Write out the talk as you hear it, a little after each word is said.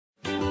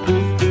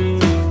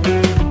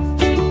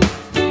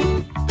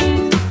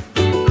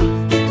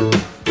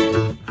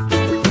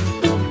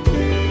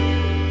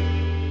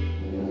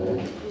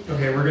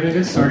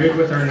started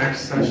with our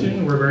next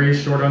session. We're very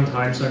short on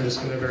time, so I'm just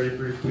going to very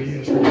briefly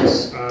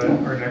introduce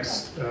our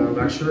next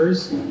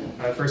lecturers.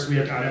 First, we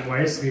have Adam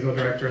Weiss, Legal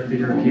Director at the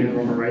European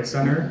Roma Rights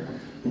Center,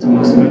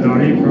 Tomas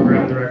Nadari,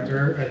 Program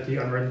Director at the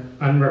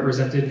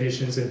Unrepresented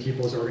Nations and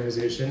Peoples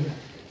Organization,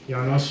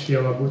 János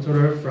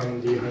Fiala-Bútor from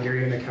the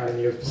Hungarian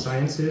Academy of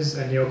Sciences,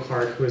 and Neil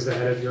Clark, who is the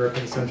head of Europe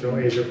and Central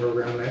Asia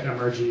Program at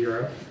MRG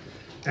Europe.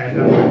 And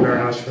Evelyn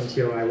Verhash from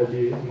TLI will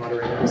be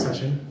moderating the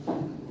session.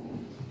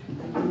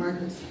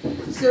 Marcus.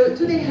 So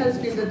today has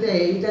been the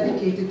day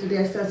dedicated to the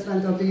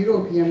assessment of the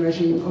European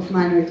regime of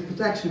minority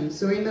protection.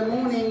 So in the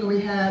morning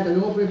we had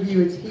an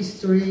overview, its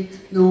history,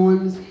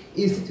 norms,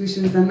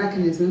 institutions and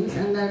mechanisms,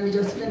 and then we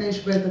just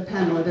finished with a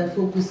panel that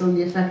focused on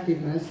the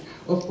effectiveness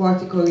of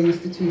particular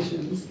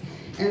institutions.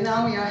 And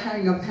now we are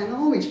having a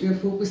panel which will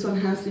focus on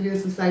how civil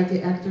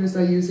society actors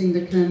are using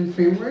the current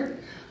framework.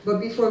 But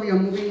before we are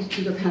moving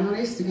to the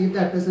panelists to give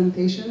their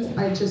presentations,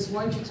 I just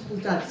want you to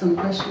put out some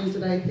questions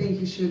that I think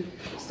you should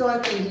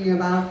start thinking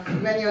about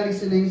when you're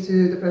listening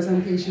to the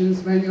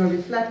presentations, when you're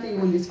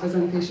reflecting on these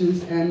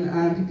presentations and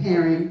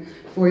preparing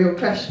for your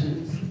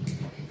questions.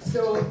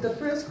 So the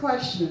first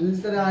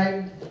questions that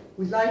I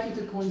would like you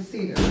to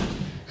consider: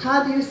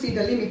 how do you see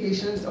the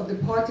limitations of the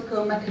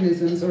particular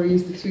mechanisms or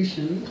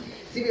institutions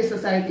civil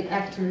society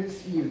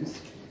actors use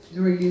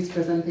during these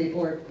presentations,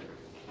 or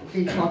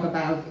they talk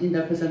about in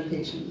their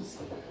presentations?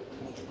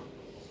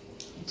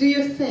 Do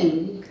you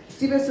think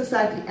civil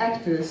society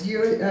actors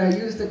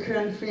use the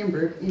current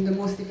framework in the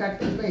most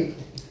effective way?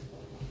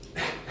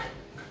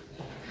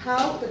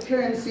 How the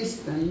current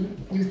system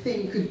you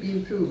think could be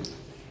improved?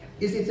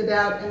 Is it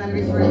about, and I'm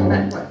referring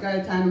back to what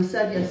Gaetano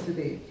said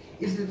yesterday,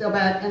 is it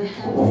about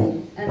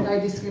enhancing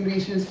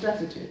anti-discrimination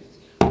strategies?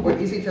 Or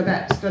is it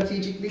about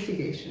strategic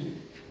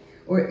litigation?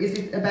 Or is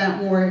it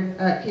about more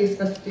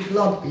case-specific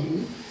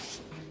lobbying?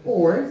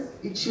 Or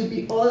it should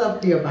be all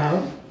of the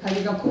above,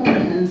 having a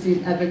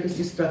comprehensive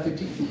advocacy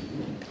strategy,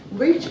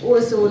 which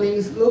also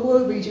links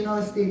global,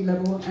 regional, state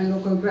level, and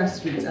local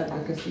grassroots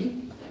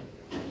advocacy,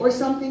 or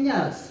something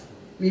else.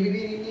 Maybe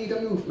we need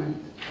a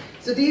movement.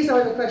 So these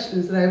are the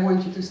questions that I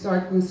want you to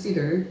start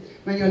consider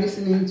when you're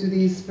listening to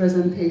these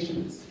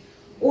presentations.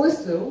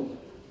 Also,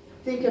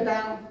 think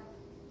about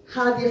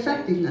how the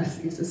effectiveness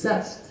is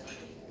assessed.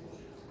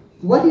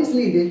 What is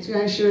needed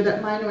to ensure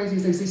that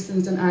minorities'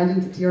 existence and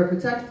identity are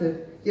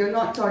protected? They are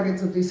not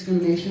targets of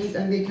discriminations,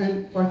 and they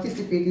can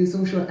participate in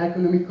social,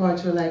 economic,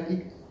 cultural life,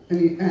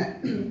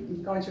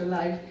 in cultural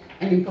life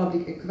and in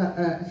public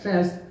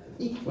affairs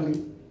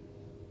equally.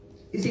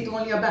 Is it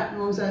only about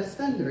norms and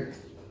standards?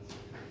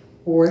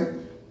 Or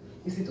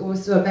is it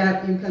also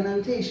about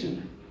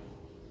implementation?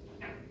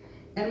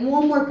 And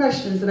more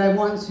questions that I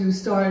want to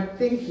start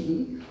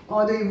thinking,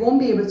 although you won't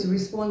be able to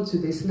respond to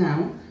this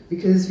now,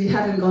 because we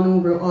haven't gone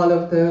over all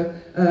of the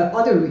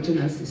other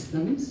regional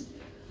systems.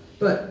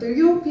 But the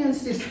European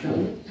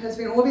system has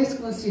been always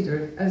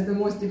considered as the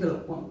most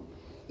developed one.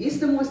 Is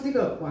the most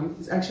developed one?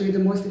 It's actually the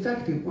most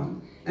effective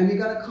one. And we're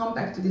going to come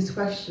back to this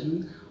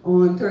question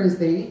on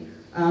Thursday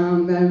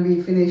when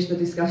we finish the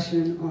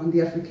discussion on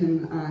the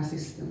African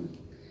system.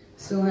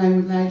 So I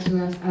would like to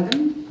ask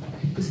Adam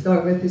to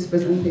start with his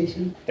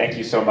presentation. Thank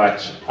you so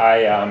much.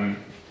 Oh,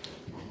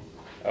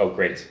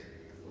 great.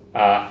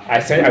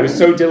 I was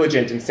so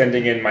diligent in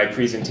sending in my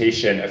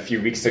presentation a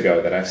few weeks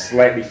ago that I've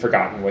slightly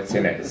forgotten what's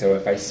in it. So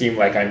if I seem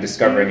like I'm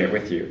discovering it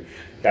with you,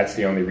 that's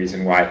the only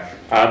reason why.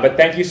 But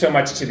thank you so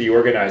much to the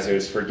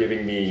organizers for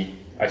giving me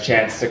a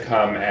chance to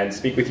come and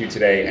speak with you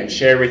today and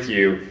share with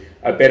you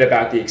a bit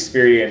about the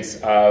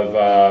experience of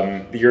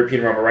the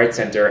European Roma Rights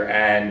Center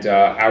and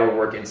our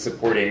work in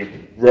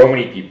supporting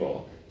Romani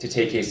people to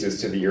take cases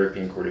to the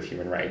European Court of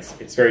Human Rights.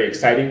 It's very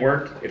exciting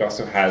work. It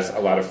also has a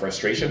lot of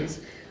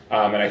frustrations.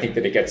 And I think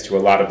that it gets to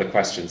a lot of the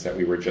questions that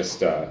we were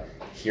just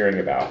hearing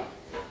about.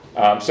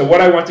 So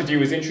what I want to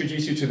do is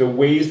introduce you to the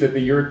ways that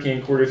the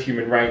European Court of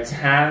Human Rights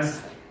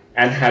has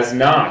and has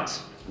not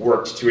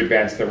worked to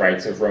advance the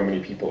rights of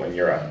Romani people in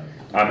Europe,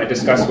 and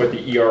discuss what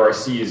the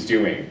ERRC is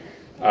doing.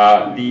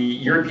 The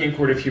European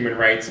Court of Human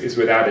Rights is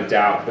without a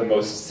doubt the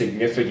most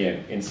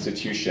significant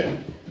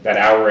institution that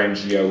our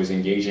NGO is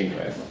engaging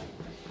with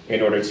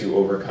in order to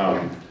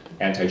overcome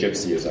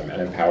anti-Gypsyism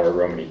and empower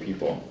Romani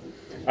people.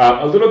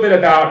 A little bit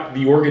about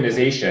the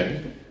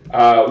organization.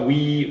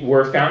 We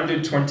were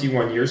founded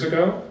 21 years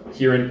ago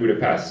here in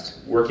Budapest,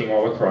 working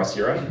all across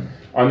Europe.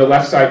 On the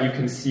left side, you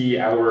can see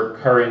our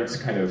current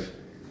kind of,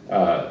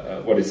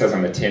 what it says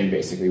on the tin,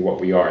 basically, what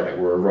we are, that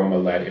we're a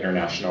Roma-led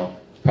international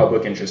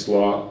public interest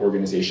law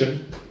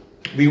organization.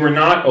 We were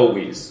not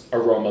always a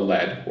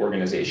Roma-led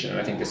organization, and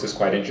I think this is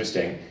quite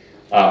interesting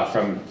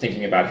from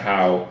thinking about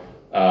how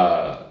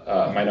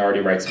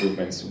minority rights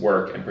movements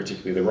work, and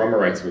particularly the Roma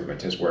rights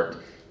movement has worked.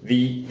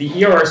 The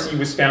ERRC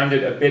was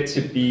founded a bit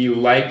to be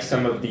like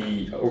some of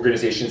the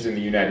organizations in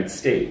the United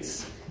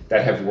States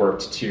that have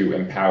worked to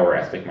empower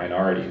ethnic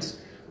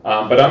minorities.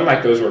 But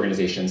unlike those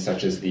organizations,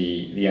 such as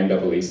the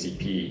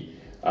NAACP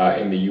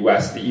in the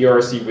US, the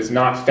ERRC was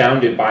not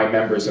founded by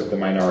members of the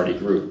minority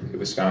group. It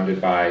was founded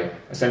by,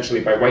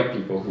 essentially by white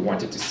people who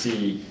wanted to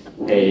see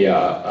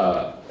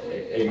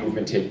a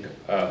movement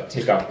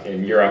take up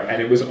in Europe,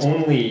 and it was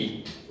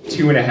only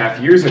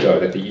 2.5 years ago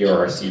that the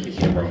ERRC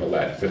became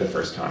Roma-led for the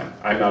first time.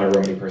 I'm not a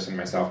Romani person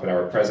myself, but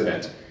our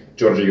president,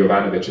 Georgia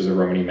Jovanovic, is a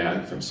Romani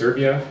man from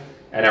Serbia,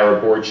 and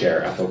our board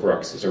chair, Ethel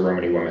Brooks, is a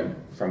Romani woman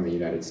from the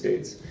United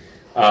States.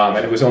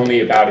 And it was only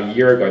about a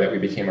year ago that we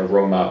became a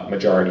Roma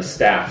majority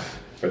staff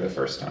for the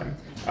first time.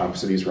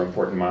 So these were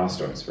important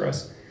milestones for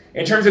us.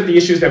 In terms of the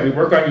issues that we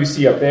work on, you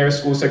see up there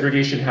school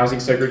segregation,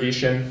 housing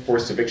segregation,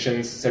 forced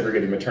evictions,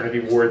 segregated maternity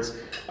wards,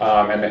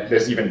 and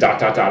there's even ...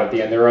 at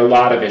the end. There are a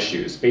lot of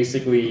issues,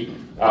 basically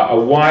a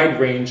wide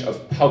range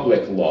of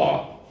public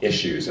law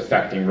issues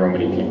affecting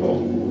Romani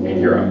people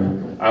in Europe.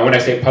 When I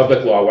say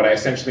public law, what I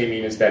essentially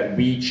mean is that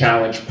we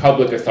challenge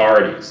public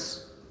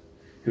authorities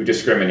who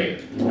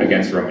discriminate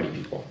against Romani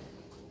people.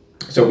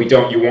 So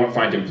you won't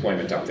find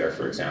employment up there,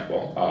 for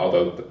example,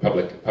 although the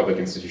public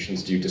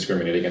institutions do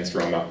discriminate against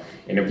Roma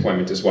in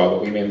employment as well,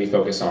 but we mainly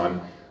focus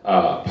on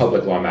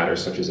public law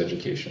matters such as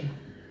education.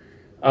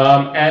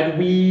 And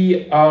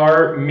we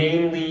are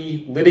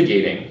mainly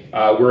litigating.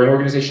 We're an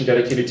organization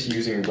dedicated to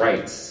using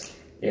rights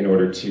in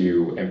order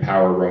to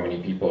empower Romani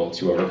people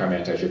to overcome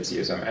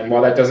anti-Gypsyism. And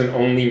while that doesn't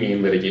only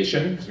mean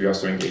litigation, because we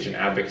also engage in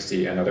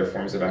advocacy and other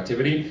forms of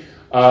activity,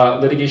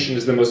 litigation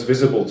is the most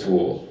visible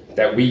tool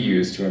that we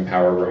use to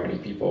empower Romani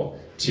people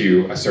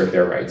to assert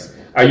their rights.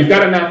 You've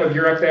got a map of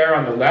Europe there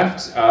on the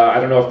left. I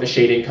don't know if the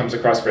shading comes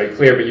across very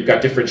clear, but you've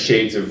got different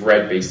shades of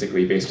red,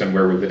 basically, based on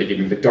where we're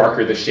litigating. The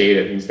darker the shade,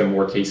 it means the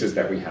more cases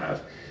that we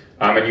have.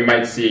 And you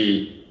might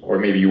see, or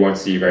maybe you won't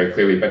see very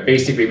clearly, but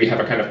basically we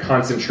have a kind of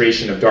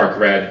concentration of dark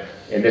red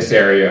in this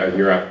area of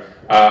Europe.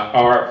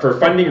 For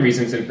funding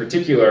reasons in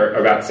particular,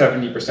 about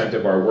 70%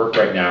 of our work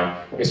right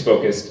now is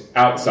focused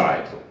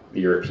outside the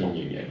European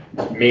Union,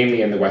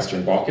 mainly in the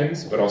Western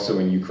Balkans, but also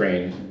in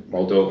Ukraine,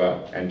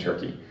 Moldova, and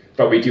Turkey.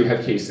 But we do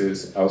have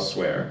cases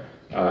elsewhere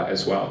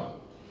as well.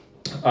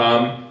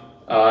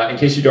 In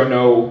case you don't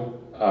know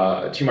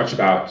too much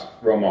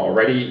about Roma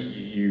already,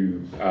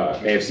 you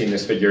may have seen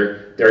this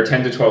figure. There are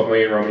 10 to 12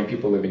 million Romani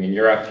people living in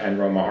Europe, and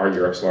Roma are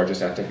Europe's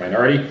largest ethnic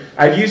minority.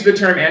 I've used the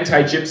term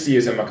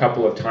anti-Gypsyism a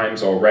couple of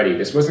times already.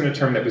 This wasn't a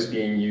term that was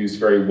being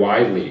used very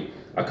widely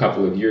a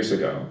couple of years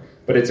ago,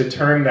 but it's a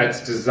term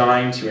that's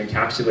designed to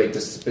encapsulate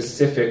the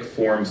specific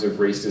forms of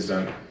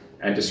racism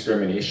and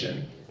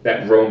discrimination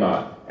that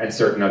Roma and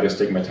certain other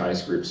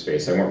stigmatized groups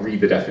face. I won't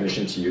read the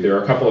definition to you. There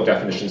are a couple of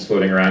definitions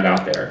floating around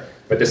out there,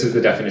 but this is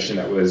the definition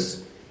that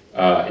was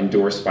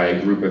endorsed by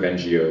a group of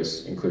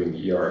NGOs, including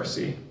the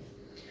ERRC.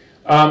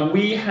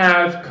 We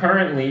have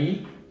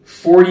currently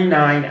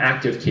 49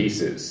 active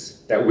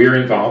cases that we're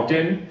involved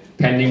in,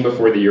 pending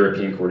before the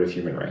European Court of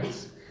Human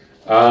Rights.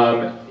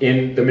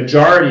 In the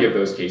majority of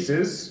those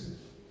cases,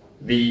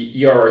 the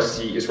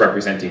ERRC is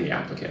representing the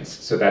applicants.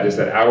 So that is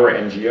that our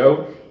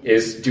NGO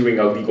is doing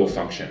a legal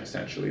function,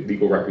 essentially,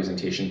 legal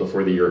representation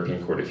before the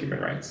European Court of Human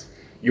Rights.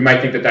 You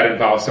might think that that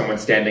involves someone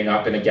standing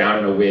up in a gown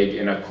and a wig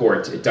in a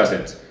court. It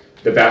doesn't.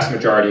 The vast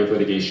majority of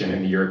litigation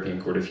in the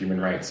European Court of Human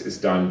Rights is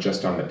done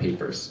just on the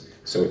papers.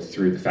 So it's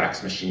through the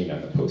fax machine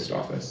and the post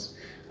office.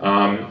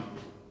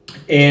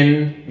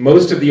 In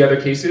most of the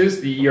other cases,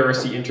 the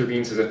ERRC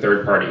intervenes as a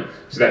third party.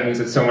 So that means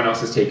that someone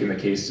else has taken the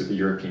case to the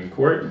European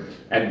Court,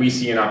 and we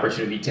see an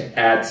opportunity to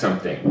add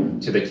something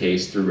to the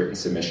case through written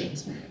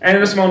submissions. And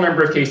in a small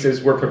number of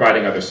cases, we're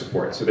providing other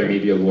support. So there may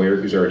be a lawyer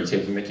who's already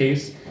taking the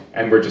case,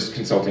 and we're just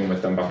consulting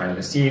with them behind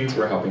the scenes.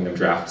 We're helping them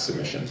draft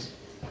submissions.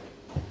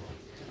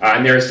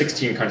 And there are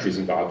 16 countries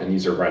involved, and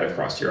these are right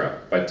across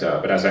Europe. But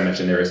as I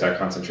mentioned, there is that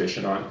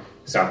concentration on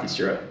Southeast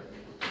Europe.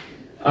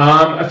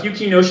 A few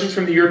key notions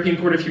from the European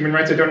Court of Human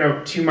Rights. I don't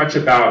know too much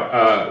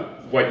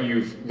about what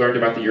you've learned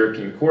about the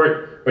European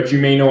Court, but you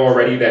may know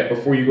already that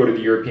before you go to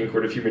the European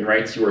Court of Human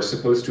Rights, you are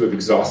supposed to have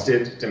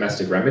exhausted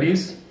domestic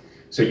remedies.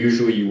 So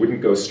usually you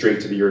wouldn't go straight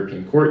to the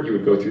European Court, you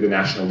would go through the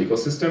national legal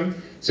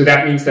system. So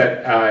that means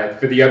that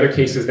for the other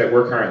cases that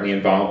we're currently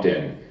involved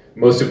in,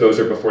 most of those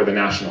are before the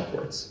national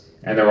courts.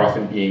 And they're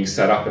often being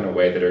set up in a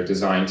way that are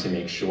designed to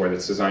make sure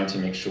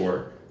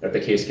that the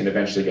case can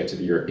eventually get to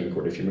the European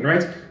Court of Human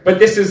Rights. But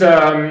this is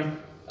a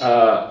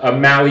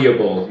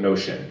malleable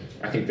notion.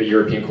 I think the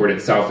European Court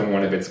itself in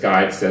one of its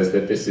guides says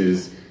that this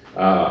is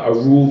a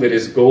rule that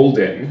is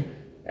golden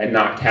and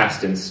not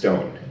cast in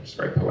stone, which is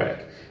very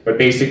poetic. But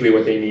basically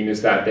what they mean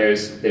is that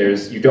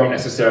you don't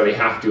necessarily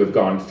have to have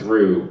gone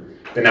through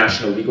the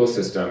national legal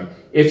system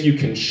if you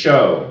can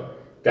show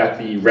that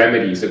the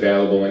remedies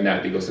available in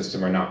that legal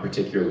system are not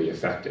particularly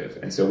effective.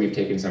 And so we've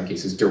taken some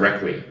cases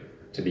directly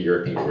to the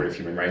European Court of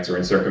Human Rights, or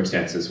in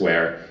circumstances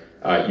where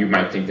you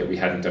might think that we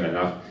hadn't done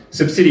enough.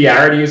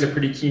 Subsidiarity is a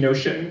pretty key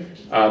notion,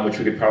 which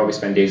we could probably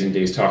spend days and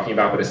days talking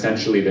about, but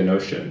essentially the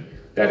notion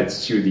that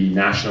it's to the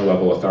national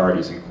level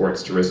authorities and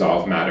courts to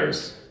resolve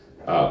matters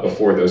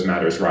before those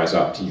matters rise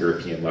up to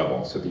European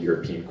level. So the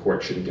European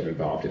Court shouldn't get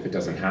involved if it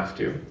doesn't have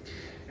to.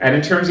 And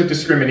in terms of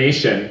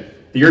discrimination,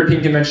 the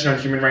European Convention on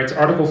Human Rights,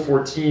 Article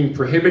 14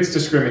 prohibits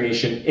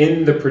discrimination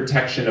in the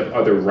protection of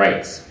other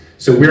rights.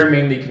 So we're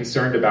mainly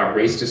concerned about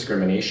race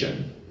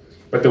discrimination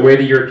But the way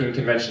the European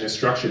Convention is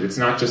structured, it's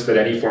not just that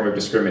any form of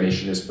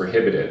discrimination is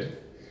prohibited.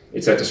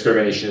 It's that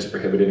discrimination is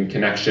prohibited in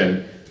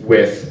connection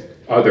with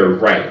other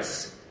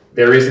rights.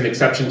 There is an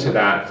exception to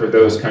that for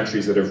those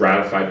countries that have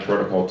ratified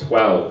Protocol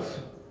 12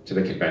 to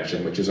the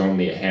Convention, which is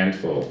only a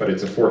handful, but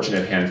it's a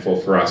fortunate handful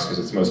for us because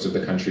it's most of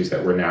the countries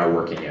that we're now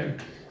working in,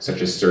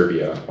 such as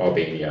Serbia,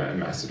 Albania, and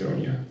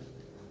Macedonia.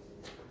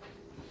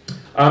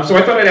 So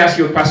I thought I'd ask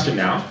you a question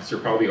now, because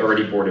you're probably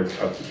already bored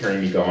of hearing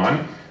me go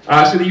on.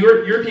 So the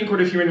European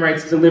Court of Human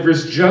Rights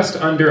delivers just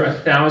under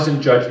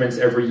 1,000 judgments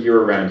every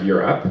year around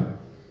Europe.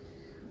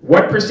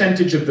 What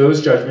percentage of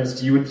those judgments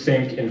do you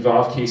think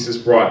involve cases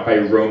brought by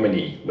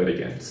Romani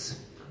litigants?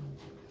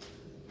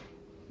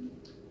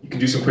 You can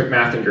do some quick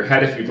math in your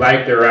head if you'd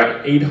like. There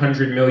are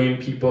 800 million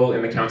people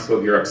in the Council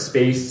of Europe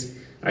space.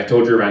 I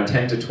told you around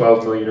 10 to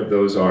 12 million of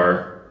those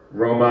are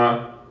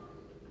Roma.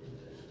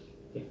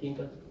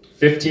 15%?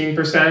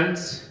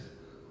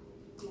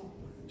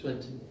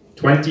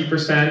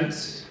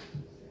 20%?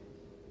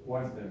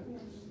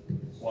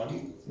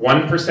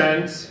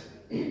 1%?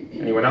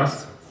 Anyone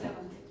else?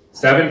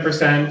 7%?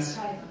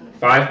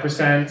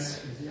 5%?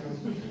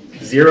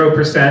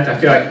 0%? I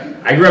feel like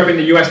I grew up in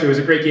the US. There was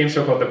a great game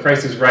show called The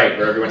Price is Right,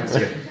 where everyone has to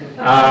get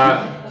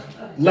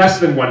less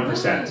than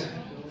 1%.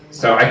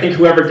 So I think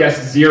whoever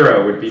guessed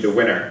 0 would be the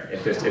winner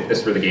if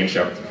this were the game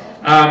show.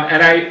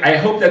 And I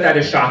hope that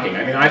is shocking.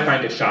 I mean, I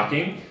find it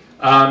shocking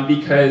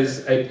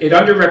because it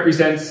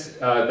underrepresents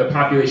the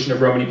population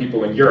of Romani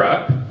people in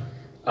Europe.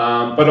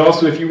 But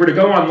also, if you were to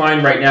go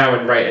online right now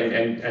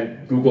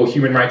and Google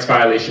human rights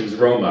violations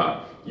Roma,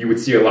 you would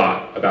see a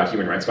lot about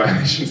human rights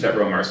violations that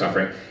Roma are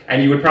suffering.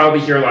 And you would probably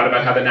hear a lot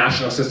about how the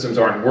national systems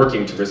aren't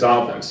working to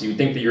resolve them. So you'd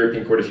think the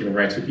European Court of Human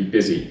Rights would be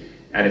busy,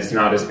 and it's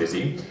not as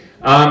busy.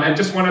 And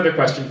just one other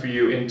question for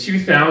you. In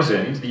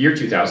 2000, the year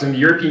 2000, the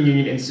European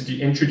Union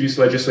introduced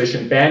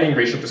legislation banning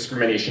racial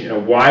discrimination in a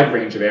wide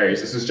range of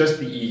areas. This is just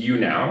the EU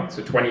now,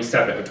 so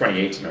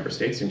 28 member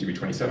states, soon to be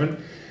 27.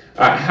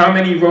 How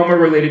many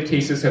Roma-related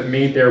cases have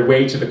made their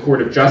way to the Court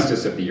of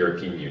Justice of the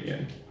European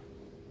Union,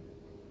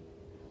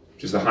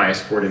 which is the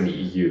highest court in the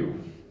EU?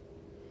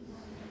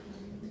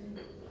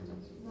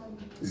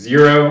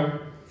 0.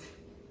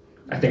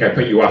 I think I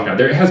put you off now.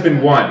 There has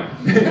been one.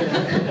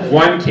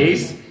 One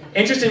case,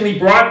 interestingly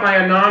brought by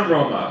a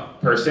non-Roma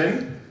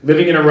person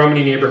living in a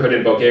Romani neighborhood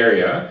in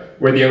Bulgaria,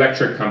 where the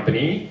electric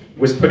company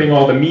was putting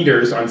all the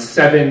meters on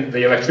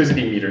the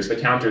electricity meters, the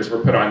counters were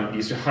put on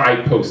these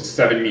high posts,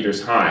 7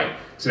 meters high,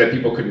 so that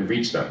people couldn't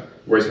reach them.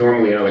 Whereas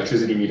normally an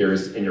electricity meter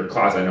is in your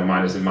closet. I know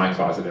mine is in my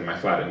closet in my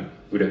flat in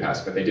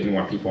Budapest, but they didn't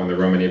want people in the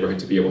Roma neighborhood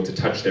to be able to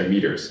touch their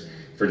meters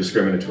for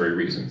discriminatory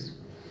reasons.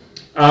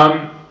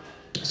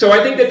 So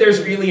I think that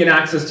there's really an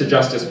access to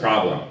justice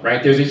problem,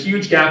 right? There's a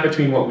huge gap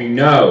between what we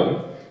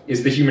know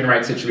is the human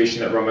rights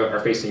situation that Roma are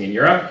facing in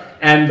Europe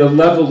and the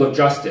level of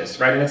justice,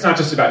 right? And it's not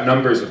just about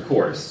numbers, of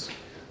course,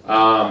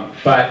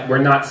 but we're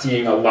not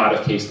seeing a lot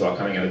of case law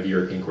coming out of the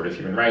European Court of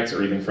Human Rights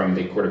or even from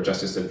the Court of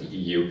Justice of the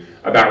EU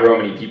about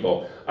Romani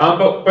people.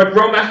 But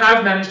Roma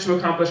have managed to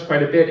accomplish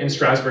quite a bit in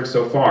Strasbourg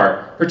so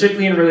far,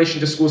 particularly in relation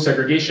to school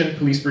segregation,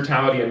 police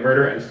brutality and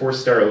murder, and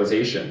forced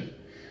sterilization.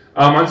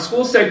 On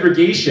school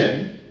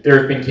segregation, there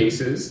have been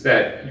cases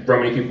that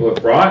Romani people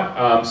have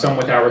brought, some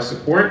with our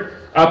support,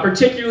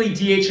 particularly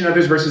DH and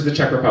others versus the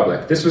Czech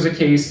Republic. This was a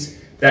case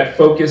that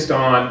focused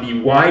on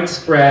the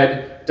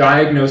widespread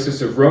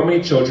diagnosis of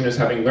Romani children as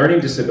having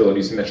learning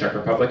disabilities in the Czech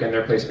Republic and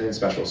their placement in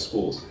special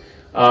schools.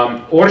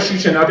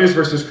 Orsic and others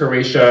versus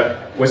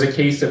Croatia was a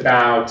case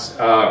about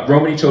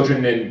Romani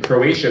children in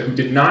Croatia who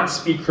did not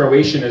speak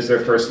Croatian as their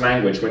first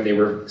language when they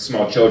were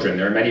small children.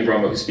 There are many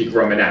Roma who speak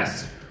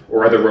Romanesque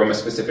or other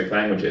Roma-specific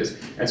languages.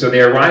 And so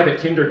they arrive at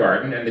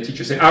kindergarten and the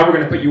teacher says, we're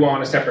going to put you all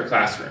in a separate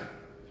classroom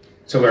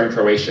to learn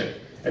Croatian.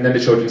 And then the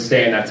children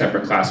stay in that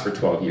separate class for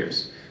 12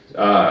 years.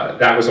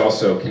 That was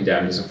also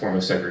condemned as a form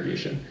of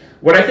segregation.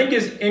 What I think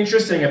is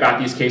interesting about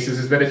these cases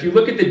is that if you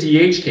look at the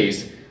DH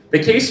case, the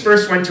case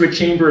first went to a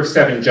chamber of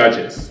 7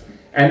 judges.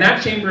 And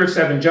that chamber of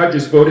 7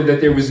 judges voted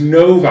that there was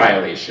no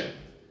violation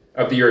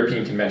of the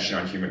European Convention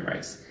on Human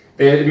Rights.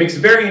 It makes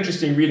very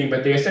interesting reading,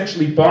 but they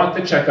essentially bought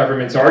the Czech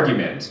government's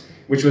argument,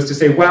 which was to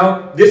say,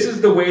 well, this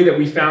is the way that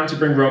we found to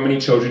bring Romani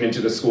children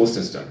into the school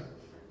system.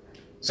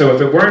 So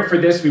if it weren't for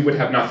this, we would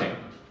have nothing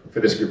for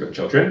this group of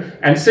children.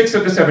 And 6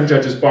 of the 7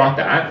 judges bought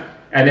that,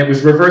 and it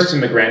was reversed in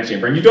the Grand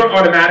Chamber. And you don't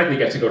automatically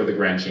get to go to the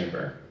Grand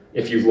Chamber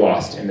if you've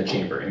lost in the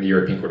chamber, in the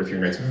European Court of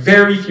Human Rights.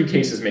 Very few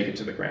cases make it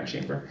to the Grand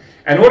Chamber.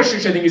 And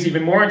Orsic, I think, is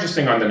even more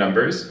interesting on the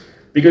numbers,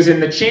 because in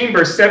the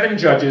chamber, 7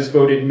 judges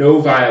voted no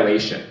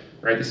violation,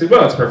 right? They said,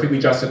 well, it's perfectly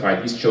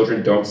justified. These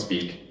children don't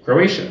speak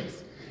Croatian.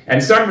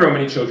 And some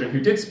Romani children who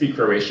did speak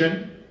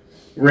Croatian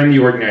were in the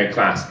ordinary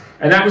class.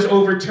 And that was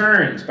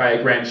overturned by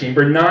a Grand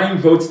Chamber, 9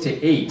 votes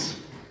to 8.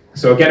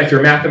 So again, if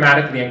you're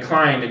mathematically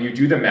inclined and you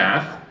do the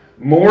math,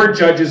 more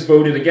judges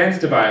voted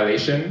against a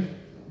violation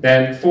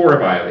than for a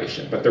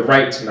violation, but the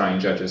right to 9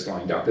 judges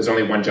lined up. There's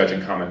only 1 judge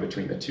in common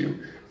between the 2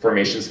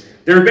 formations.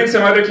 There have been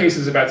some other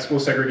cases about school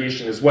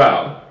segregation as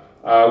well.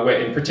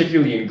 and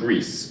particularly in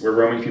Greece, where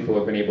Romani people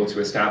have been able to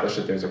establish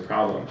that there's a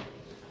problem.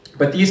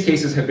 But these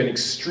cases have been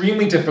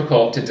extremely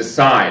difficult to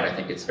decide, I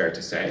think it's fair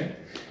to say,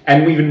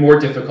 and even more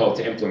difficult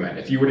to implement.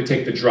 If you were to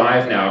take the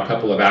drive now a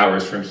couple of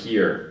hours from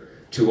here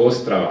to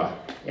Ostrava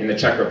in the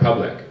Czech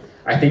Republic,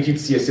 I think you'd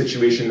see a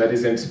situation that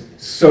isn't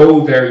so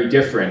very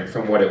different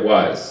from what it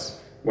was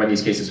when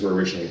these cases were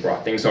originally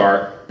brought. Things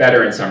are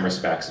better in some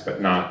respects,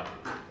 but not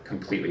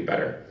completely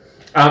better.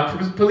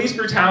 Police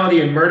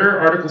brutality and murder,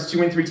 Articles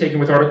 2 and 3 taken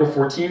with Article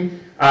 14.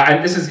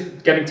 And this is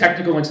getting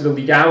technical into the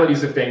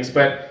legalities of things,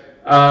 but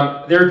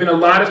there have been a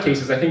lot of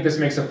cases, I think this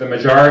makes up the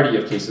majority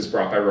of cases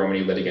brought by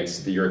Romani litigants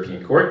to the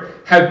European Court,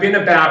 have been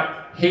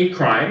about hate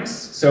crimes,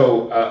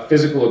 so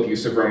physical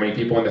abuse of Romani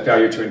people and the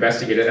failure to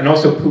investigate it, and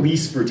also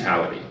police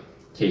brutality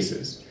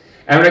cases.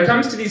 And when it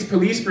comes to these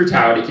police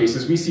brutality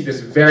cases, we see this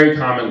very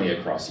commonly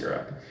across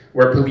Europe,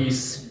 where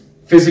police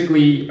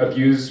physically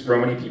abuse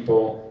Romani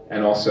people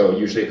and also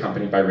usually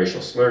accompanied by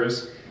racial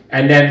slurs.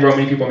 And then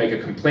Romani people make a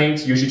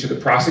complaint, usually to the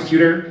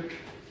prosecutor,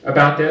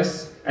 about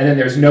this, and then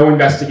there's no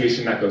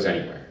investigation that goes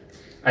anywhere.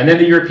 And then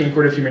the European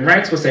Court of Human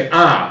Rights will say,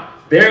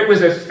 there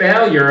was a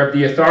failure of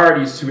the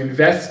authorities to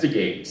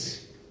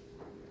investigate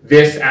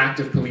this act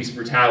of police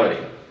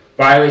brutality.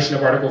 Violation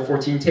of Article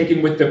 14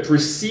 taken with the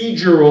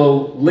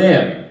procedural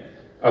limb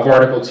of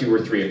Article 2 or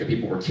 3. If the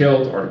people were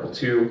killed, Article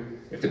 2.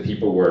 If the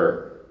people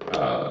were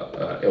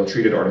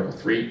ill-treated, Article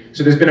 3.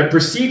 So there's been a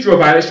procedural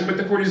violation, but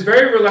the court is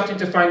very reluctant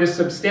to find a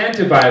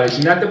substantive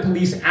violation, that the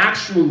police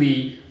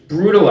actually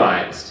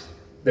brutalized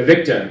the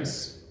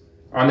victims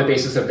on the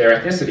basis of their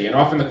ethnicity. And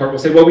often the court will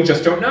say, well, we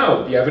just don't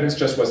know. The evidence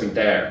just wasn't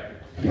there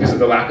because of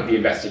the lack of the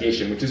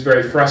investigation, which is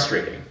very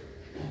frustrating.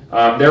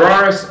 There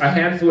are a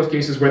handful of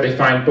cases where they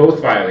find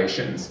both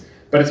violations,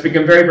 but it's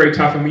become very, very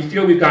tough, and we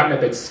feel we've gotten a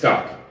bit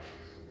stuck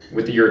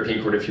with the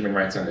European Court of Human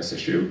Rights on this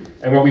issue.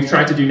 And what we've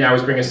tried to do now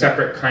is bring a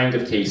separate kind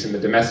of case in the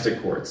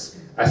domestic courts,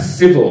 a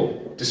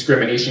civil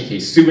discrimination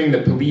case, suing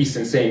the police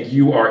and saying,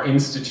 you are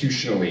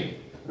institutionally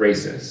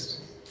racist.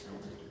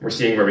 We're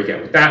seeing where we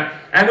get with that.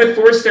 And with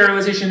forced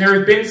sterilization, there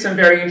have been some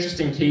very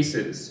interesting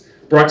cases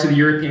brought to the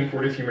European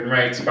Court of Human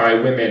Rights by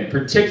women,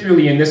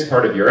 particularly in this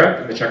part of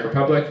Europe, in the Czech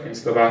Republic, in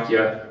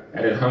Slovakia,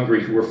 and in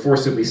Hungary, who were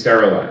forcibly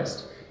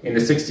sterilized in the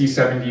 60s,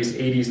 70s,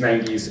 80s,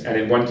 90s, and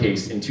in one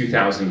case in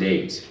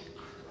 2008.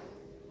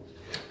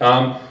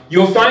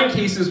 You'll find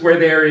cases where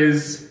there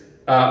is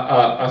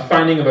a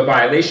finding of a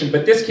violation,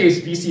 but this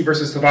case, VC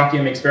versus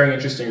Slovakia, makes very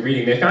interesting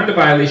reading. They found a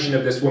violation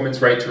of this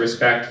woman's right to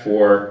respect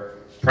for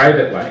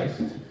private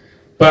life,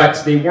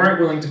 but they weren't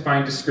willing to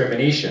find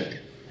discrimination.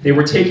 They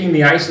were taking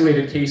the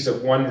isolated case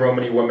of one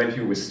Romani woman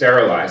who was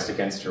sterilized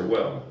against her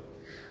will.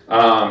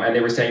 And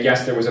they were saying,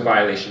 yes, there was a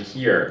violation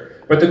here.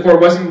 But the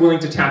court wasn't willing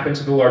to tap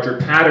into the larger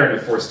pattern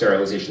of forced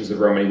sterilizations of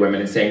Romani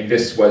women and saying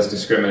this was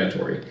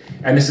discriminatory.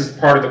 And this is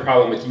part of the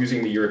problem with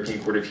using the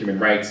European Court of Human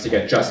Rights to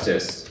get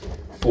justice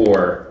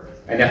for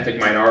an ethnic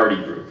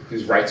minority group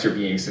whose rights are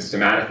being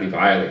systematically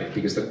violated,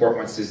 because the court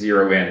wants to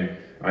zero in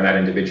on that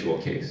individual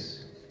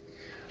case.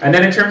 And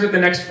then in terms of the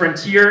next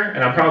frontier,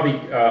 and I'm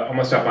probably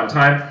almost up on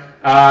time,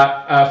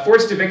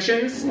 forced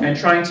evictions and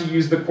trying to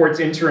use the court's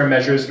interim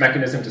measures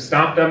mechanism to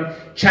stop them,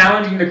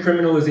 challenging the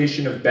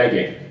criminalization of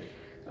begging,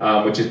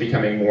 which is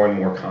becoming more and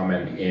more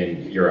common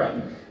in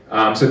Europe.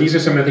 So these are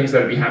some of the things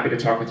that I'd be happy to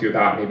talk with you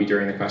about maybe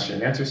during the question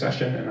and answer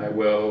session, and I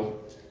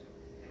will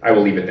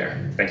leave it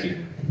there. Thank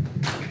you.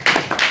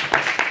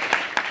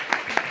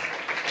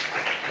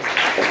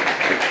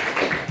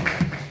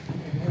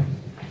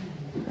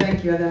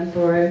 Thank you, Adam,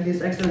 for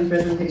this excellent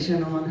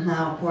presentation on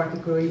how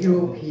particular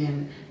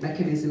European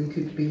mechanism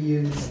could be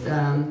used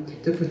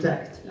to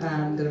protect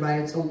the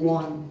rights of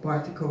one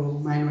particular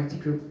minority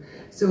group.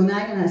 So now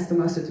I'm going to ask the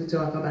master to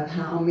talk about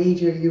how a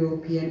major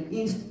European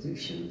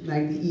institution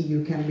like the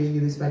EU can be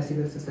used by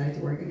civil society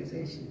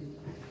organizations.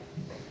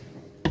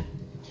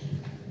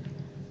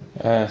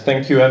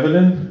 Thank you,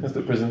 Evelyn. Is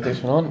the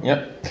presentation on?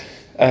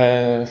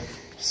 Yeah.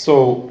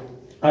 So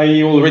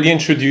I already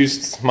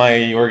introduced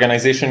my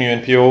organization,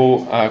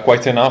 UNPO,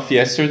 quite enough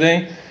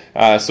yesterday.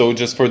 So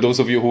just for those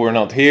of you who are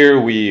not here,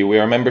 we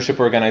are a membership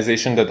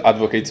organization that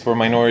advocates for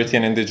minority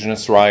and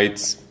indigenous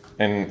rights,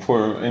 and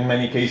in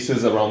many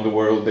cases around the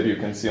world that you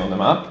can see on the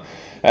map.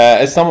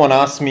 As someone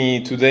asked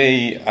me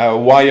today,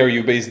 why are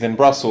you based in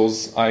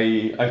Brussels?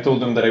 I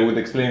told them that I would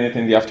explain it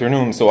in the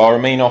afternoon. So our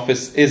main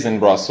office is in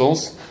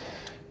Brussels.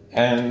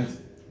 And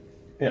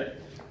yeah.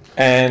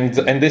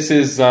 And this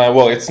is,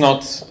 well, it's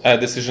not a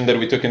decision that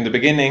we took in the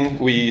beginning.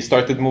 We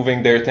started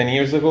moving there 10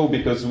 years ago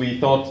because we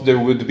thought there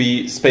would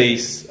be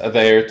space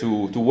there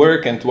to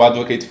work and to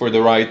advocate for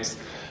the rights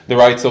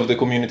of the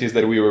communities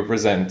that we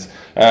represent.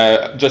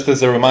 Just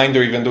as a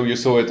reminder, even though you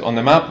saw it on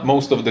the map,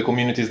 most of the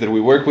communities that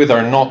we work with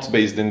are not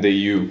based in the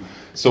EU.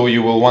 So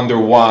you will wonder,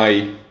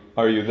 why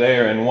are you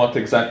there and what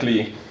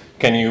exactly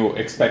can you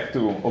expect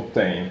to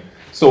obtain?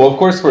 So, of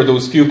course, for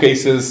those few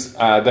cases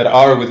that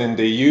are within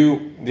the EU,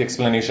 the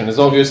explanation is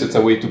obvious. It's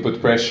a way to put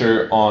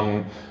pressure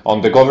on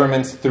the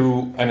governments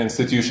through an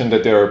institution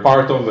that they are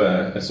part of,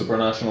 a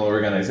supranational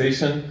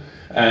organization.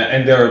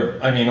 And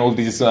all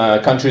these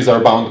countries are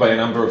bound by a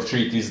number of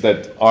treaties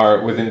that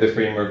are within the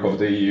framework of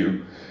the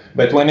EU.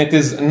 But when it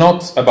is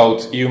not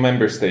about EU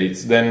member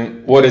states,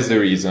 then what is the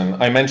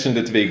reason? I mentioned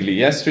it vaguely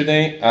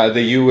yesterday.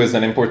 The EU is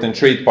an important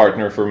trade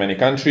partner for many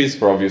countries,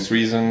 for obvious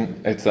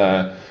reason. It's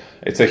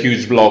a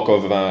huge block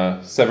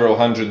of several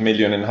 100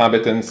 million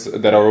inhabitants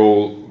that are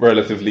all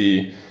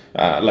relatively,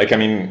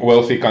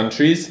 wealthy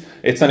countries.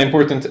 It's an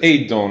important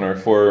aid donor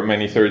for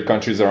many third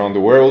countries around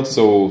the world.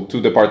 So,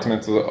 two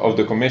departments of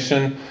the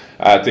Commission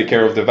take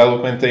care of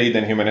development aid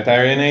and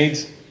humanitarian aid.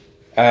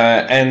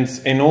 And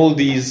in all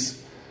these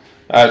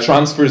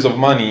transfers of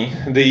money,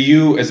 the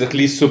EU is at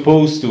least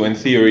supposed to, in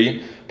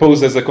theory,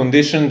 pose as a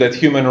condition that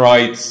human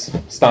rights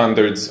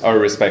standards are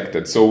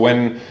respected. So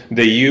when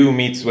the EU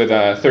meets with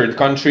a third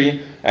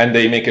country and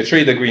they make a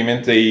trade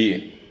agreement,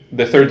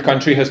 the third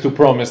country has to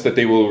promise that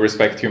they will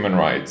respect human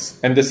rights.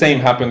 And the same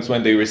happens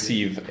when they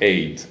receive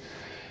aid.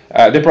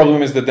 The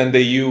problem is that then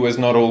the EU is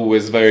not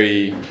always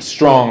very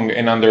strong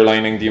in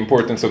underlining the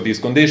importance of these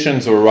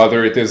conditions, or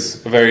rather it is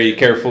very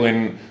careful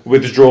in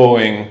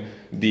withdrawing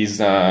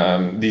this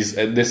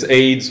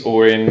aids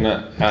or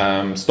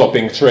in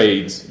stopping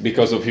trades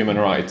because of human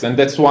rights. And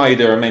that's why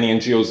there are many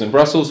NGOs in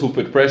Brussels who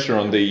put pressure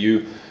on the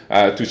EU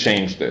to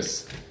change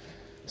this.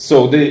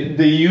 So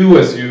the EU,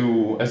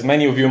 as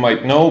many of you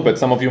might know, but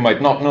some of you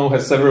might not know,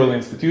 has several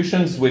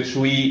institutions which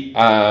we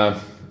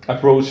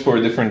approach for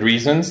different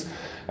reasons.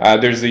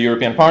 There's the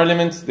European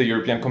Parliament, the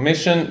European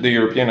Commission, the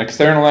European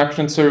External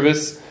Action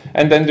Service,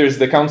 and then there's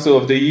the Council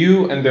of the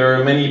EU, and there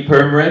are many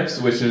perm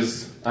reps, which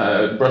is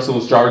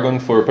Brussels jargon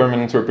for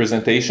permanent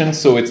representation.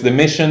 So it's the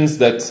missions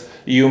that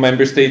EU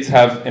member states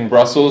have in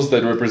Brussels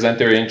that represent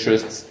their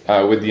interests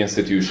with the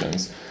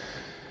institutions.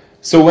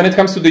 So when it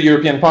comes to the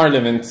European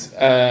Parliament,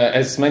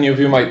 as many of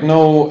you might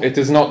know, it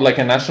is not like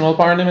a national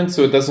parliament,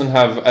 so it doesn't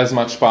have as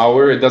much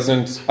power, it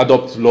doesn't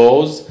adopt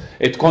laws,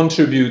 it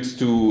contributes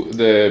to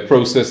the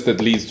process that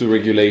leads to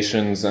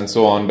regulations and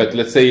so on, but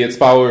let's say its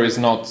power is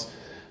not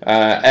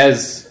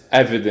as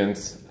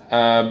evident.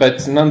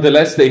 But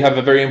nonetheless, they have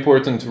a very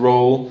important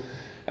role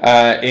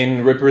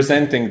in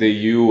representing the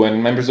EU,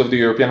 and members of the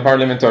European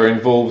Parliament are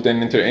involved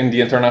in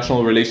the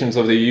international relations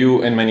of the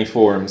EU in many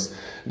forms.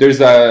 There's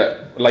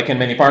like in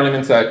many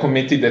parliaments, a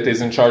committee that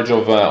is in charge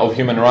of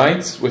human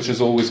rights, which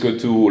is always good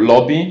to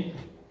lobby,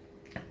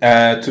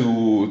 let's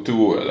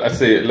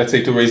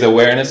say to raise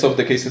awareness of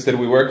the cases that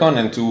we work on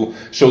and to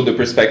show the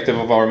perspective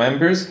of our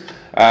members.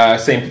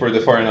 Same for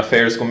the Foreign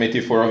Affairs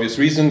Committee for obvious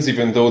reasons,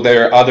 even though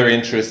their other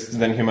interests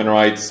than human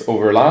rights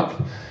overlap.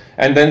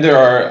 And then there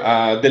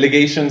are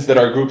delegations that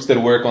are groups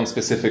that work on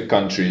specific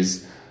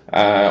countries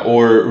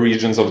or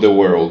regions of the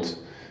world.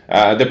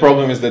 The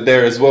problem is that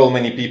there as well,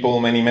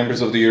 many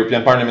members of the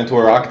European Parliament who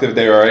are active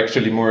there are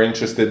actually more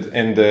interested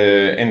in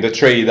the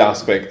trade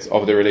aspect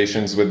of the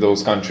relations with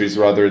those countries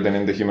rather than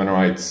in the human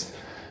rights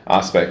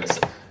aspects.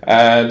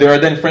 There are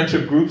then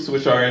friendship groups,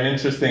 which are an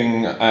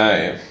interesting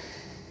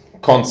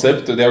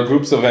concept. There are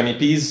groups of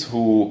MEPs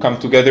who come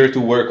together to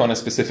work on a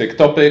specific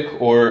topic,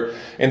 or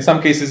in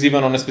some cases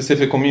even on a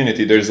specific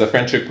community. There's a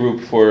friendship group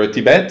for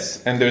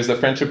Tibet, and there's a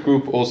friendship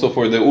group also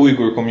for the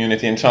Uyghur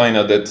community in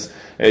China that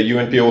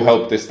UNPO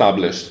helped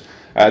establish.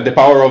 The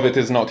power of it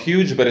is not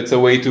huge, but it's a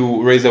way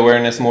to raise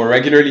awareness more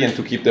regularly and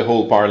to keep the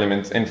whole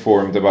parliament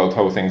informed about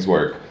how things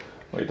work.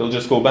 Wait, I'll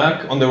just go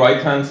back. On the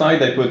right-hand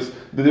side, I put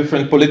the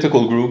different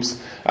political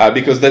groups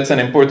because that's an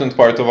important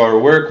part of our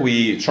work.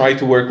 We try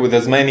to work with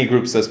as many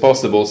groups as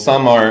possible.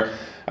 Some are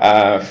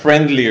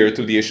friendlier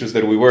to the issues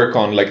that we work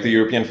on, like the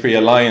European Free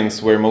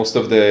Alliance, where most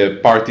of the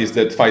parties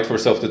that fight for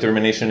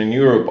self-determination in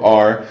Europe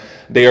are.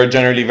 They are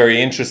generally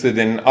very interested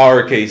in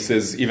our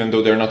cases, even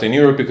though they're not in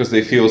Europe, because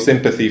they feel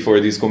sympathy for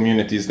these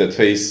communities that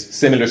face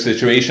similar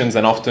situations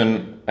and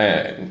often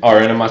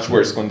are in a much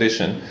worse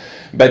condition.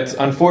 But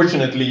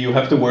unfortunately, you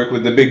have to work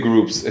with the big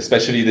groups,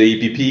 especially the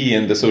EPP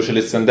and the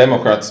Socialists and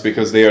Democrats,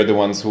 because they are the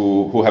ones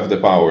who have the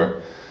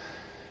power.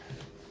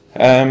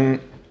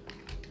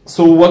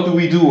 So what do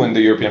we do in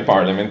the European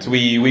Parliament?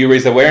 We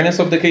raise awareness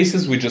of the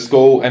cases. We just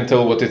go and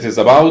tell what it is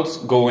about,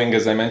 going,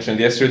 as I mentioned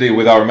yesterday,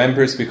 with our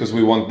members, because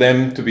we want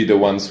them to be the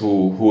ones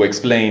who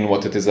explain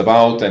what it is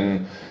about,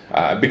 and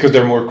because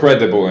they're more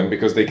credible and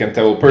because they can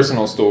tell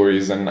personal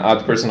stories and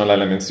add personal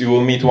elements. You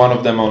will meet one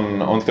of them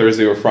on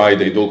Thursday or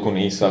Friday, Dolkun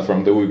Isa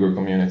from the Uyghur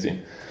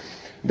community.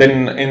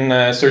 Then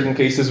in certain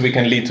cases we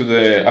can lead to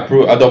the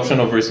adoption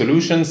of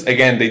resolutions.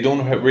 Again, they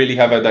don't really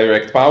have a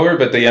direct power,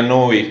 but they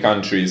annoy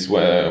countries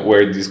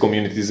where these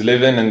communities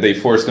live in, and they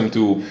force them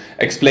to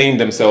explain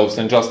themselves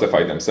and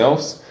justify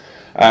themselves.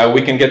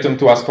 We can get them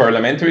to ask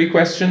parliamentary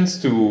questions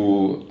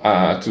to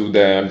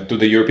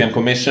the European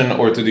Commission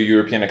or to the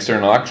European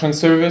External Action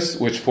Service,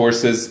 which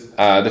forces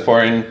the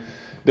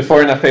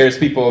foreign affairs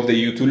people of the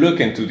EU to look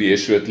into the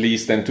issue at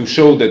least and to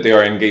show that they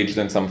are engaged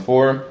in some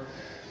form.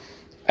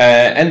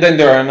 And then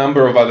there are a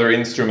number of other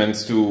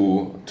instruments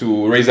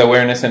to raise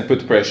awareness and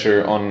put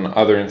pressure on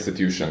other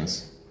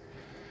institutions.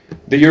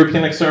 The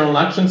European External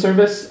Action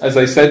Service, as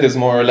I said, is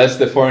more or less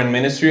the foreign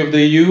ministry of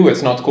the EU.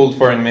 It's not called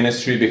foreign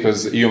ministry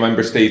because EU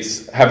member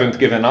states haven't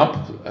given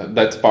up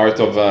that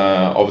part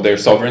of their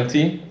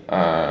sovereignty,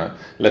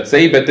 let's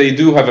say, but they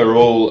do have a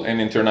role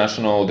in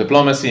international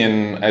diplomacy,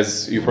 and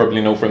as you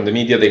probably know from the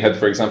media, they had,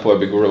 for example, a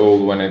big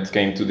role when it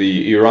came to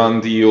the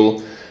Iran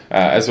deal,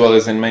 as well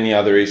as in many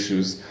other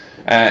issues.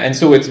 And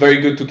so it's very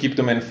good to keep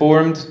them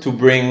informed, to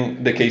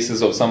bring the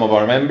cases of some of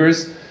our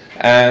members.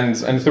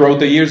 And throughout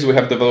the years, we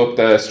have developed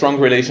a strong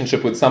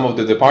relationship with some of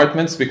the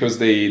departments because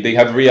they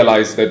have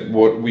realized that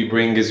what we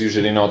bring is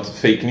usually not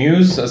fake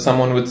news, as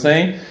someone would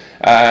say.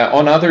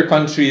 On other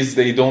countries,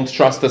 they don't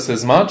trust us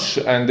as much,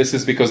 and this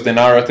is because the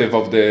narrative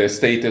of the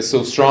state is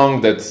so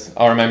strong that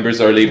our members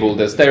are labeled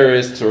as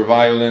terrorists or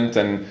violent,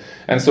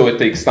 and so it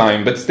takes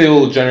time. But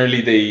still,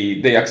 generally,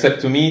 they accept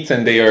to meet,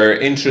 and they are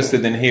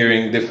interested in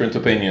hearing different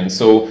opinions.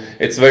 So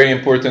it's very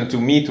important to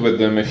meet with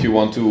them if you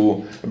want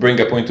to bring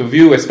a point of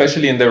view,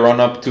 especially in the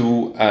run-up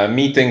to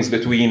meetings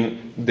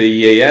between the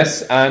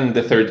EAS and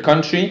the third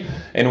country,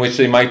 in which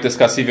they might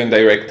discuss even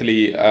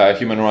directly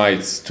human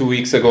rights. 2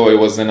 weeks ago, I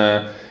was in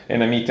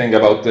a meeting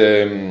about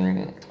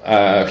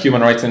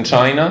human rights in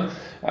China.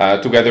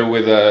 Together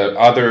with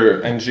other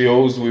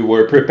NGOs, we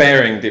were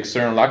preparing the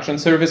External Action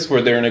Service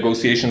for their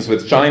negotiations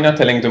with China,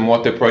 telling them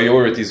what the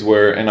priorities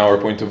were in our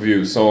point of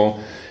view. So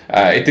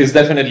it is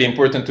definitely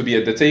important to be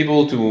at the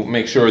table to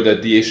make sure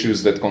that the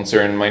issues that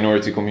concern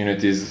minority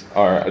communities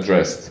are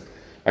addressed.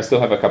 I still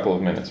have a couple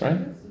of minutes, right?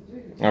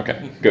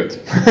 Okay, good.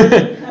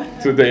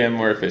 Today I'm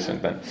more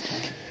efficient then.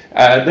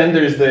 Then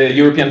there's the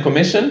European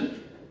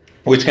Commission,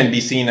 which can be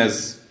seen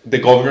as the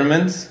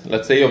government,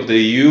 let's say, of the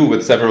EU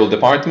with several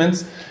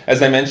departments.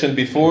 As I mentioned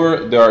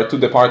before, there are two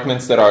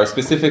departments that are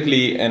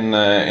specifically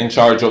in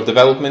charge of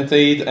development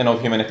aid and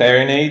of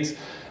humanitarian aid.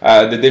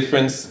 The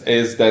difference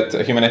is that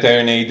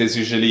humanitarian aid is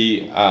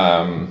usually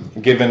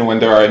given when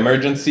there are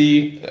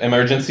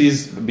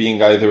emergencies,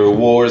 being either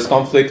wars,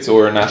 conflicts,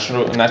 or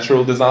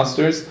natural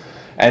disasters.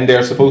 And they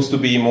are supposed to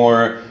be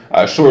more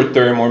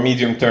short-term or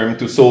medium-term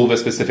to solve a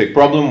specific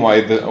problem,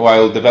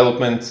 while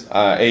development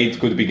aid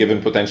could be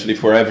given potentially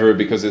forever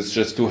because it's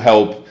just to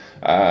help,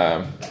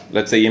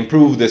 let's say,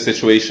 improve the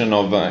situation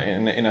of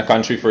in a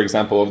country, for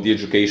example, of the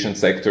education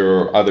sector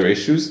or other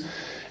issues.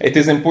 It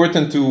is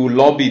important to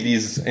lobby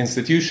these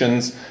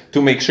institutions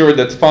to make sure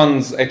that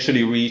funds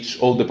actually reach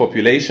all the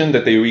population,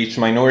 that they reach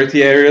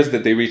minority areas,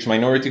 that they reach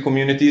minority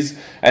communities,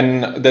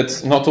 and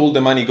that not all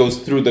the money goes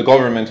through the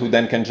government, who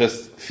then can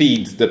just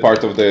feed the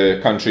part of the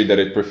country that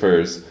it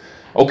prefers.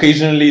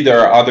 Occasionally, there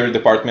are other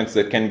departments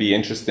that can be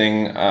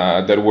interesting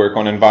that work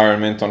on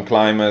environment, on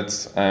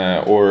climate,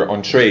 or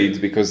on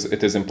trade, because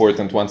it is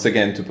important, once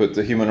again, to put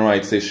the human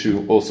rights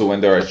issue also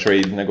when there are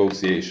trade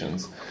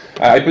negotiations.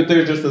 I put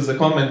there just as a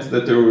comment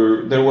that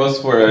there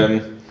was for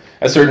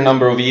a certain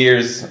number of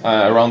years,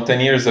 around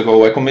 10 years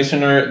ago, a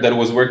commissioner that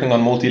was working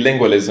on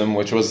multilingualism,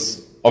 which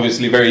was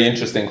obviously very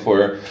interesting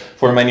for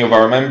many of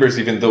our members,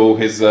 even though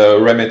his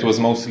remit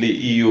was mostly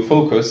EU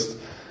focused.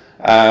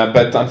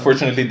 But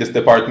unfortunately, this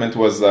department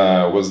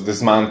was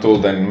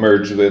dismantled and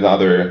merged with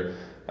other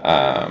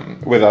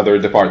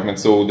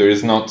departments. So there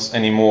is not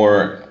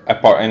anymore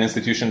an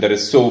institution that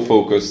is so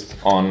focused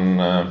on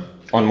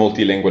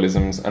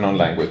multilingualisms and on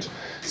language.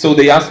 So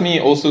they asked me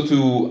also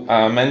to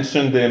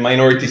mention the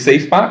Minority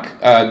Safe Pack,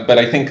 but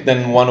I think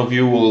then one of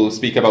you will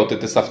speak about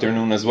it this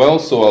afternoon as well.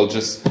 So I'll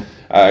just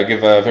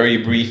give a very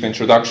brief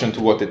introduction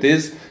to what it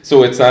is.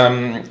 So it's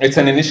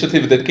an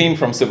initiative that came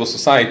from civil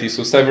society.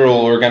 So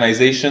several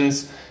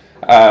organizations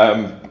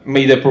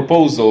made a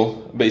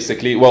proposal,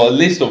 basically, well, a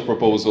list of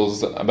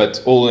proposals,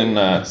 but all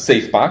in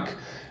Safe Pack,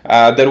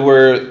 that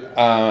were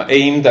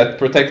aimed at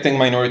protecting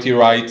minority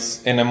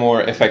rights in a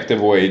more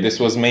effective way. This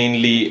was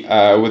mainly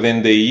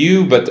within the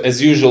EU, but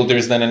as usual,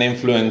 there's then an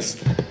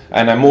influence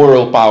and a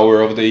moral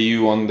power of the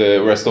EU on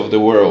the rest of the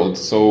world.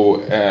 So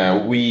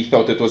we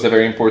thought it was a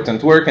very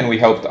important work, and we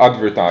helped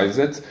advertise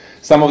it.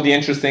 Some of the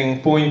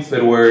interesting points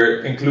that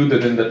were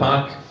included in the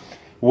pack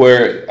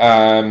were,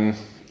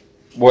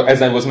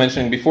 as I was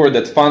mentioning before,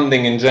 that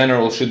funding in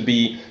general should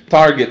be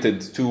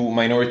targeted to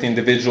minority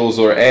individuals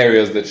or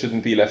areas that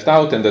shouldn't be left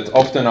out and that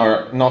often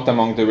are not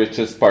among the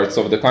richest parts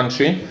of the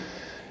country.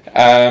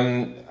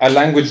 A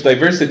language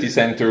diversity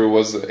center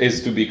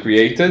is to be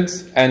created,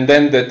 and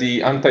then that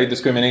the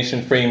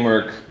anti-discrimination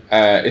framework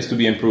is to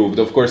be improved.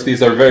 Of course,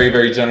 these are very,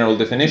 very general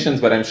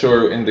definitions, but I'm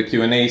sure in the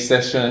Q&A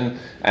session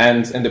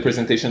and in the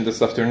presentation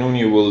this afternoon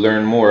you will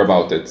learn more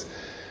about it.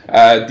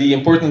 The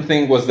important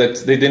thing was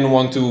that they didn't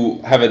want to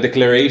have a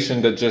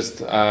declaration that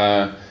just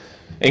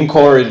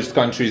encouraged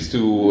countries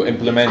to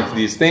implement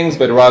these things,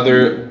 but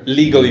rather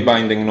legally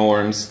binding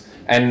norms.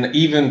 And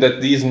even that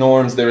these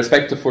norms, the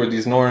respect for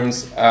these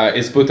norms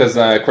is put as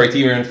a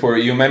criterion for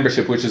EU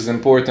membership, which is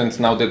important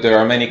now that there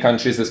are many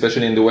countries,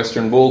 especially in the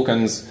Western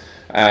Balkans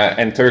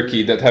and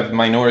Turkey, that have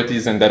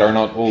minorities and that are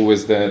not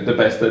always the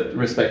best at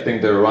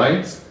respecting their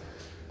rights.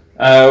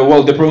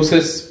 Well, the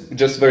process,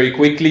 just very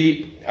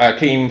quickly,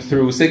 came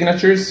through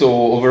signatures.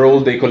 So overall,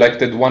 they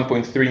collected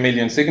 1.3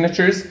 million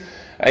signatures.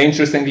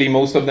 Interestingly,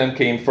 most of them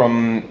came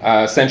from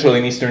Central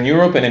and Eastern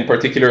Europe, and in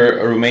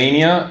particular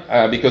Romania,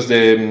 because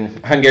the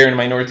Hungarian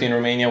minority in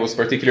Romania was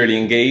particularly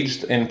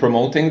engaged in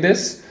promoting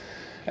this.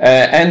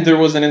 And there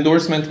was an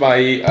endorsement by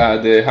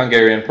the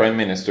Hungarian Prime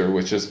Minister,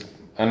 which is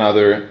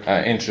another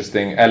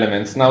interesting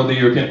element. Now the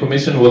European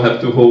Commission will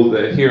have to hold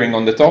a hearing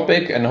on the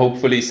topic, and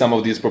hopefully some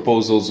of these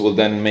proposals will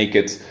then make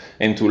it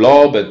into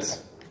law, but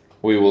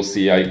we will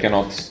see. I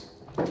cannot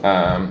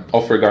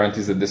offer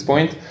guarantees at this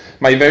point.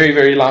 My very,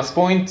 very last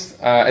point,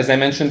 as I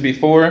mentioned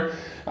before,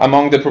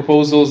 among the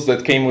proposals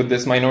that came with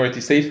this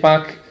Minority Safe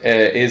Pack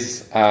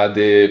is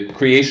the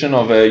creation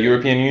of a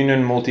European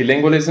Union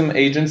multilingualism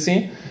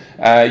agency.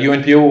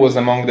 UNPO was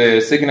among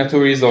the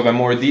signatories of a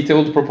more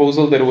detailed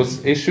proposal that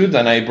was issued,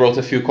 and I brought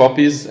a few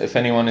copies if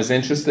anyone is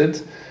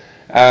interested.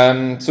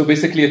 So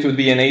basically it would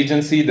be an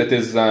agency that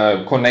is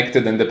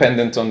connected and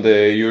dependent on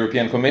the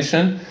European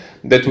Commission,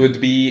 that would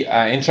be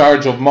in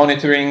charge of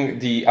monitoring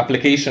the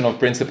application of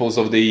principles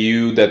of the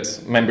EU that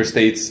member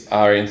states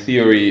are in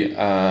theory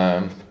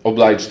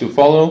obliged to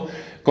follow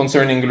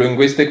concerning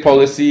linguistic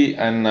policy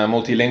and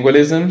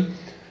multilingualism,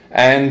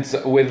 and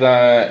with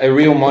a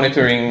real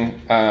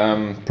monitoring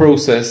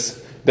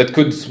process that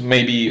could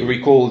maybe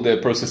recall the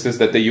processes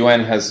that the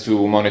UN has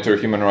to monitor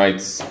human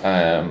rights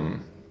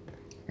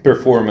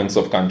performance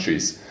of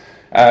countries.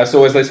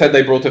 So as I said,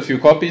 I brought a few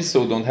copies,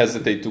 so don't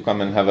hesitate to come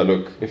and have a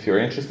look if you're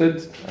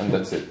interested, and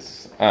that's it.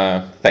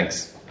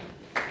 Thanks.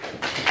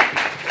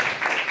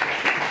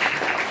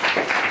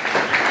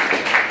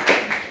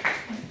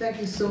 Thank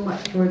you so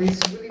much for this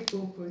really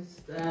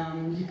focused,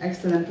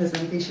 excellent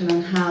presentation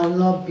on how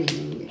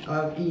lobbying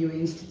of EU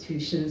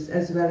institutions,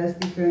 as well as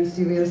different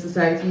civil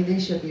society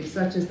initiatives,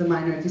 such as the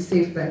Minority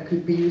Safe Pack,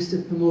 could be used to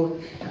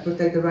promote and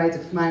protect the rights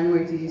of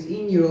minorities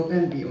in Europe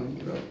and beyond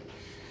Europe.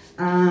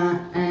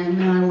 And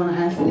now I want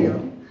to ask Neil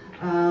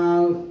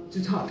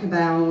to talk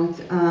about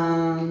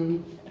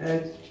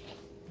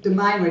the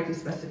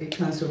minority-specific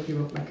Council of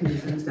Europe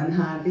mechanisms and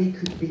how they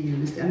could be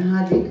used and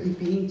how they could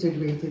be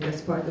integrated as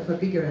part of a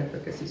bigger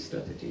advocacy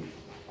strategy.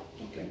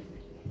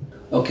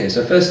 Okay,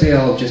 so firstly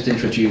I'll just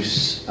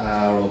introduce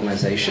our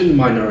organisation,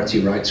 Minority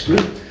Rights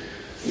Group.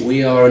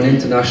 We are an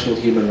international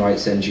human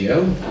rights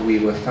NGO. We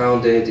were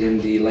founded in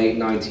the late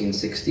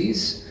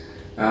 1960s.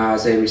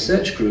 As a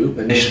research group,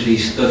 initially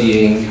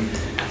studying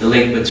the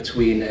link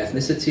between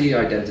ethnicity,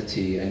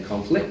 identity and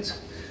conflict.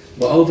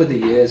 But over the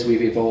years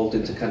we've evolved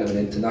into kind of an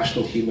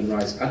international human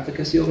rights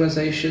advocacy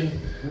organisation,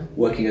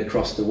 working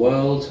across the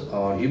world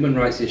on human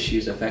rights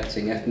issues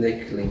affecting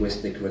ethnic,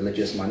 linguistic,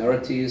 religious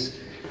minorities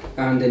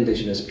and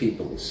indigenous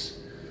peoples.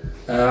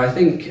 There's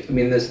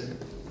a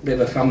bit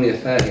of a family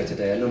affair here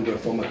today. A number of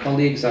former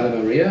colleagues, Anna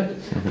Maria,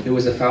 who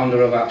was the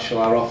founder of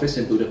our office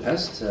in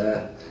Budapest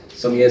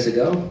some years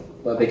ago,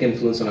 a big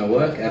influence on our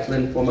work.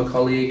 Evelyn, former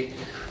colleague,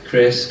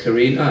 Chris,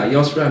 Karina,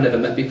 Yosra, I've never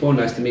met before,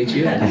 nice to meet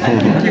you.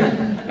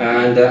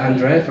 And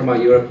Andrea from our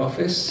Europe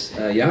office,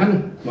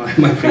 Jan, my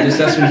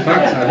predecessor in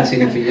fact, I haven't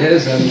seen him for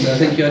years, and I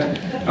think you had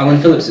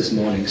Alan Phillips this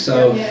morning.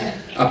 So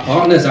our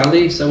partners,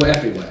 Ali, so we're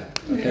everywhere,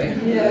 okay?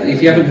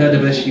 If you haven't heard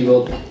of us, you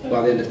will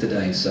by the end of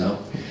today.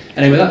 So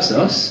anyway, that's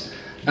us.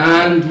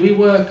 And we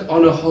work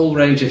on a whole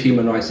range of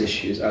human rights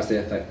issues as they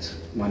affect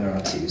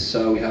minorities.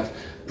 So we have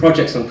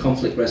projects on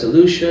conflict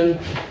resolution,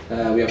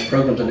 we have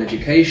programs on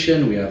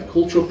education, we have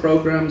cultural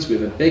programs, we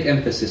have a big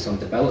emphasis on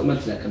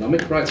development and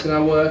economic rights in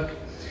our work.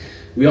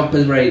 We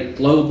operate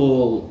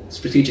global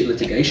strategic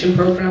litigation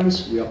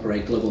programs, we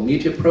operate global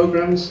media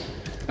programs,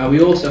 and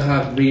we also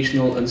have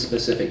regional and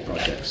specific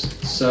projects.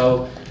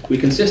 So we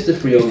consist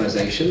of 3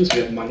 organisations. We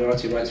have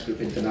Minority Rights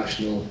Group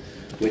International,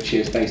 which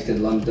is based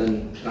in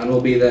London and will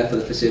be there for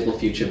the foreseeable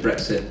future,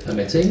 Brexit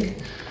permitting.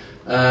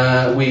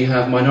 We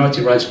have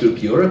Minority Rights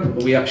Group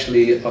Europe. We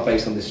actually are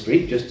based on the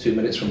street, just 2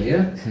 minutes from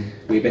here.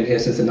 We've been here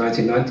since the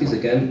 1990s,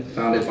 again,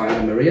 founded by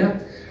Anna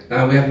Maria.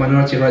 We have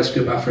Minority Rights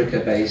Group Africa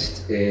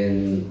based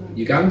in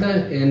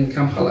Uganda, in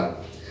Kampala.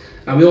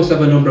 And we also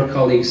have a number of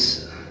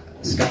colleagues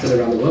scattered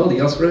around the world,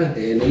 Yosra,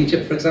 in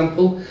Egypt, for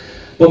example.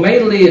 But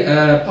mainly,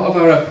 part of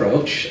our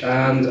approach,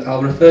 and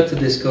I'll refer to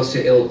this because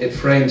it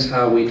frames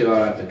how we do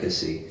our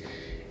advocacy,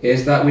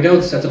 is that we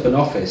don't set up an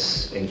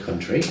office in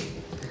country.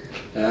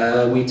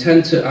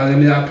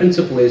 Our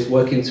principle is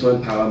working to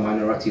empower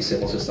minority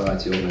civil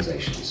society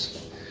organisations.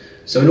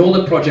 So in all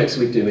the projects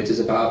we do, it is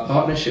about a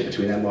partnership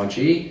between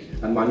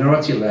MRG and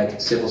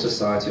minority-led civil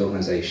society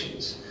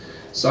organisations.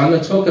 So I'm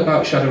going to talk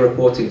about shadow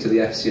reporting to the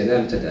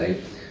FCNM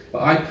today,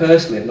 but I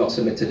personally have not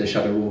submitted a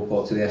shadow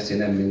report to the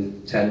FCNM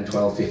in 10,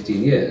 12,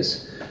 15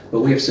 years,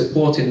 but we have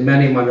supported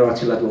many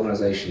minority-led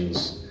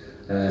organisations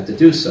to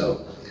do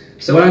so.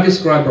 So when I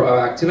describe what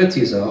our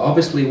activities are,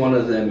 obviously one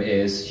of them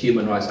is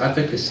human rights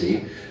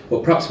advocacy,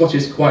 but perhaps what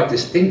is quite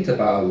distinct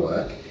about our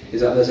work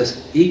is that there's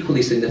an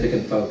equally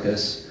significant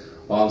focus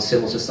on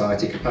civil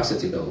society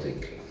capacity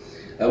building.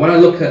 When I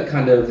look at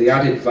kind of the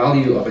added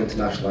value of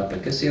international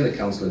advocacy in the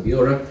Council of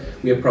Europe,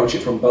 we approach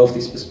it from both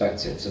these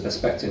perspectives, a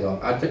perspective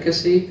of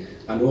advocacy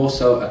and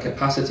also a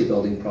capacity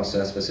building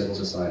process for civil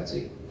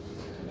society.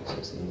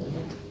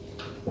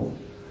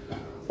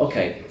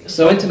 Okay,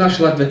 so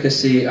international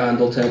advocacy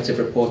and alternative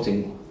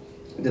reporting.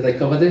 Did they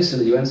cover this in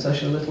the UN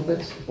session a little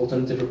bit?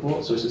 Alternative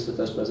reports, or is this the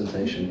first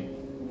presentation?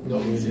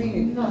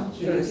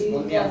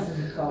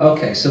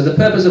 Okay, so the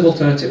purpose of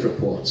alternative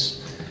reports.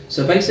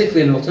 So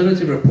basically an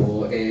alternative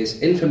report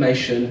is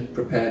information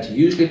prepared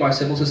usually by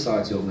civil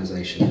society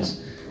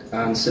organisations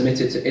and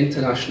submitted to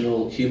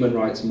international human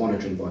rights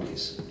monitoring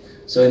bodies.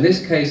 So in this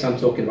case I'm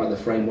talking about the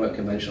Framework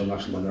Convention on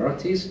National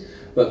Minorities,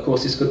 but of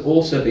course this could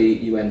also be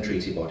UN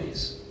treaty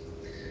bodies.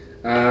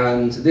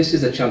 And this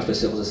is a chance for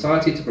civil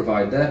society to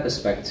provide their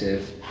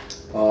perspective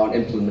on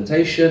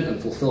implementation and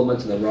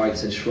fulfilment of the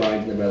rights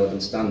enshrined in the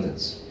relevant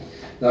standards.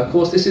 Now, of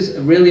course, this is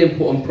a really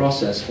important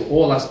process for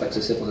all aspects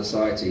of civil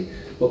society,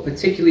 but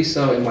particularly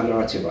so in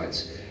minority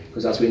rights,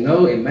 because as we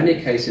know, in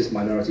many cases,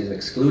 minorities are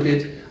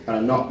excluded and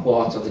are not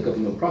part of the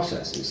government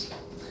processes.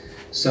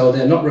 So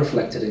they're not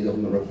reflected in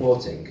government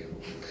reporting.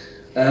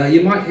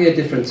 You might hear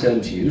different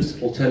terms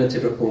used,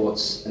 alternative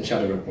reports and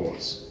shadow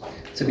reports.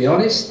 To be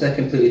honest, they're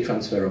completely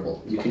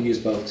transferable. You can use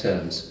both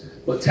terms,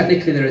 but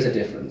technically there is a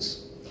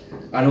difference.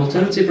 An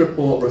alternative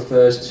report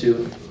refers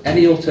to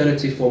any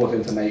alternative form of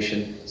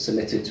information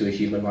submitted to a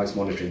human rights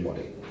monitoring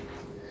body.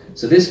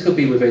 So this could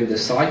be within the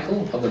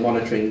cycle of the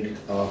monitoring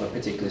of a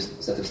particular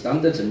set of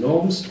standards and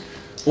norms,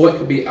 or it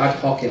could be ad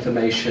hoc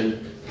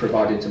information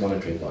provided to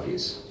monitoring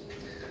bodies.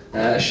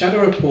 A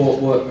shadow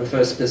report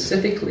refers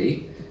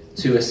specifically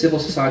to a civil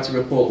society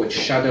report which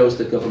shadows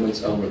the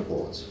government's own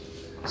report.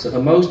 So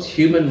for most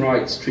human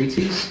rights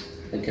treaties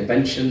and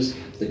conventions,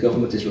 the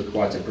government is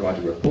required to provide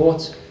a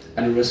report,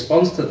 and in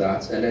response to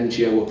that, an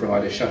NGO will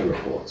provide a shadow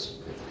report.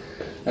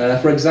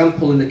 For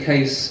example, in the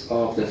case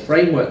of the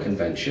Framework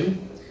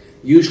Convention,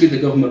 usually the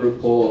government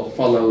report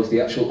follows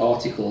the actual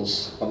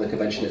articles of the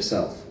convention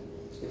itself.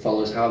 It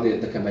follows how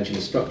the convention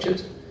is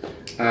structured,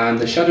 and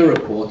the shadow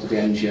report of the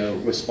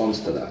NGO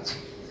responds to that.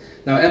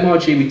 Now, at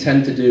MRG, we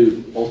tend to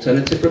do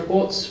alternative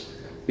reports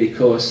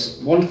because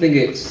one thing,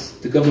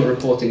 the government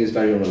reporting is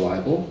very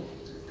unreliable.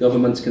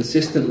 Governments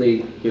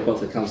consistently, with both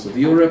the Council of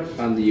Europe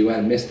and the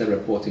UN, miss their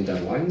reporting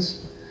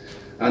deadlines.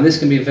 And this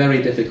can be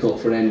very difficult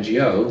for an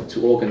NGO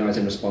to organise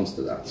in response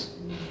to that.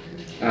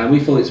 And we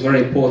feel it's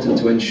very important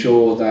to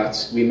ensure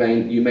that you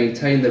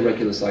maintain the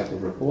regular cycle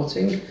of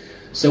reporting.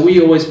 So we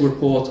always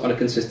report on a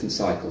consistent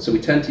cycle. So we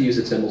tend to use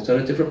the term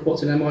alternative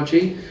reports in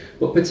MRG,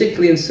 but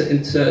particularly in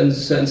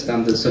certain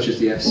standards such as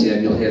the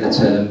FCM, you'll hear the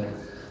term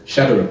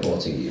shadow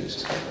reporting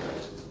used.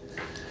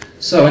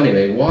 So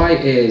anyway, why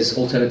is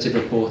alternative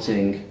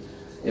reporting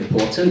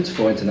important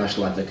for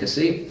international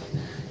advocacy?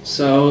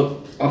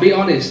 So I'll be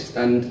honest,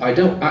 and I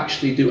don't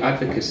actually do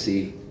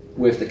advocacy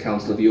with the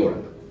Council of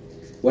Europe.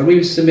 When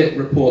we submit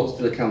reports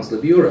to the Council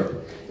of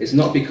Europe, it's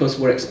not because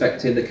we're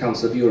expecting the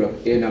Council of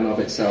Europe in and of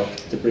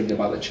itself to bring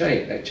about a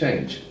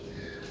change.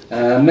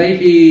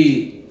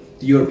 Maybe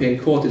the European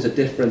Court is a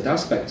different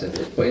aspect of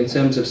it, but in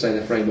terms of, say,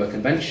 the Framework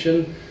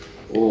Convention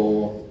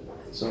or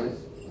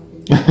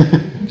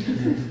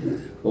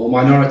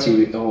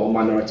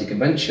minority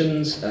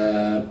conventions,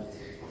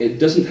 it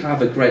doesn't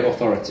have a great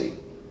authority.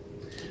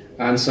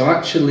 And so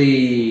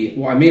actually,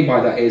 what I mean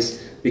by that is,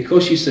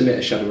 because you submit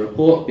a shadow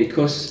report,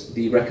 because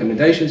the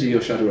recommendations of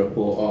your shadow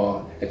report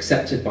are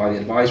accepted by the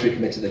Advisory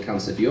Committee of the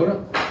Council of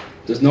Europe,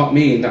 does not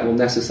mean that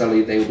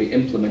they will be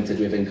implemented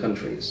within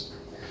countries.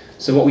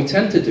 So what we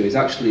tend to do is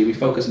actually we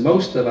focus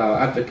most of our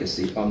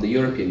advocacy on the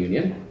European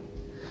Union,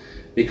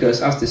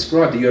 because as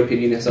described, the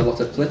European Union has a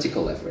lot of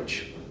political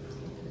leverage.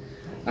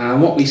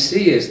 And what we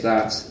see is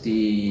that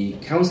the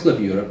Council of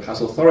Europe has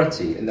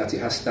authority in that it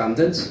has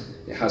standards,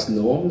 it has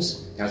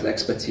norms, it has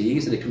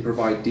expertise, and it can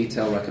provide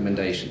detailed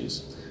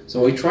recommendations. So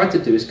what we try to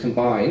do is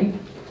combine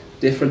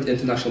different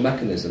international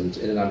mechanisms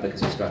in an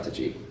advocacy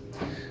strategy.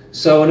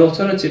 So an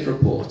alternative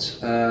report,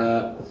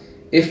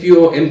 if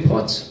your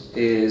input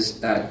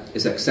is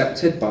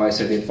accepted by,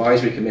 say, the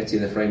Advisory Committee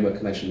of the Framework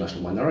Convention on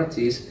National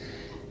Minorities,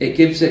 it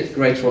gives it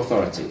greater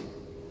authority.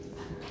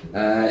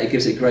 It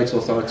gives it greater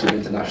authority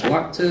with international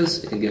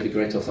actors, it can give it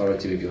greater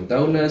authority with your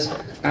donors,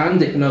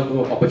 and it can open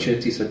up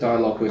opportunities for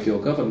dialogue with your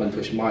government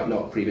which might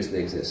not previously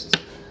exist.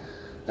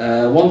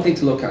 One thing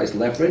to look at is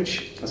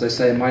leverage. As I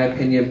say, in my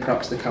opinion,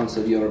 perhaps the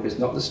Council of Europe is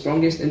not the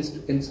strongest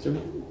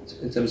instrument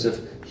in terms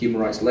of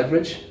human rights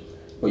leverage,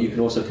 but you can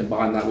also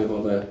combine that with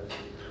other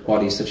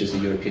bodies such as the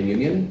European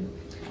Union.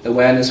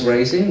 Awareness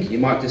raising, you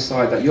might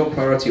decide that your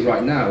priority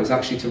right now is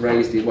actually to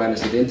raise the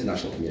awareness of the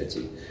international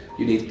community.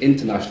 You need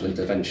international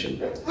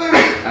intervention.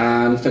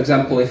 And for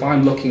example, if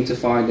I'm looking to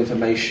find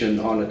information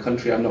on a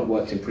country I've not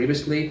worked in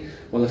previously,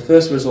 one of the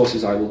first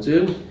resources I will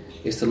do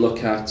is to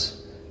look at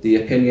the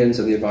opinions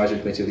of the Advisory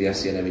Committee of the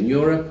SCNM in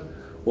Europe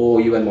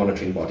or UN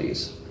monitoring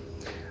bodies.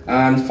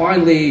 And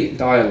finally,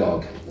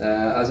 dialogue.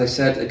 As I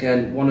said,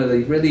 again, one of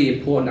the really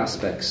important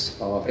aspects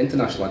of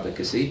international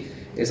advocacy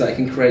is that it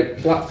can create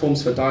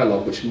platforms for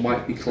dialogue which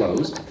might be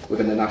closed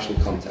within a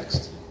national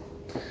context.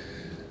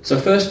 So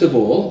first of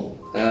all,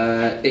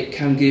 it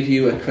can give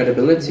you a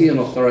credibility and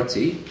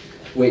authority,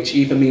 which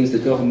either means the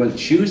government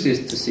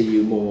chooses to see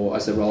you more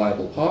as a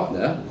reliable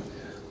partner,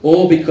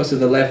 or because of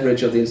the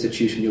leverage of the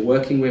institution you're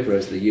working with,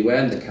 whereas the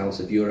UN, the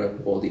Council of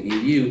Europe, or the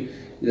EU,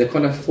 they're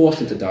kind of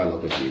forced into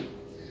dialogue with you.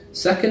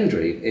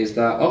 Secondary is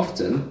that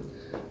often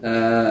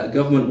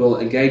government will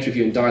engage with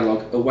you in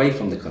dialogue away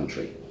from the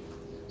country.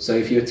 So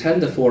if you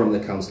attend a forum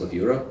of the Council of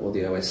Europe or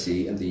the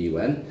OSCE and the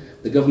UN,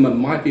 the government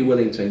might be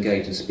willing to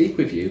engage and speak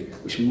with you,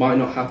 which might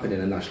not happen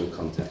in a national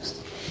context.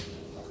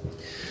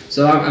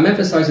 So I'm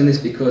emphasising this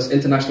because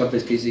international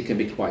advocacy can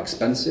be quite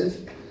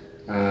expensive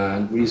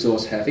and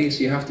resource heavy,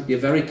 so you have to be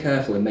very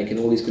careful in making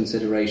all these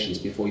considerations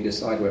before you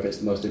decide whether it's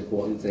the most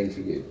important thing for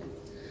you.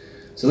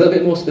 So a little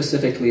bit more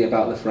specifically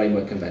about the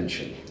Framework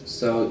Convention.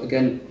 So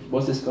again,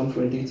 was this gone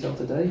through in detail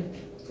today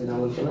in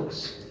Alan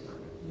Phillips?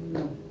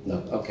 No,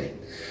 okay.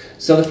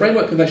 So the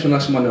Framework Convention on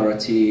National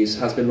Minorities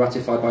has been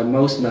ratified by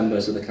most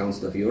members of the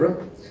Council of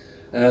Europe.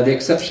 The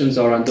exceptions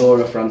are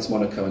Andorra, France,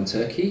 Monaco and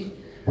Turkey.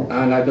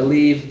 And I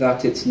believe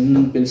that it's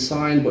been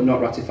signed but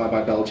not ratified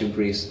by Belgium,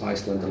 Greece,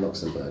 Iceland and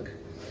Luxembourg.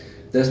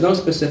 There's no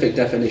specific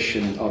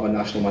definition of a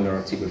national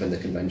minority within the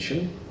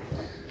Convention.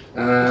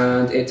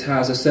 And it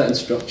has a certain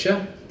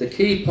structure. The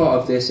key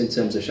part of this in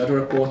terms of shadow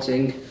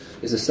reporting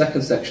is the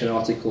second section,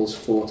 Articles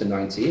 4 to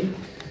 19,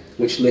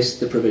 which lists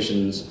the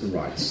provisions and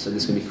rights. So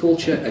this can be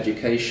culture,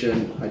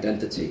 education,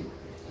 identity.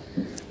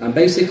 And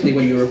basically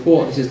when you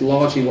report, this is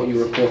largely what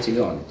you're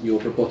reporting on. You're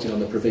reporting on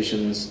the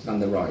provisions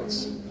and the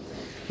rights.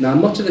 Now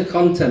much of the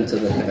content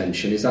of the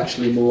Convention is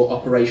actually more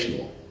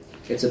operational.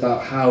 It's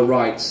about how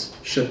rights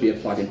should be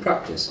applied in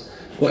practice.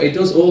 But it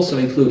does also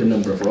include a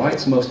number of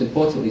rights, most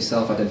importantly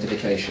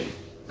self-identification.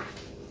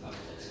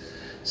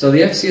 So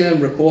the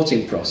FCM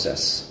reporting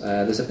process,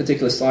 there's a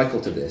particular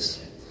cycle to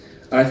this.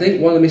 And I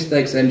think one of the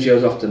mistakes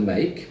NGOs often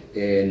make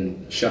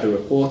in shadow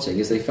reporting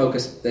is they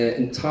focus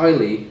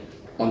entirely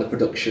on the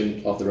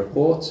production of the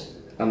report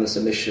and the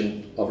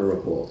submission of a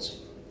report.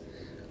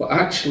 But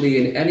actually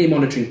in any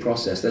monitoring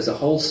process there's a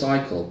whole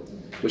cycle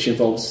which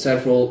involves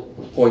several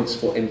points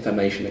for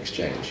information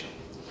exchange.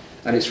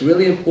 And it's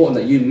really important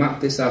that you map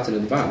this out in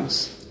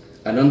advance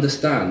and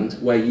understand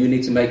where you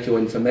need to make your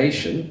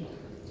information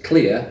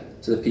clear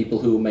to the people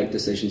who will make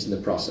decisions in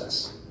the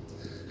process.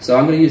 So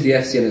I'm going to use the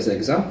FCN as an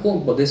example,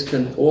 but this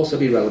can also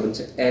be relevant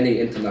to any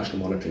international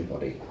monitoring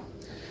body.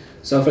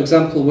 So for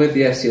example, with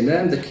the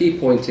FCNM, the key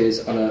point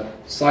is on a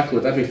cycle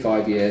of every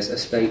 5 years, a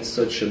state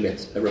should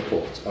submit a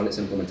report on its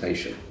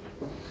implementation.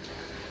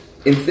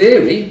 In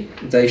theory,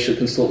 they should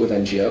consult with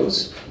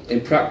NGOs.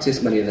 In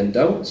practice, many of them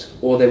don't,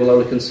 or they will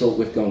only consult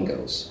with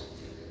GONGOs.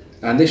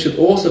 And this should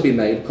also be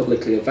made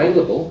publicly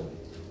available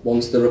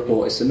once the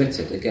report is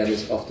submitted. Again,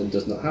 this often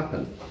does not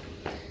happen.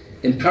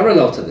 In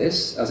parallel to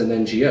this, as an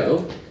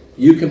NGO,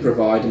 you can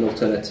provide an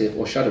alternative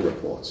or shadow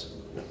report.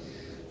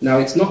 Now,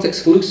 it's not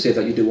exclusive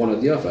that you do one or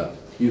the other.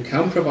 You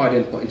can provide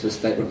input into a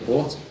state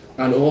report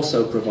and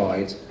also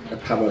provide a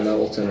parallel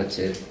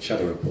alternative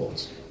shadow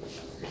report.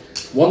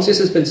 Once this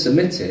has been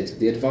submitted,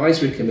 the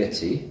advisory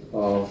committee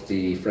of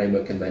the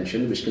Framework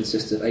Convention, which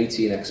consists of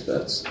 18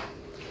 experts,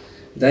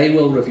 they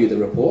will review the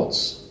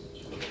reports.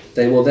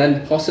 They will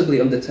then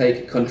possibly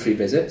undertake country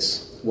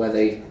visits where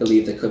they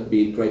believe there could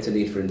be greater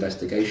need for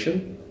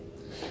investigation.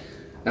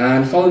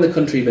 And following the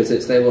country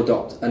visits, they will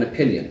adopt an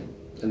opinion.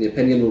 And the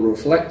opinion will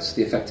reflect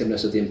the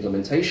effectiveness of the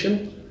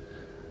implementation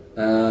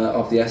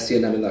of the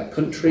SCNM in that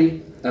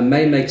country and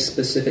may make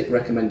specific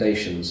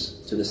recommendations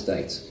to the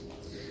state.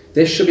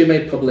 This should be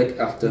made public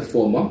after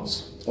 4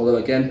 months, although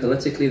again,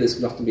 politically, this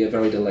can often be a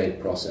very delayed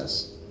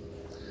process.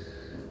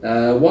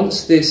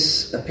 Once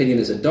this opinion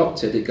is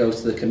adopted, it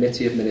goes to the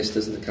Committee of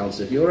Ministers of the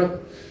Council of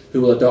Europe,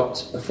 who will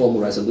adopt a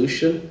formal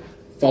resolution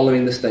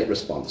following the state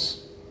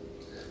response.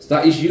 So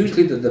that is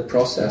usually the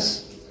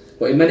process,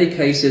 but in many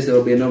cases there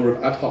will be a number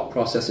of ad hoc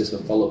processes for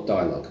follow-up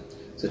dialogue,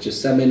 such as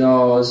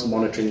seminars,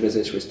 monitoring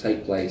visits which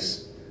take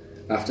place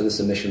after the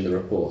submission of the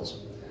report.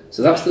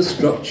 So that's the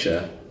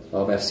structure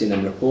of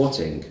FCNM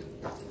reporting.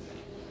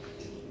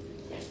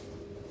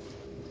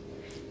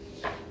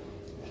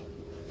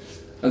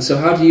 And so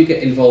how do you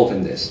get involved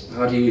in this?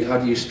 How do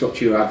you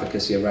structure your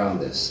advocacy around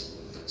this?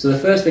 So the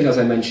first thing, as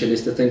I mentioned,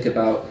 is to think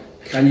about,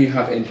 can you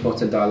have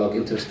input and dialogue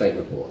into a state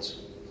report?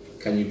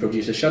 Can you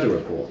produce a shadow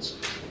report?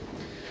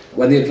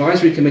 When the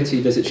advisory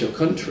committee visits your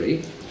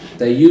country,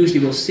 they usually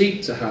will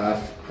seek to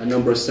have a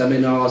number of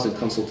seminars and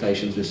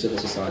consultations with civil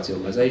society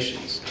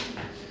organisations.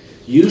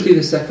 Usually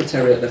the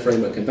Secretariat of the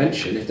Framework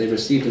Convention, if they've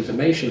received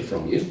information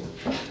from you,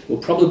 will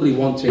probably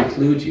want to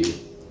include you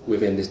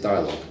within this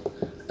dialogue.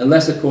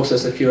 Unless, of course,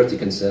 there's security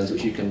concerns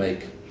which you can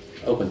make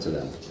open to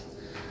them.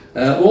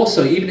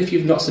 Also, even if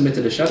you've not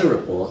submitted a shadow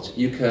report,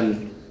 you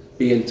can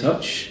be in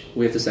touch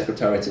with the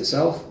Secretariat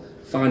itself,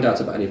 find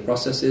out about any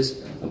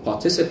processes and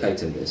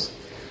participate in this.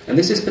 And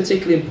this is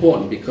particularly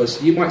important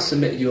because you might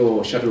submit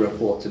your shadow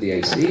report to the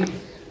AC,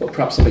 but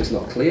perhaps something's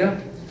not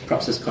clear.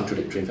 perhaps there's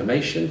contradictory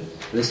information.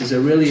 And this is a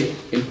really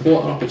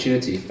important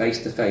opportunity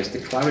face-to-face to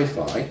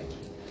clarify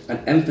and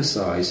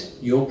emphasise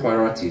your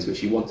priorities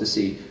which you want to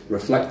see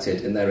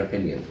reflected in their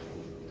opinion.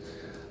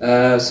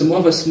 Some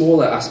other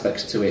smaller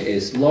aspects to it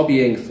is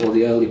lobbying for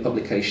the early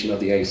publication of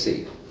the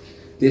AC.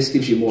 This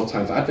gives you more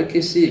time for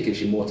advocacy, it gives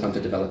you more time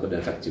to develop an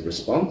effective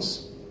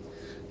response.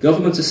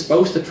 Governments are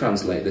supposed to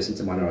translate this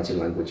into minority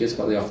languages,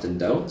 but they often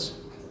don't.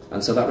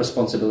 And so that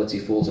responsibility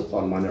falls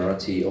upon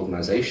minority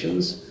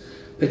organisations.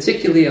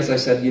 Particularly, as I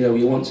said,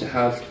 you want to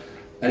have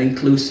an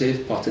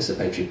inclusive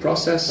participatory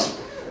process,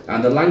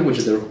 and the language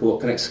of the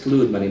report can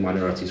exclude many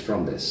minorities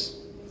from this.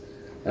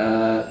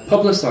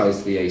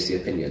 Publicise the AC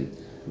opinion.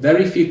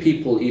 Very few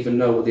people even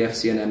know what the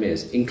FCNM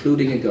is,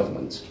 including in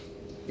government.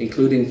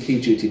 Including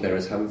key duty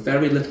bearers have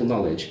very little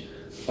knowledge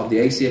of the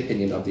AC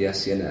opinion of the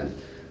FCNM.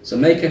 So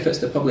make efforts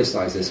to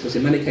publicise this, because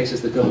in many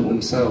cases the government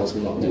themselves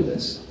will not do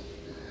this.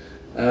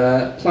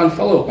 Plan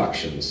follow-up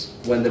actions.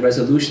 When the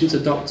resolution's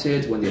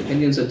adopted, when the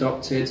opinion's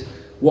adopted,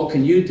 what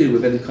can you do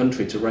within the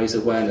country to raise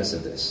awareness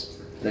of this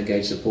and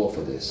engage support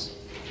for this?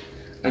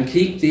 And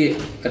keep the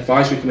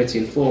advisory committee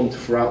informed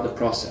throughout the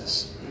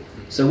process.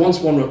 So once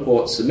one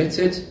report's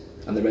submitted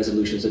and the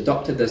resolution's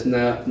adopted, there's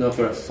now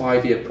another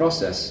 5-year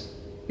process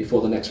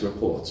before the next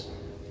report.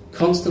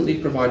 Constantly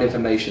provide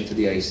information to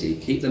the AC,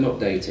 keep them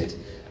updated,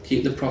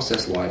 keep the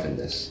process live in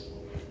this.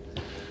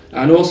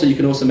 And also, you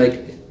can also make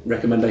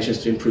recommendations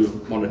to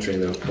improve monitoring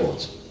the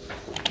report.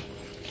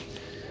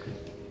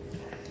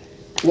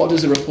 What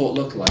does the report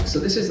look like? So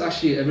this is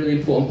actually a really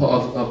important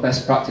part of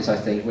best practice, I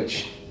think,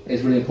 which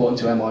is really important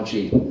to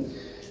MRG.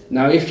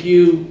 Now, if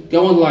you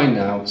go online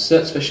now,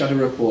 search for shadow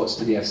reports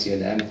to the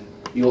FCNM,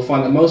 you will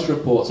find that most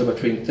reports are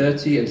between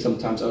 30 and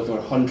sometimes over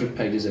 100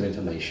 pages of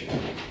information.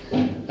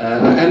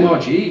 At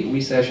MRG,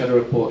 we say a shadow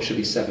report should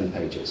be 7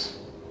 pages.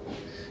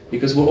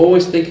 Because we're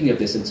always thinking of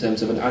this in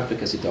terms of an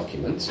advocacy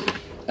document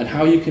and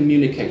how you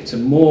communicate to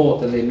more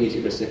than the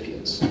immediate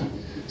recipients.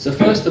 So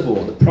first of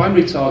all, the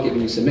primary target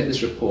when you submit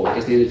this report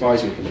is the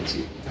advisory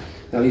committee.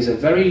 Now, these are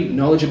very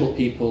knowledgeable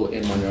people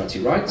in minority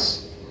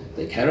rights.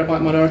 They care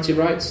about minority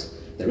rights.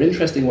 They're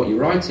interested in what you're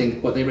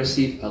writing, but they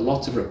receive a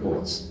lot of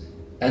reports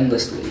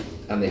endlessly,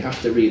 and they have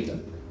to read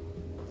them.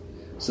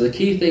 So the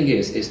key thing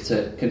is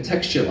to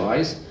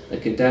contextualize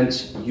and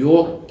condense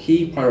your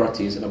key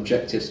priorities and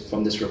objectives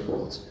from this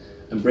report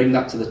and bring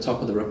that to the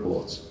top of the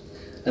report.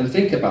 And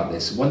think about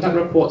this. When that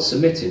report's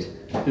submitted,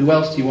 who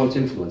else do you want to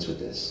influence with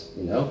this?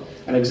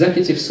 An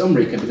executive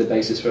summary can be the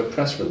basis for a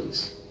press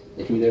release.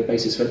 It can be the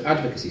basis for an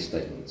advocacy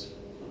statement.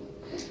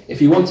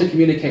 If you want to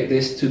communicate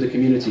this to the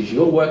communities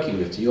you're working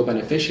with, to your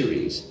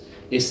beneficiaries,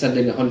 is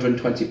sending a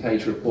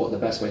 120-page report the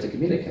best way to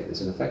communicate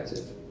this and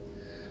effective?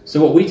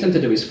 So what we tend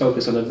to do is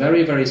focus on a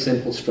very, very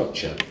simple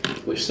structure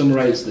which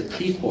summarizes the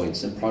key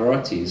points and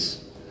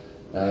priorities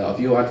of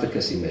your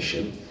advocacy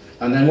mission,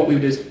 and then what we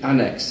would do is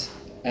annex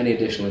any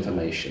additional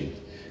information.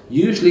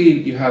 Usually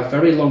you have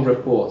very long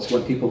reports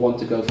when people want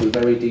to go through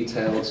very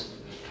detailed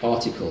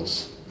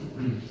articles,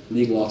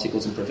 legal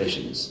articles and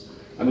provisions.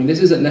 I mean,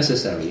 this isn't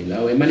necessary,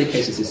 In many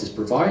cases this is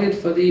provided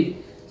for the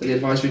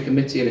advisory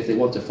committee, and if they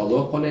want to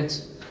follow up on it,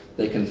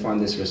 they can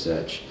find this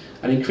research.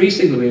 And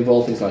increasingly we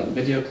involve things like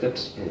video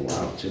clips. Oh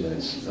wow, 2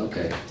 minutes,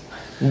 okay.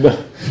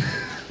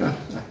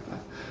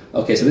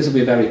 Okay, so this will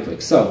be very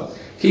quick. So,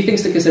 key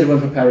things to consider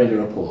when preparing a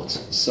report.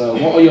 So,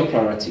 what are your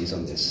priorities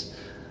on this?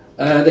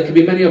 There can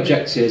be many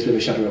objectives with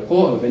a shadow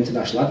report or with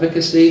international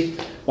advocacy,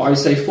 but I would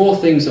say 4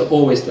 things are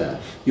always there.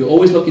 You're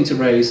always looking to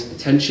raise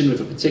attention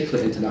with a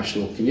particular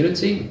international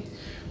community.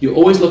 You're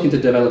always looking to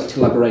develop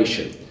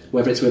collaboration,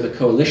 whether it's with a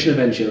coalition of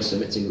NGOs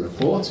submitting a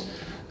report.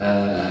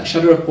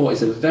 Shadow report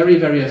is a very,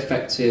 very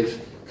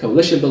effective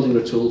coalition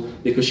building tool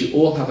because you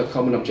all have a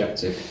common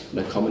objective and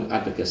a common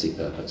advocacy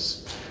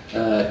purpose.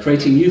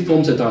 Creating new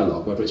forms of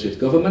dialogue, whether it's with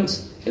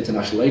governments,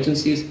 international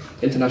agencies,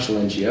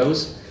 international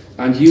NGOs,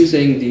 and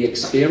using the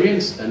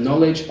experience and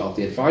knowledge of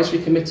the advisory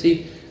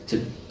committee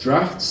to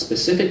draft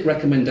specific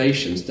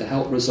recommendations to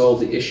help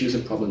resolve the issues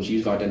and problems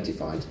you've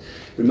identified.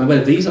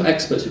 Remember, these are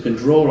experts who can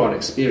draw on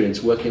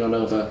experience working on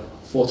over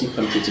 40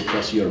 countries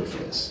across Europe for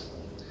this.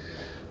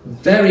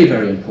 Very,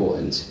 very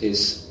important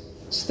is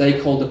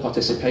stakeholder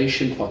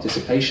participation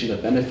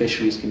of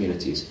beneficiaries'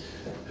 communities.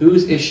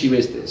 Whose issue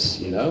is this,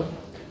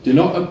 Do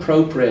not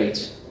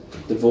appropriate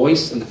the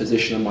voice and the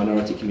position of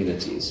minority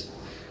communities.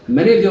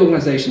 Many of the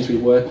organisations we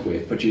work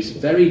with produce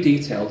very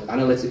detailed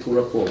analytical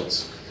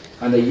reports,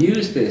 and they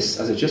use this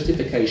as a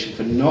justification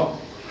for not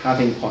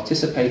having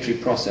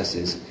participatory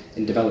processes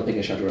in developing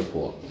a shadow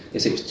report. They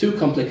say it's too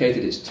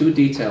complicated, it's too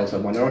detailed for a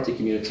minority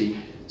community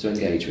to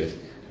engage with.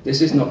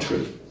 This is not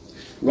true.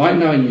 Right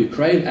now in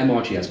Ukraine,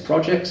 MRG has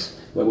projects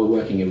where we're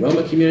working in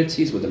Roma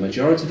communities where the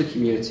majority of the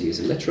community is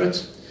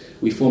illiterate.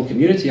 We form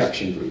community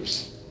action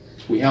groups.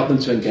 We help them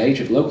to engage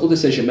with local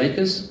decision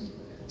makers,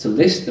 to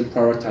list and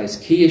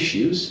prioritise key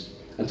issues,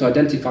 and to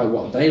identify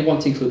what they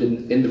want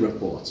included in the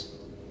report.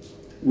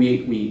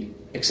 We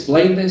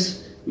explain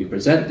this, we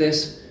present them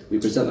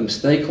to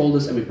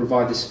stakeholders, and we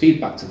provide this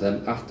feedback to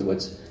them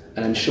afterwards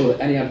and ensure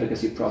that any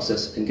advocacy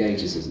process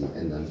engages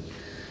in them.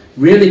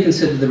 Really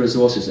consider the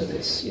resources of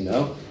this, you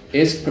know.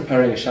 Is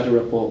preparing a shadow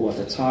report worth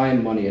the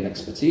time, money and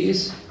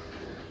expertise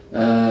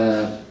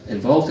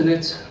involved in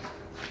it?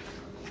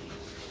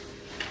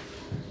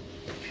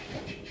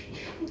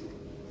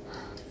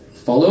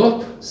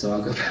 Follow-up, so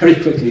I'll go very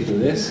quickly through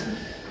this.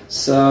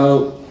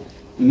 So,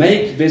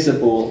 make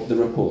visible the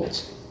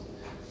report.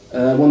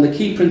 One of the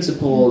key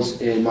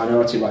principles in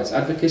minority rights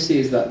advocacy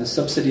is that the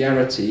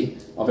subsidiarity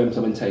of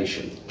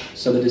implementation.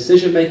 So the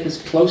decision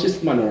makers closest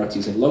to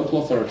minorities and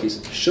local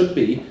authorities should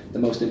be the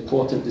most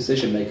important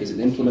decision makers in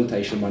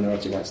implementation of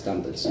minority rights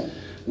standards.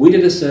 We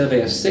did a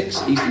survey of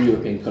 6 Eastern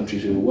European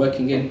countries we were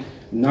working in.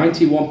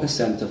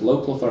 91% of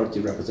local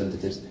authority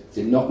representatives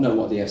did not know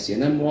what the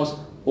FCNM was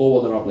or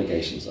what their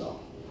obligations are.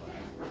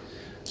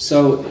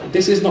 So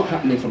this is not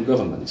happening from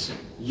governments.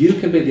 You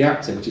can be the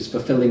actor which is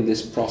fulfilling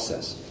this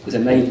process, is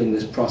enabling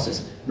this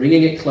process,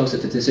 bringing it closer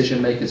to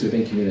decision makers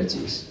within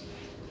communities.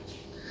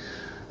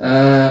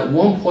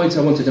 One point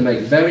I wanted to make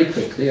very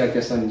quickly, I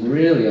guess I'm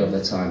really over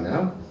the time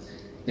now,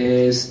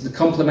 is the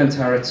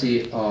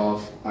complementarity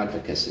of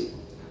advocacy.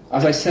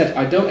 As I said,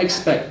 I don't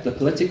expect the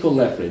political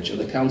leverage of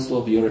the Council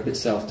of Europe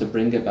itself to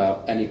bring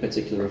about any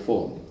particular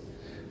reform.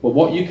 But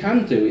what you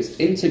can do is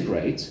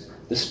integrate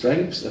the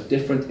strengths of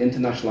different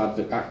international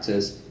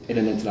actors in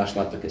an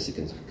international advocacy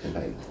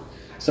campaign.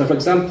 So, for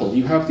example,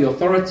 you have the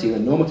authority and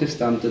the normative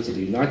standards of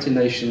the United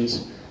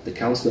Nations, the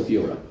Council of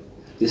Europe.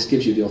 This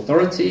gives you the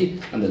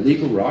authority and the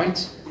legal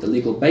right, the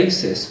legal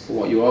basis for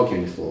what you're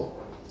arguing for.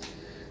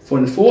 For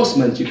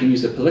enforcement, you can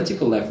use the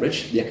political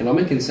leverage, the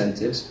economic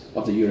incentives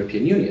of the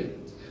European Union.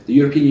 The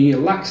European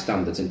Union lacks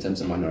standards in terms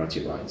of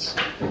minority rights.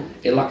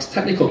 It lacks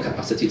technical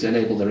capacity to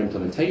enable their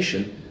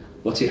implementation,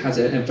 but it has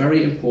a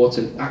very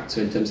important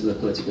actor in terms of the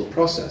political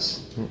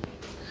process.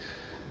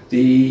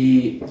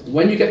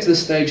 When you get to the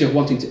stage of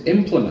wanting to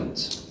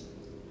implement,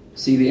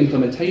 see the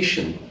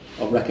implementation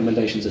of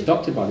recommendations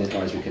adopted by the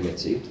advisory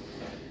committee,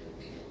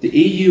 the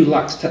EU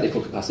lacks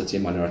technical capacity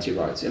in minority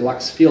rights. It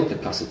lacks field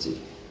capacity.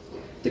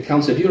 The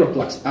Council of Europe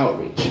lacks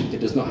outreach. It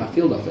does not have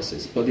field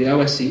offices, but the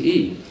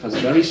OSCE has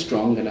very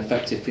strong and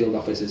effective field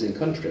offices in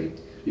country.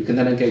 You can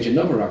then engage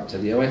another actor,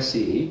 the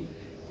OSCE,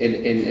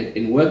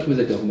 in working with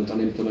the government on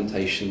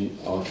implementation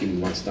of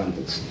human rights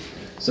standards.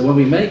 So when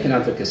we make an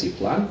advocacy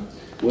plan,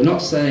 we're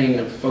not saying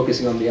and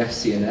focusing on the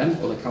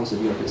FCNM or the Council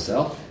of Europe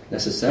itself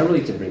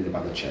necessarily to bring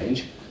about the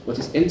change, but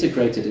it's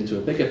integrated into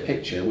a bigger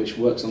picture which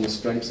works on the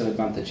strengths and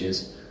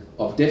advantages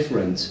of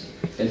different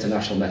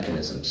international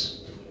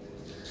mechanisms.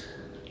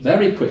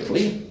 Very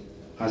quickly,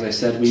 as I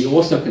said, we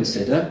also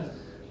consider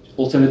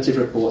alternative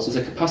reports as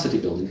a capacity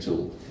building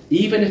tool,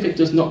 even if it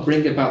does not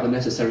bring about the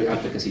necessary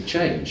advocacy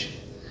change.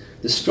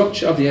 The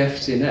structure of the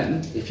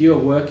FCNM, if you are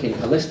working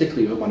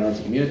holistically with a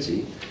minority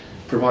community,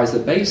 provides the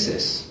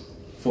basis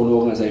for an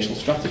organisational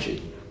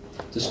strategy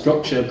to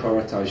structure and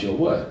prioritise your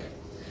work.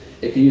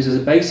 It can be used as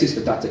a basis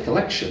for data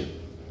collection,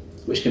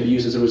 which can be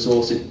used as a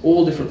resource in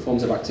all different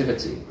forms of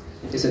activity.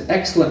 It's an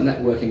excellent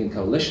networking and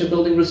coalition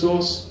building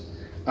resource,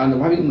 and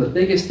one of the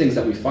biggest things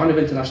that we find with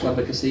international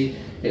advocacy,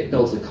 it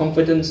builds the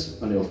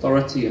confidence and the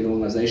authority and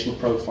organisational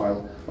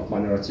profile of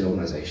minority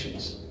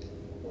organisations.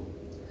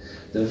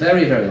 The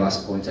very, very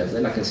last point,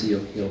 Evelyn, I can see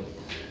you're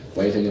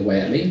waving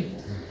away at me,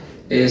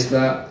 is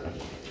that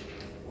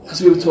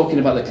as we were talking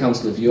about the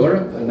Council of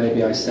Europe, and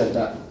maybe I said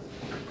that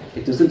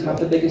it doesn't have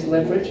the biggest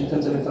leverage in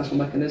terms of international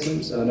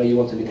mechanisms, and I know you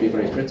wanted me to be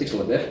very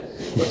critical of it,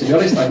 but to be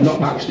honest, I've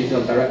not actually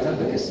done direct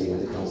advocacy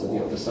with the Council of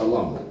Europe for so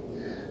long.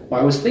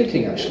 But I was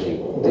thinking,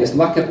 actually, this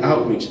lack of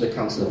outreach to the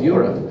Council of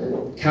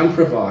Europe can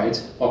provide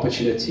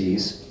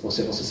opportunities for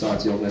civil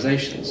society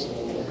organisations.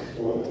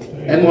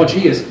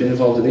 MRG has been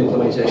involved in the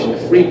implementation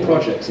of 3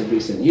 projects in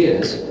recent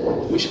years,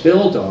 which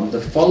build on the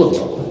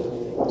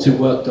follow-up to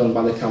work done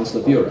by the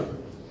Council of Europe.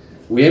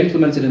 We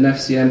implemented an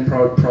FCM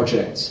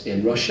project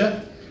in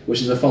Russia,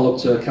 which is a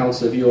follow-up to a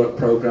Council of Europe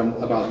programme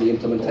about the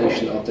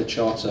implementation of the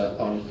Charter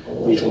on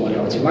Regional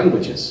Minority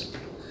Languages.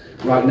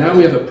 Right now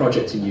we have a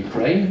project in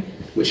Ukraine,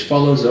 which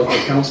follows up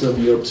the Council of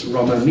Europe's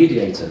Roma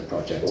Mediator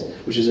project,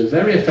 which is a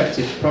very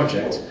effective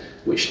project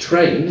which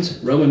trained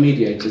Roma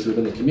mediators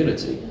within the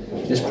community.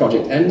 This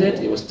project ended,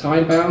 it was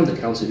time-bound, the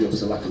Council of Europe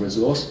was a lack of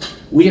resource.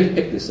 We have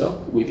picked this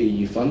up with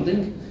EU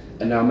funding,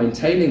 and now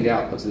maintaining the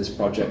outputs of this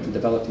project and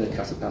developing the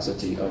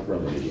capacity of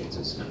Roma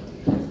mediators.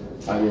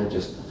 I will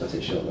just cut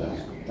it short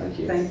there. Thank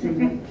you. Thank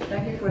you.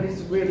 Thank you for this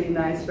really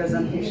nice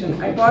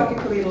presentation. I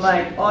particularly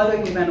liked,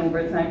 although he went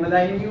over time, but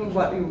I knew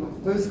what he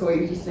was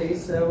going to say,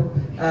 so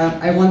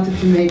I wanted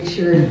to make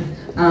sure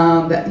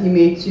that he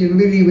made 2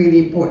 really, really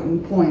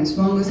important points.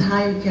 One was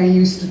how you can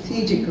use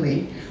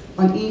strategically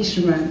an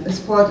instrument as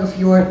part of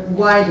your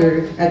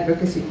wider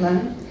advocacy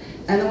plan.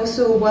 And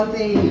also one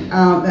thing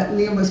that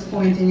Neil was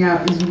pointing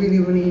out is really,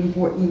 really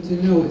important to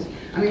note.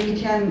 I mean,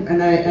 we can,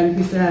 and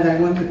he said I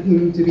wanted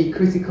him to be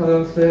critical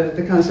of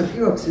the Council of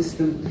Europe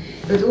system,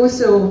 but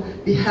also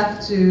we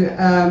have to,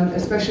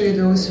 especially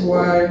those who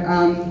are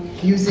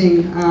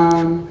using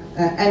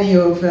any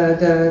of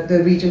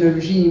the regional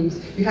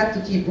regimes, we have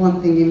to keep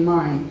one thing in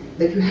mind,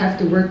 that you have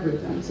to work with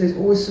them. So it's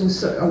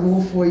also a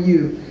role for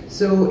you.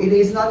 So it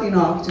is not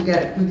enough to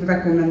get good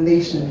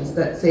recommendations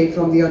that say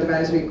from the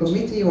advisory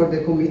committee or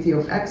the committee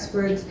of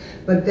experts,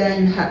 but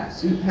then you have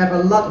to have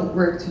a lot of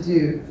work to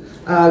do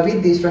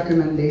with these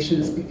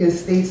recommendations, because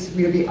states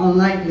will be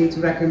unlikely to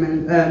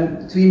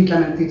to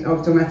implement it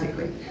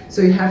automatically.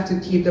 So you have to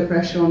keep the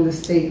pressure on the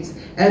states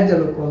at the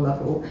local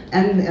level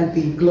and at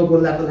the global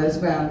level as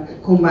well,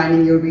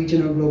 combining your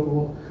regional,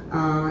 global,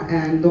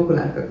 and local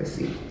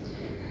advocacy.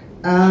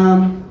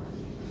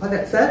 Well,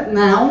 that said,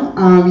 now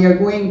we are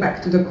going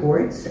back to the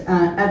courts.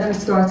 Adam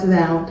started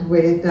out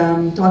with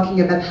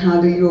talking about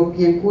how the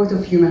European Court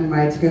of Human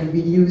Rights can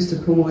be used to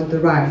promote the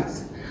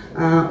rights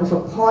of a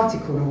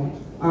particular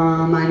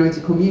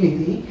minority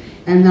community.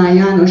 And now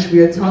János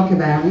will talk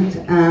about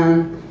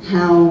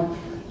how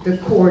the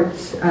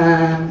courts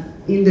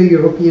in the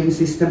European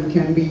system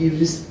can be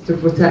used to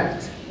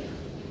protect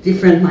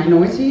different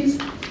minorities.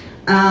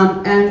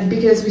 And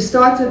because we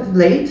started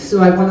late,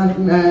 so I want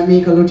to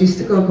make a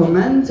logistical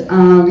comment.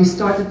 We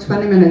started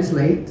 20 minutes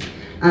late,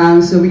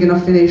 so we're going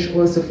to finish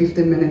also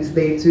 15 minutes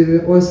late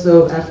to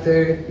also,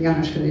 after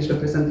János finished the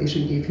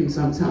presentation, give him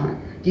some time,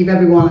 give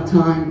everyone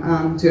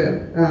time to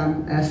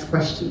ask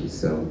questions.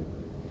 So,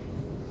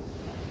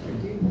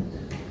 thank you.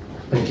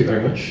 Thank you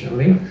very much,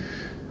 Evelyn.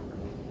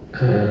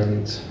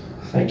 And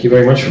thank you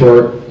very much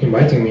for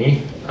inviting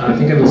me. I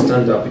think I will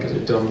stand up because I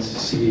don't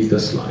see the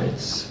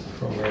slides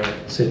from where I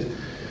sit.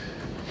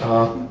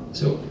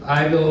 So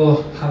I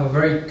will have a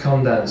very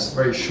condensed,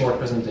 very short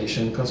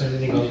presentation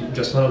concentrating on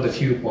just one of the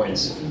few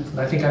points.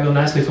 I think I will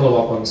nicely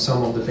follow up on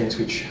some of the things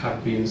which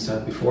have been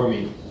said before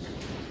me.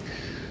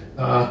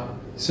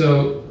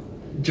 So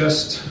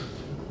just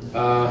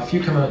a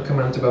few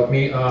comments about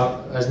me.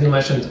 As Neil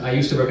mentioned, I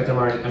used to work at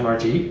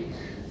MRG,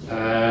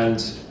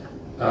 and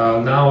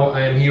now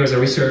I am here as a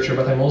researcher,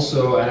 but I'm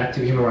also an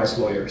active human rights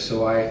lawyer.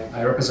 So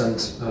I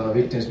represent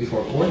victims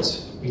before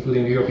courts,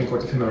 including the European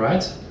Court of Human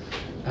Rights.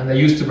 And I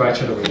used to write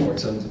shadow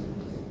reports, and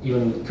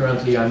even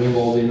currently I'm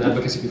involved in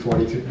advocacy before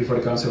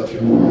the Council of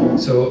Europe.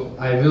 So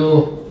I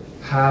will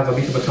have a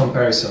bit of a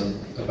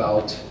comparison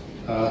about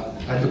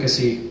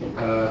advocacy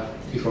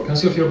before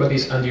Council of Europe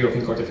bodies and the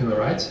European Court of Human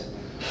Rights.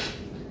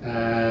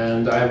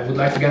 And I would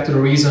like to get to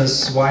the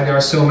reasons why there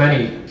are so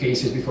many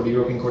cases before the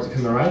European Court of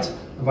Human Rights,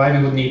 why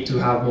we would need to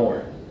have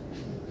more.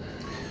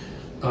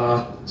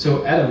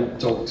 So Adam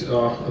talked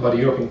about the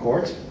European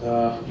Court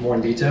more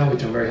in detail,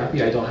 which I'm very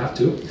happy I don't have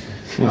to.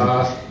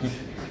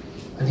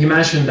 And he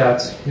mentioned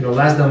that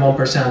less than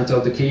 1%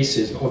 of the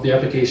cases of the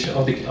application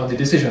of the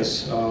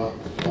decisions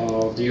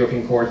of the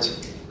European Court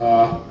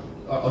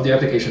of the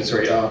application,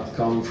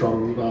 come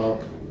from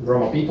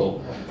Roma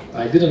people.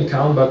 I didn't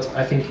count, but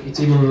I think it's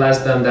even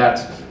less than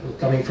that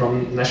coming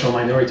from national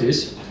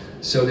minorities.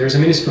 So there's a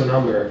minuscule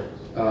number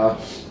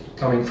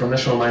coming from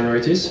national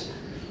minorities.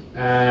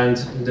 And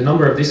the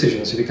number of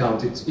decisions, if you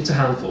count, it's a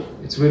handful.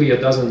 It's really a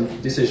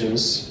dozen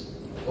decisions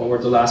over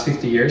the last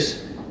 50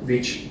 years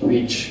which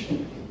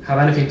have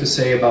anything to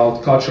say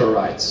about cultural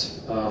rights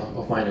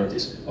of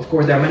minorities. Of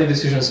course, there are many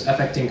decisions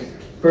affecting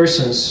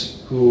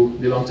persons who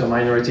belong to a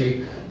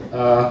minority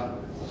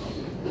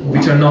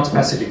which are not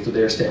specific to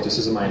their status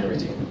as a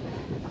minority.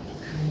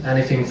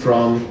 Anything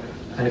from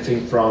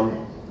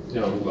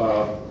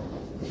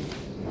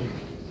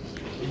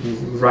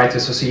right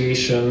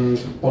association,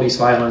 police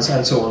violence,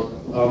 and so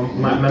on.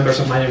 Members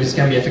of minorities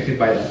can be affected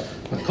by that.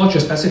 But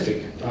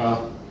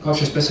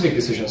culture-specific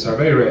decisions are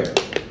very rare.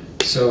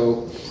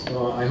 So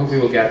I hope we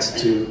will get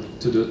to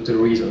the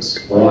reasons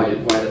why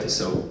that is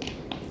so.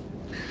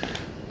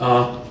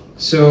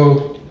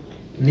 So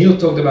Neil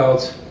talked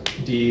about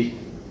the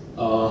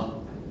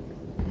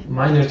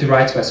minority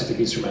rights-specific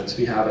instruments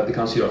we have at the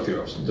Council of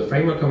Europe. The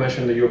Framework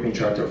Convention, the European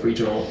Charter of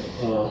Regional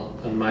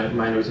and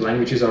Minority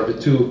Languages are the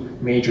two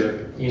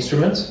major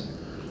instruments.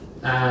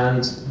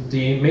 And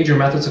the major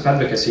methods of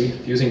advocacy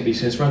using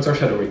these instruments are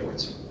shadow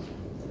reports.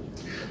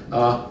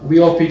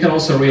 We can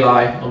also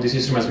rely on these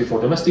instruments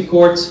before domestic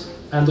courts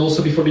and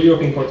also before the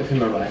European Court of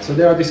Human Rights. So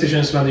there are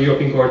decisions when the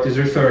European Court is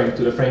referring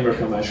to the Framework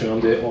Convention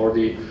or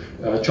the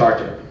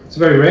Charter. It's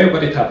very rare,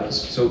 but it happens.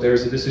 So there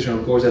is a decision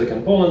of Gorzelik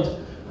and Poland.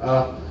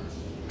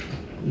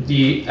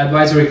 The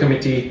advisory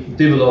committee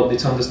developed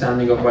its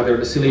understanding of whether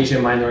the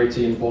Silesian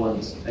minority in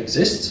Poland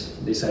exists.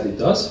 They said it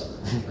does.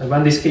 And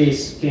when this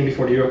case came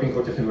before the European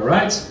Court of Human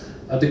Rights,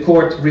 the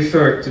court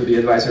referred to the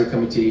advisory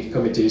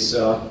committee's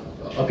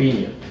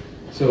opinion.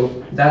 So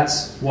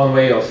that's one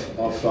way of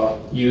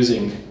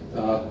using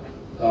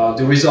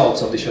the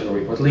results of the shadow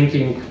report,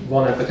 linking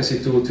one advocacy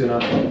tool to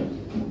another.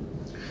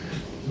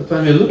 But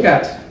when we look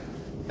at,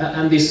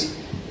 and these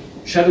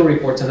shadow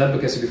reports and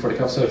advocacy before the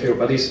Council of Europe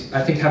bodies,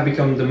 I think have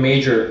become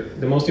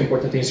the most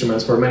important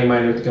instruments for many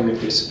minority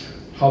communities,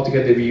 how to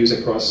get their views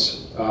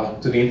across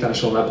to the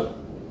international level.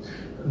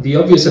 The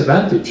obvious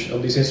advantage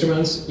of these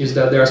instruments is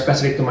that they are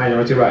specific to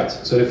minority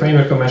rights. So the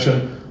Framework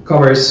Convention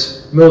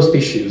covers most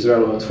issues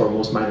relevant for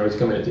most minority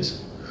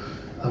communities.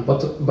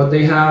 But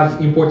they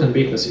have important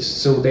weaknesses.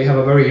 So they have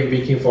a very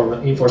weak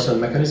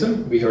enforcement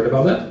mechanism. We heard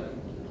about that.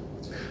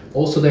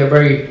 Also, they are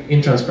very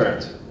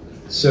intransparent.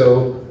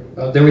 So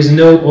there is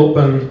no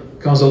open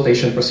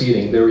consultation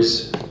proceeding. There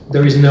is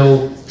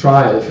no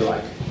trial, if you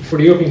like. For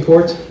the European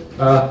Court,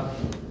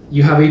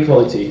 you have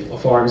equality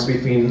of arms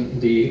between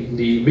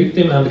the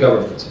victim and the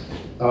government.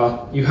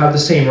 You have the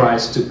same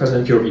rights to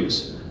present your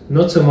views.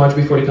 Not so much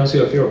before the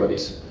Council of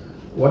Eurobodies.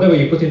 Whatever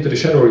you put into the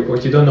shadow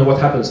report, you don't know what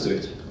happens to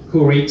it,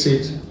 who reads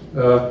it,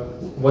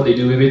 what they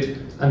do with it.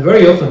 And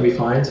very often we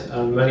find,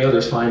 and many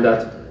others find,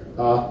 that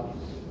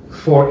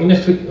for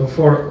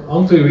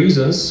unclear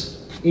reasons,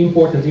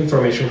 important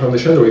information from the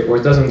shadow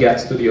report doesn't get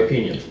to the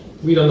opinion.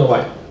 We don't know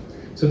why.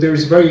 So there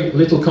is very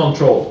little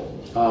control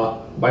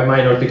by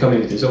minority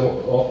communities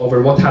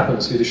over what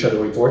happens with the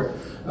shadow report,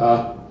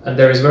 and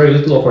there is very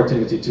little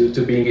opportunity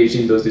to be engaged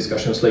in those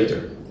discussions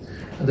later.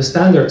 And the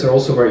standards are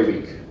also very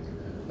weak.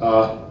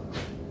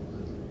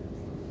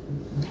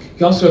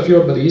 Council of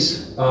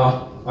Eurobodies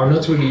are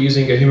not really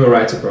using a human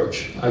rights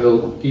approach. I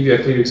will give you a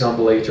clear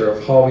example later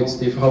of how it's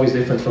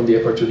different from the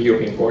approach of the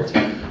European Court.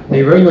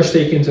 They very much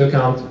take into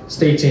account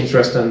states'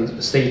 interest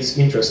and states'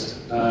 interest,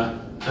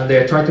 and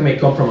they try to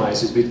make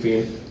compromises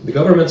between the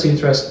government's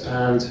interest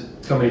and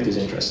communities'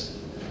 interest,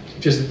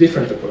 which is a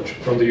different approach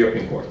from the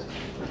European Court.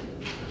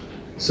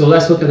 So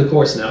let's look at the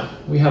courts now.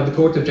 We have the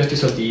Court of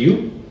Justice of the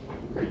EU,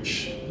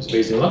 which is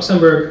based in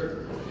Luxembourg.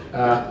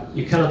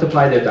 You cannot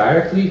apply there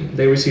directly.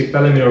 They receive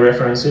preliminary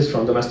references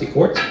from domestic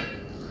court.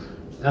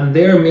 And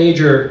their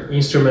major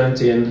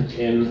instrument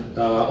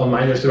on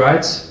minors'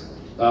 rights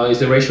is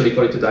the Racial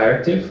Equality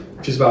Directive,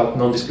 which is about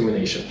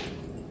non-discrimination.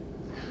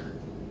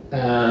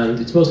 And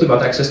it's mostly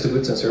about access to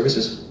goods and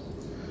services.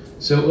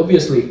 So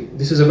obviously,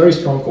 this is a very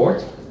strong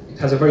court. It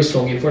has a very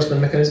strong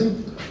enforcement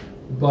mechanism.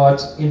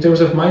 But in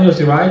terms of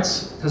minority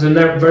rights, it has a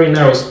very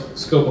narrow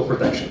scope of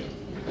protection.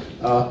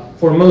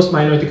 For most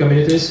minority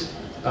communities,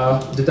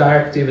 the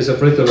directive is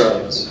of little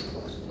relevance.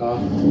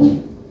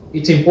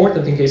 It's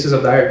important in cases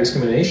of direct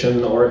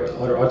discrimination or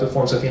other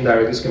forms of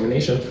indirect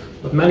discrimination,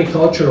 but many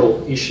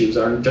cultural issues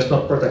are just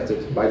not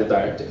protected by the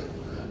directive.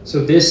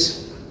 So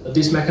this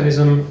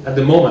mechanism at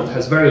the moment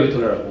has very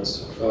little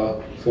relevance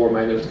for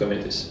minority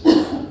communities.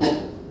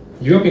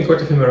 European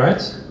Court of Human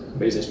Rights,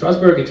 based in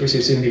Strasbourg, it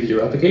receives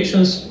individual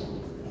applications,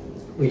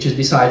 which it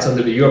decides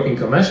under the European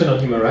Convention on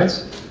Human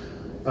Rights.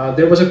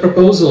 There was a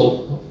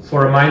proposal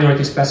for a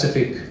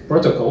minority-specific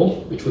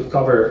protocol, which would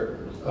cover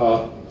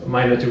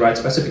minority rights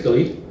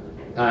specifically,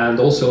 and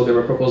also there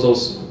were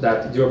proposals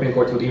that the European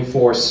Court would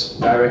enforce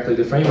directly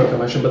the Framework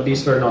Convention, but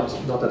these were not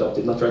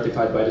adopted, not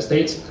ratified by the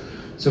states.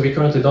 So we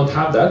currently don't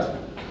have that.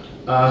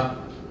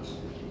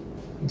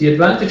 The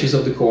advantages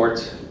of the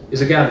court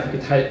is, again,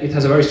 it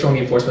has a very strong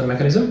enforcement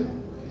mechanism.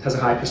 It has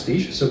a high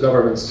prestige, so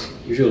governments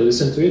usually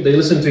listen to it. They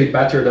listen to it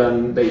better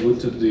than they would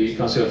to the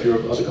Council of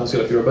Europe or the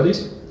Council of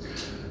Eurobodies.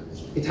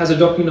 It has a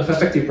doctrine of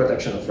effective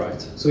protection of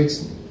rights. So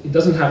it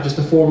doesn't have just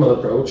a formal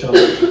approach on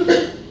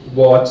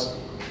what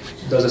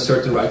does a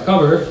certain right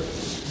cover,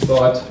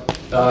 but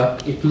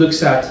it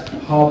looks at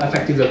how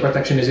effective the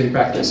protection is in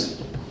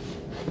practice.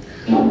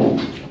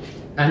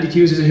 And it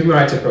uses a human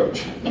rights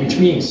approach, which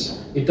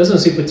means it doesn't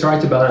simply try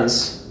to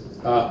balance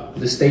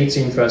the state's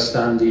interest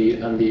and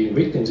the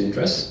victim's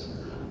interest.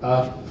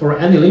 For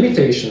any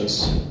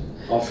limitations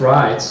of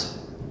rights,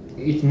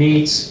 it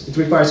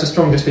requires a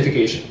strong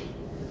justification.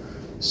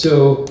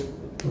 So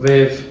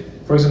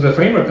with, for example, the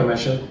Framework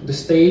Convention, the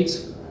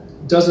state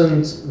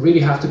doesn't really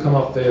have to come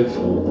up with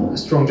a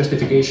strong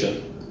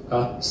justification.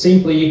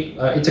 Simply,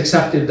 it's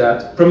accepted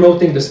that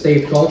promoting the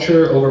state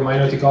culture over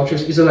minority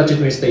cultures is a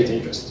legitimate state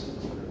interest.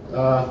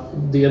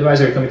 The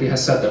advisory committee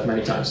has said that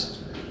many times.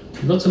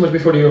 Not so much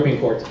before the European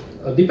Court.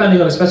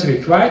 Depending on a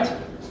specific right,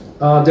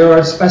 there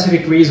are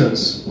specific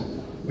reasons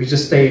which the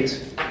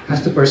state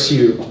has to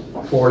pursue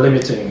for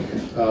limiting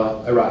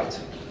a right.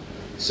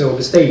 So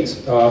the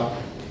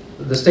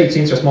state's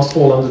interest must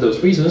fall under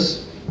those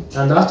reasons,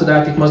 and after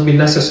that it must be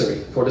necessary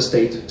for the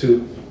state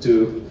to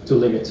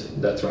limit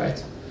that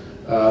right.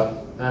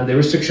 And the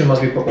restriction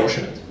must be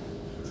proportionate.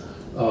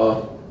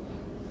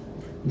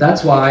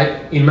 That's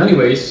why, in many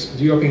ways,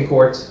 the European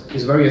Court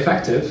is very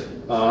effective,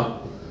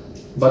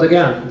 but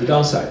again, the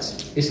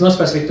downsides. It's not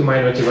specific to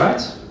minority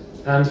rights,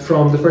 and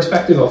from the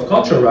perspective of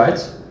cultural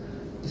rights,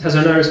 it has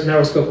a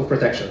narrow scope of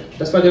protection.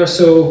 That's why there are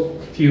so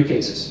few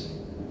cases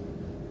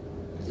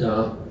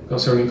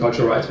concerning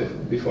cultural rights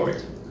before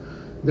it.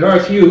 There are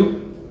a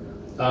few,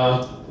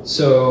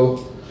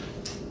 so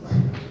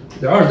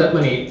there aren't that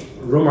many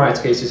Roma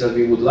rights cases as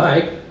we would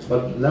like,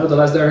 but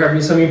nevertheless there have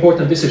been some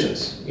important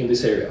decisions in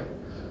this area.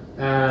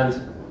 And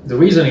the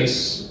reason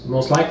is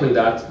most likely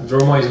that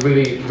Roma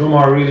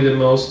are really the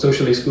most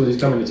socially excluded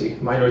community,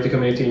 minority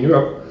community in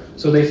Europe,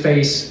 so they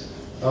face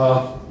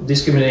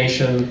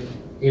discrimination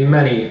in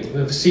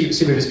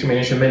severe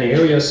discrimination in many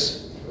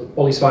areas,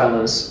 police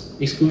violence,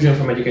 exclusion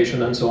from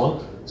education, and so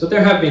on. So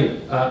there have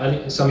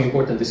been some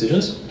important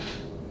decisions.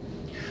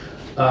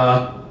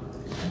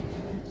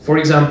 For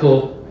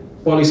example,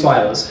 police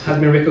violence has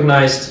been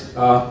recognized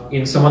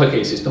in some other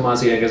cases.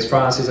 Tomasi against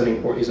France is an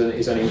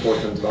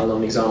important,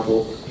 well-known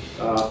example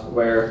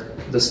where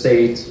the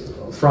state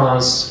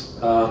France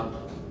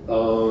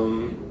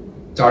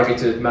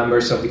targeted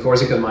members of the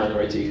Corsican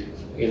minority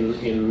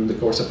in the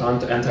course of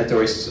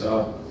anti-terrorist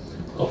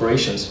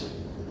operations.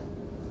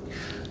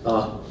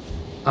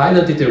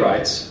 Identity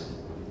rights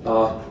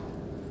are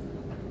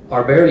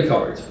barely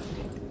covered.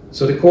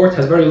 So the court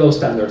has very low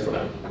standard for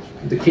them.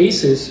 The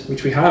cases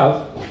which we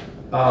have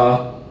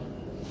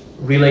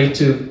relate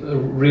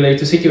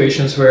to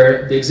situations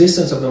where the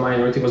existence of the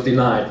minority was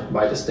denied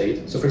by the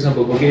state. So for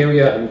example,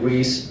 Bulgaria and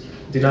Greece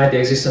denied the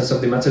existence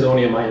of the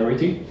Macedonian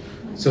minority.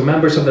 So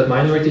members of that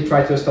minority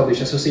tried to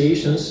establish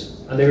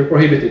associations and they were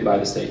prohibited by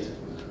the state.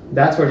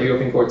 That's where the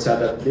European Court said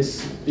that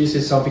this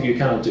is something you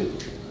cannot do.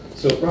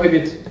 So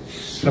prohibit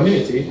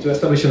community to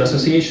establish an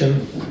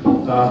association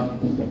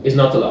is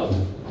not allowed.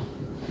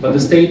 But the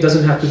state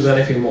doesn't have to do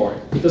anything more.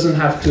 It doesn't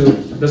have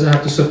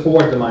to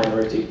support the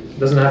minority. It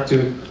doesn't have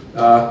to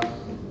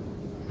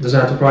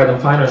provide them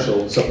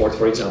financial support,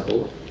 for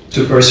example,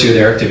 to pursue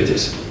their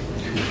activities.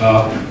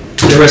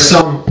 There were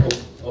some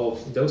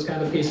of those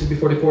kind of cases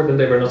before the court, and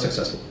they were not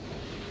successful.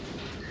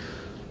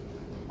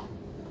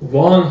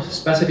 One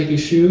specific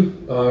issue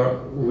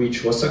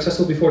which was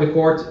successful before the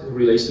court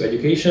relates to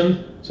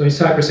education. So in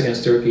Cyprus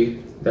against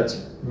Turkey,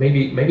 that's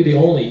maybe the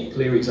only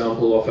clear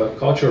example of a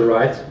cultural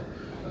right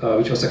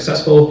which was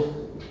successful.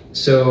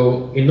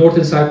 So in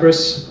northern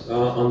Cyprus,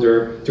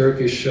 under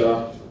Turkish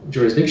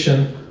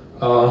jurisdiction,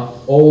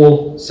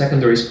 all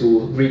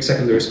Greek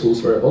secondary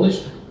schools were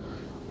abolished,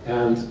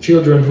 and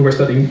children who were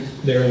studying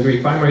there in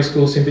Greek primary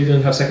schools simply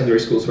didn't have secondary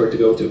schools where to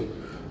go to.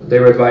 They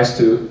were advised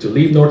to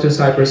leave northern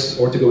Cyprus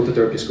or to go to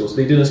Turkish schools.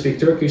 They didn't speak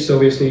Turkish, so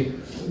obviously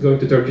going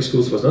to Turkish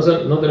schools was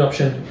not an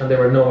option, and there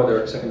were no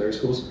other secondary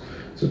schools.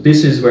 So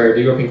this is where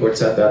the European Court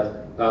said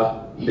that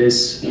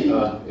this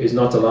is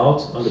not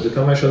allowed under the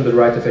Convention, the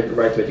right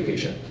to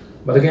education.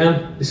 But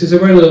again, this is a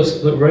very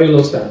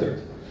low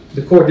standard.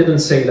 The court didn't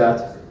say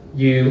that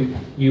you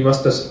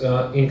must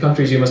in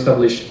countries you must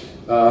establish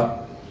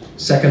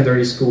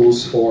secondary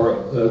schools for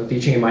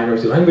teaching in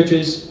minority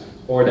languages,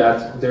 or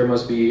that there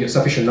must be a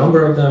sufficient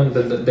number of them,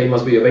 that they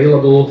must be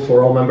available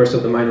for all members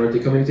of the minority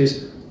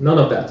communities. None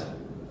of that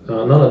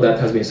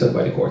has been said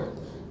by the court.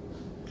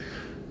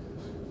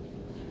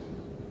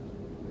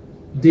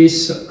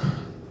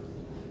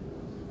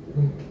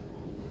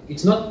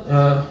 It's not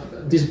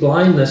this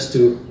blindness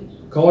to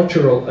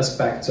cultural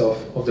aspects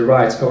of the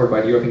rights covered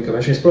by the European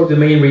Convention is probably the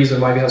main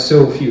reason why we have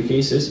so few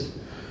cases.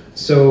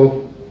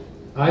 So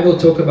I will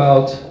talk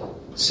about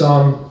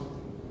some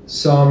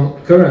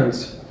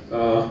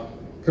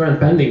current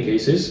pending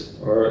cases,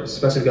 or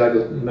specifically I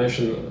will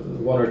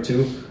mention one or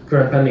two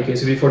current pending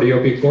cases before the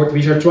European Court,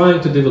 which are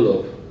trying to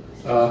develop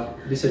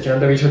this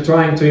agenda, which are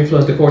trying to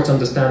influence the court's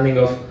understanding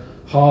of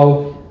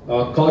how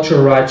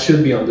cultural rights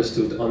should be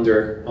understood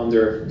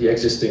under the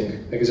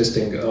existing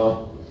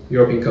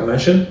European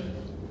Convention.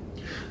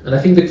 And I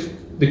think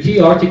the key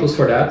articles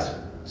for that,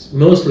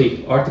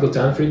 mostly Article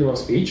 10, freedom of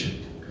speech,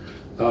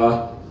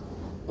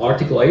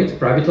 Article 8,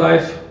 private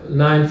life,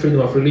 9,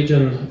 freedom of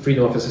religion,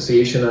 freedom of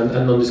association,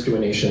 and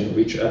non-discrimination,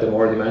 which Adam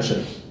already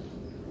mentioned.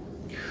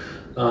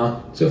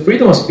 So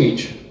freedom of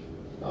speech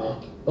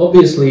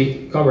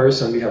obviously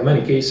covers, and we have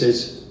many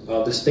cases,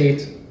 the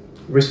state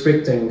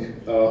restricting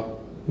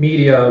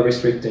media,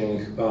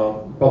 restricting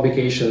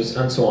publications,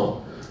 and so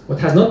on. What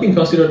has not been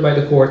considered by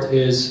the court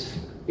is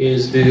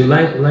the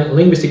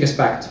linguistic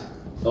aspect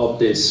of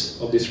this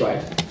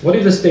right. What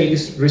if the state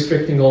is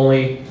restricting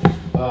only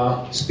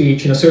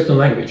speech in a certain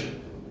language?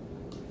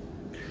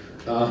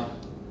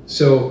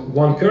 So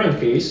one current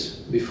case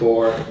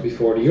before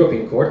the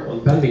European Court,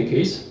 one pending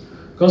case,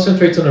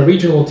 concentrates on a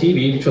regional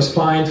TV which was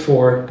fined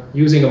for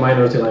using a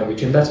minority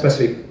language. In that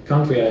specific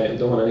country, I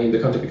don't want to name the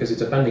country because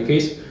it's a pending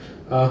case,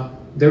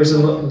 there is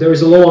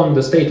a law on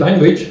the state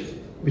language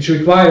which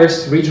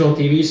requires regional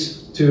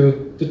TVs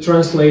to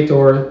translate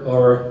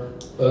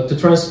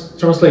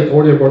translate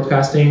audio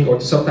broadcasting or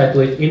to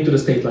subtitle it into the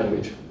state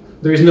language.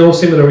 There is no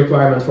similar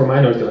requirement for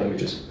minority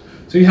languages.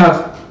 So you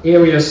have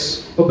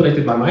areas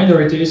populated by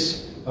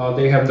minorities,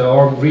 they have their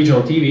own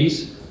regional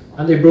TVs,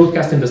 and they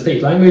broadcast in the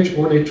state language,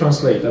 or they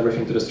translate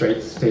everything to the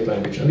state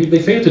language. And if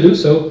they fail to do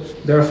so,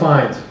 they are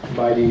fined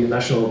by the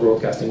National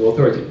Broadcasting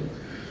Authority.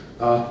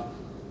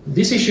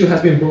 This issue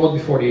has been brought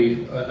before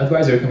the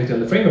Advisory Committee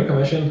on the Framework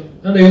Convention,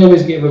 and they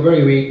always gave a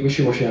very weak,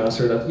 wishy-washy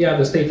answer that, yeah,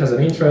 the state has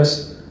an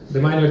interest, the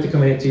minority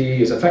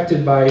community is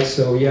affected by it,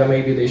 so yeah,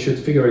 maybe they should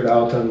figure it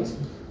out, and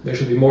there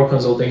should be more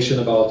consultation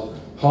about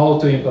how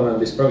to implement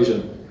this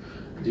provision.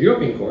 The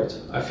European Court,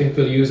 I think,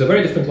 will use a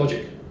very different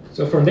logic.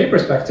 So from their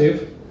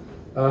perspective,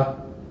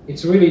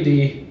 it's really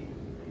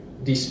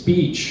the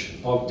speech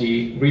of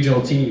the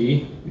regional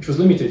TV, which was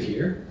limited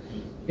here.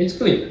 It's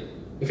clear.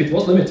 If it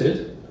was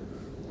limited,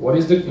 what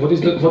is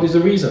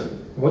the reason?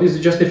 What is the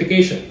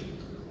justification?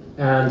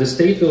 And the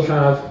state will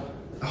have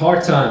a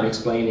hard time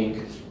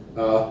explaining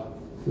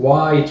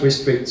why it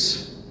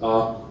restricts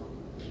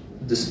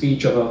the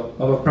speech of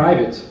a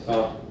private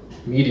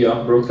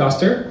media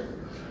broadcaster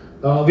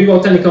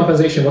without any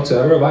compensation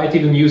whatsoever. Why it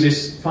even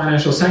uses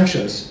financial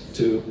sanctions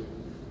to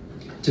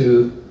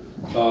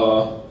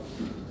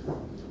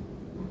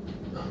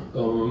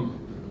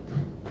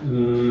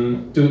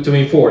to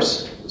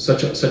enforce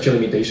such a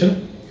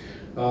limitation.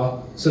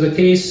 So the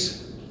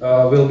case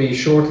will be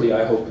shortly,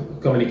 I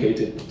hope,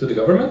 communicated to the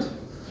government,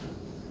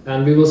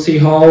 and we will see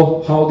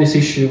how this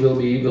issue will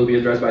be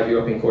addressed by the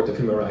European Court of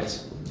Human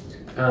Rights.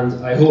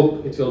 And I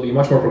hope it will be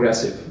much more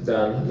progressive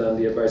than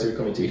the advisory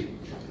committee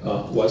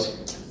was.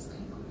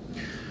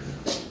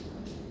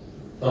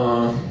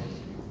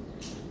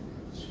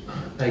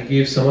 I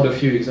give some other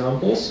few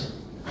examples.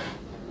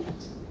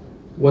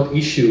 What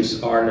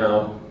issues are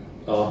now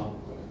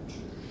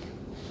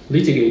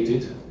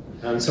litigated,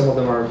 and some of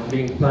them are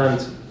being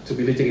planned to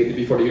be litigated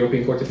before the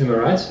European Court of Human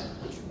Rights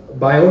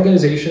by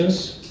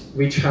organizations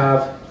which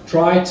have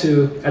tried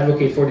to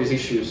advocate for these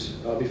issues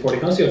before the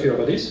Council of Europe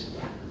bodies,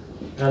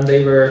 and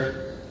they were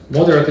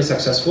moderately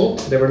successful.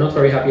 They were not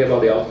very happy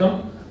about the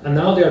outcome, and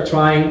now they are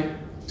trying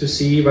to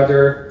see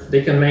whether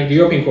they can make the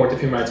European Court of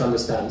Human Rights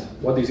understand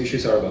what these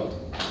issues are about.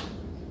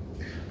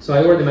 So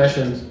I already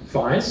mentioned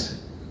fines,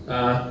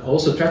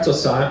 also threat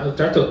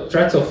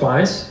of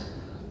fines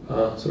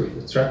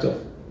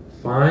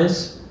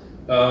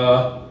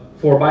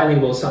for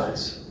bilingual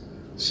signs.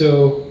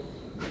 So,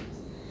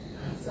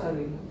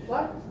 sorry,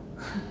 what?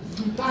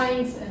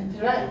 Fines and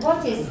threat.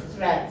 What is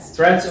threats?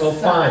 Threats of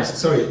fines.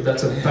 Sorry,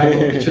 that's a typo.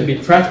 It should be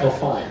threat of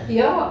fine.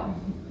 Yeah,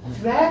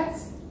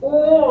 threats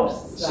or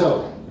signs.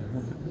 So,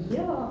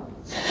 yeah.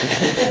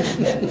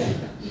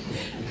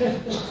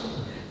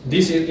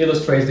 this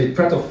illustrates the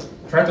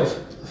threat of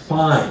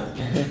fine.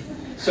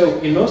 So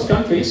in most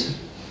countries,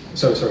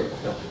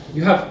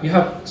 you have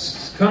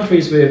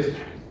countries with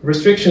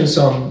restrictions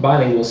on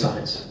bilingual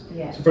signs.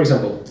 Yeah. So for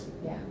example,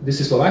 this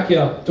is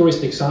Slovakia,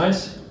 touristic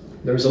signs.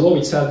 There is a law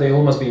which says they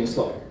all must be in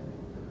Slovak.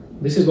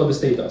 This is what the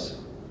state does.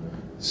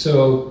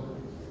 So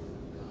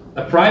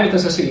a private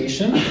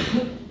association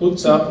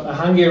puts up a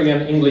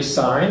Hungarian English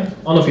sign,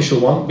 unofficial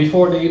one,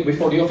 before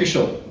the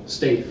official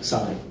state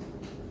sign.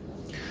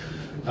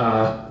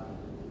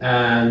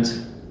 And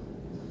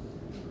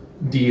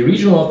the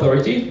regional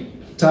authority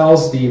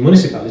tells the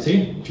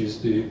municipality, which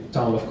is the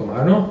town of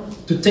Komárno,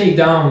 to take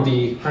down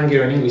the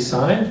Hungarian English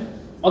sign.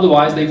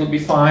 Otherwise, they would be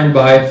fined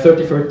by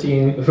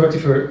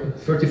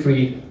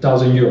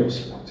 33,000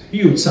 euros.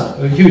 Huge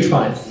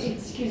fine.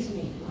 Excuse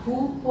me,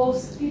 who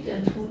posts it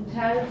and who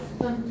tells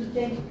them to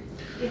take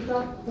it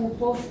up? Who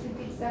posts it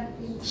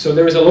exactly? So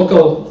there is a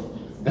local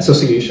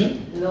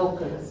association.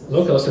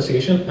 Local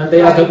association, and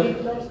they ask the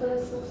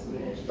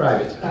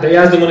private. They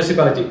ask the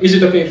municipality, is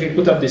it okay if we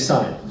put up this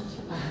sign?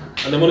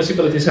 And the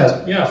municipality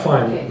says, yeah,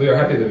 fine, we are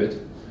happy with it.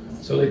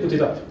 So they put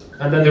it up.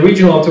 And then the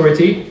regional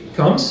authority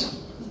comes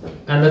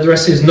and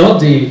addresses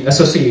not the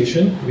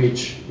association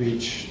which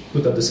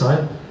put up the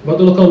sign, but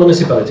the local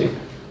municipality.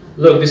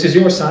 Look, this is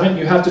your sign,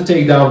 you have to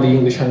take down the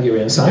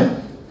English-Hungarian sign,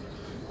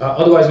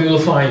 otherwise we will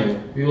fine you.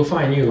 We will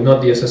fine you, not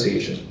the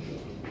association.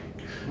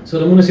 So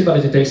the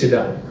municipality takes it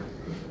down.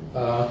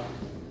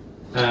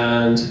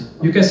 And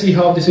you can see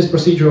how this is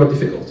procedurally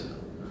difficult,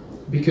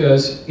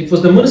 because it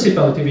was the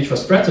municipality which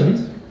was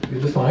threatened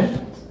with the fine,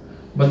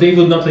 but they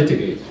would not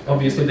litigate.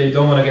 Obviously, they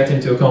don't want to get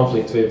into a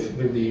conflict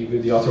with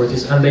the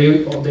authorities, and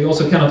they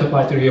also cannot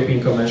apply to the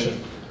European Convention.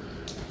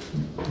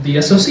 The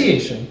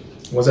association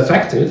was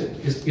affected.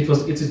 It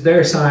is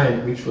their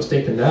sign which was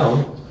taken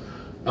down,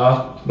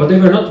 but they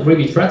were not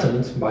really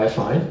threatened by a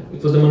fine.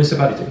 It was the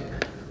municipality.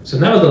 So,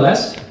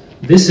 nevertheless,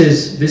 this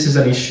is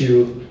an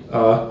issue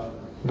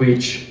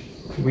which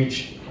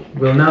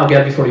will now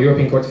get before the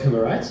European Court of Human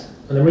Rights,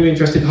 and I'm really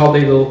interested how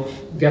they will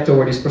get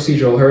over this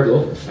procedural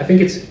hurdle. I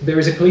think there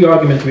is a clear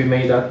argument to be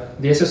made that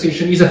the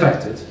association is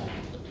affected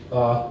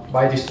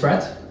by this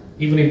threat,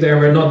 even if they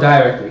were not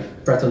directly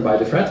threatened by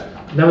the threat.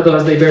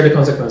 Nevertheless, they bear the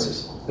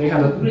consequences. They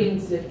have Who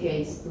brings the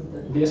case to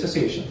the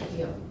association.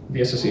 Yeah.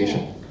 The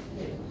association.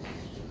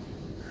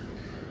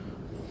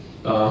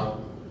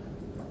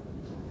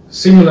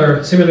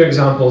 Similar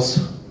examples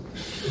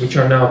which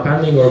are now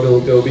pending or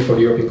will go before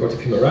the European Court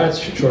of Human Rights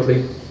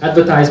shortly.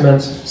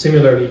 Advertisements,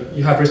 similarly,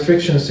 you have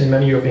restrictions in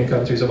many European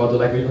countries about the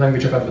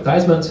language of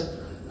advertisement.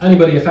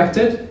 Anybody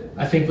affected,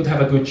 I think, would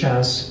have a good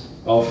chance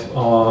of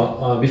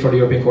before the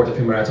European Court of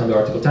Human Rights under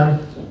Article 10.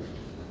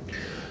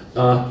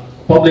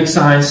 Public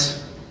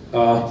signs,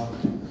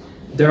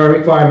 there are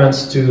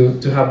requirements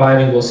to have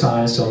bilingual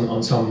signs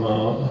on some,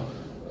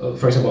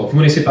 for example, of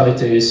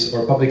municipalities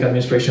or public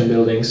administration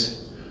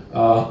buildings,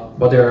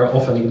 but they are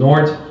often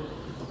ignored.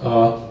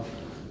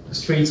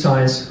 Street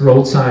signs,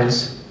 road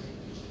signs,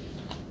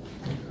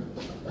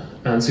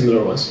 and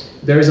similar ones.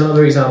 There is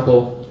another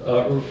example,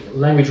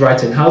 language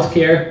rights in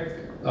healthcare.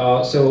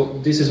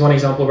 So this is one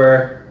example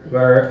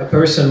where a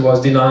person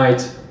was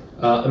denied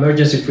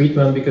emergency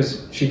treatment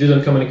because she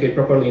didn't communicate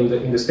properly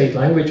in the state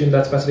language in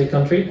that specific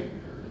country.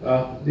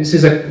 This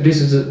is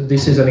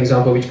an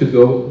example which could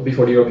go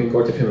before the European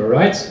Court of Human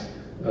Rights.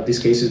 This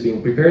case is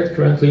being prepared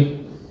currently.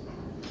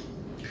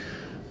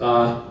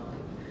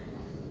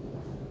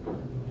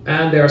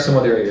 And there are some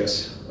other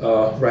areas.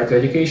 Right to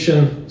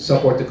education,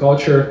 support to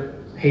culture,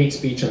 hate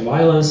speech and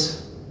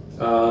violence,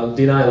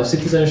 denial of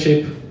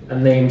citizenship,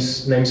 and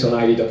names on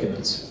ID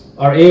documents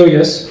are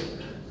areas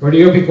where the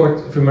European Court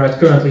of Human Rights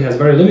currently has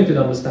very limited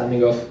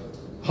understanding of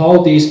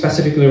how these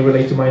specifically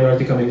relate to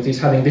minority communities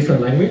having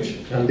different language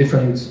and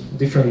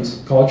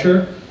different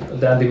culture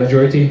than the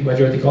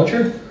majority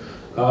culture.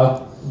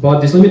 But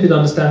this limited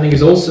understanding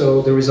is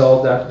also the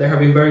result that there have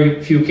been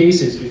very few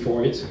cases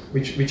before it,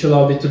 which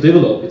allowed it to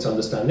develop its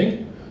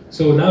understanding.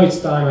 So now it's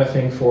time, I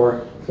think,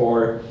 for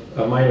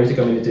minority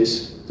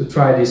communities to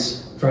try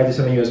this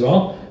avenue as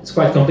well. It's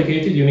quite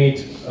complicated. You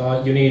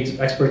need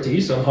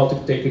expertise on how to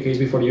take a case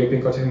before the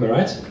European Court of Human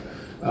Rights,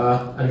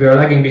 and we are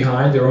lagging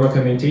behind the Roma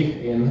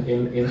community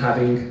in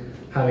having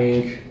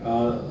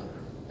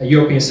a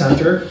European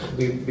center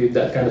with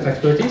that kind of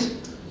expertise.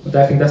 But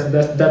I think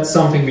that's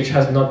something which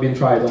has not been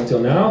tried until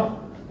now,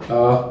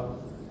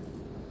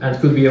 and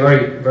could be a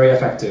very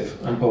effective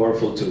and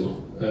powerful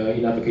tool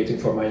in advocating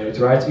for minority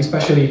rights,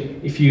 especially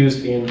if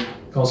used in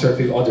concert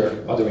with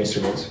other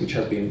instruments which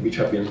have been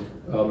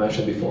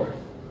mentioned before.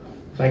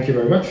 Thank you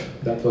very much.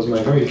 That was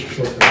my very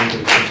short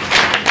presentation.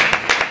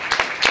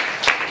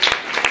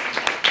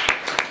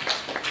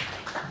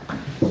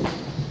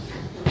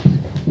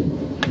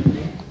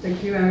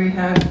 Thank you, and we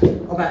have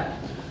about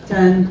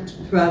 10 to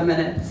 12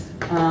 minutes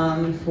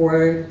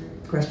for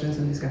questions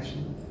and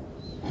discussion.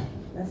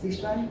 That's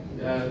István?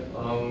 Yeah,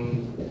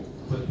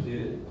 with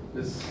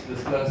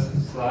this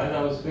last slide,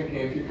 I was thinking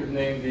if you could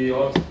name the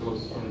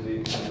articles from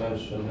the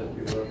convention that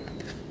you were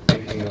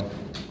thinking of.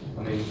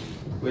 I mean,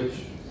 which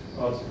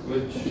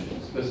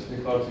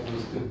specific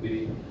articles could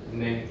be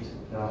named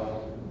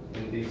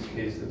in these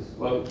cases?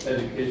 Well,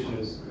 education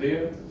is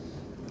clear,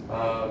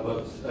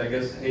 but I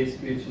guess hate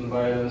speech and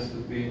violence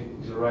would be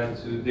the right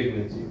to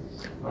dignity.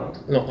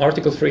 No,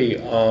 Article 3,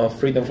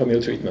 freedom from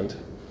ill treatment.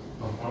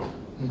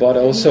 But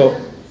also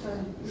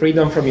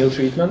freedom from ill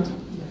treatment,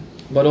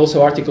 but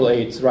also Article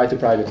 8, right to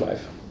private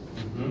life.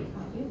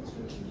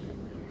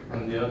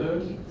 And the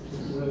other,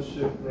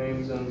 citizenship,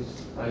 names and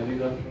ID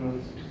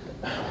documents?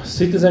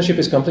 Citizenship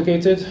is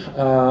complicated,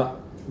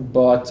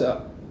 but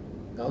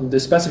on the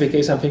specific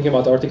case I'm thinking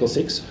about Article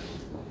 6.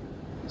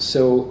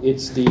 So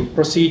it's the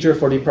procedure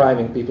for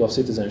depriving people of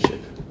citizenship,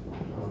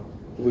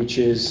 which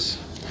is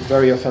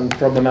very often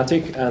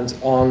problematic and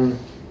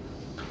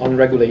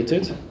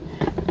unregulated.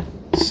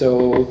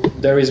 So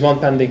there is one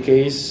pending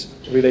case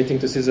relating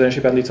to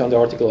citizenship, and it's under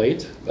Article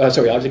 8.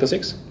 Article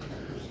 6.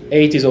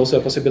 8 is also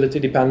a possibility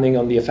depending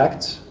on the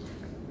effects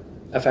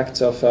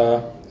of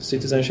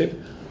citizenship.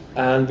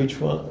 And which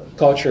one?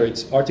 Culture,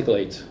 it's Article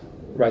 8,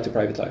 right to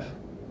private life.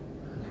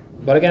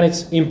 But again,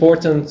 it's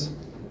important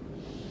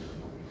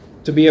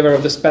to be aware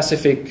of the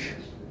specific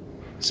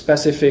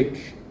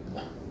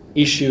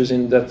issues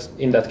in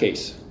that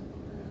case.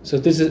 So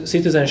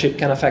citizenship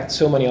can affect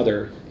so many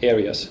other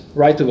areas.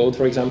 Right to vote,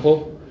 for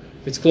example,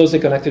 it's closely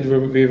connected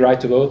with right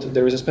to vote.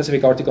 There is a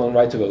specific article on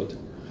right to vote.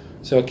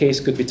 So a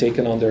case could be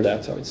taken under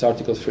that. So it's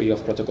Article 3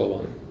 of Protocol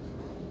 1.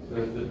 So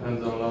it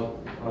depends on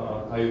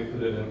how you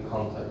put it in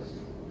context.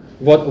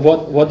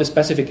 What the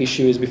specific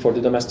issue is before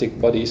the domestic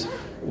bodies,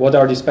 what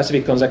are the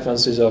specific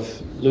consequences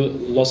of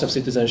loss of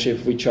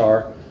citizenship which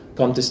are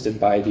contested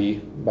by the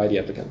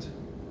applicant.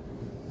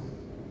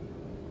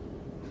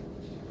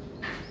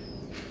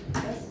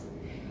 Yes.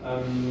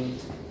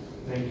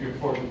 Thank you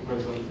for the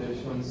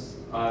presentations.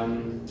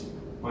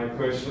 My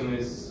question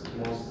is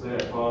mostly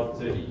about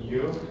the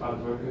EU,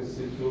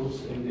 advocacy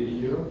tools in the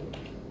EU.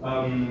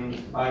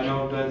 I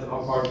know that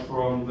apart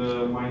from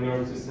the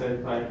Minority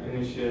State Pact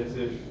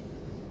initiative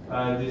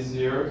this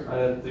year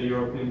at the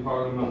European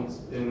Parliament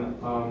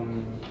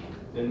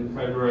in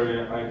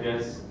February, I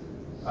guess,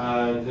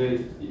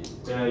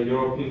 the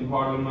European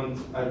Parliament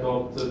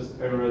adopted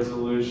a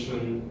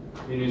resolution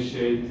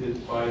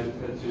initiated by the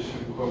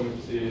Petition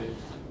Committee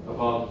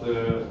about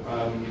the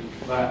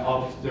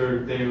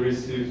after they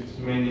received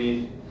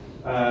many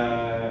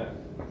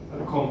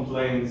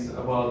complaints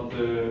about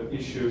the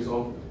issues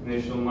of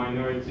national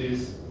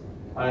minorities,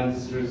 and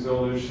this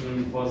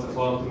resolution was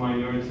about the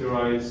minority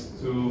rights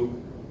to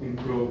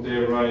improve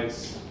their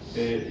rights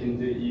in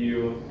the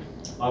EU.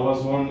 I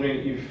was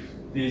wondering if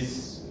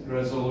this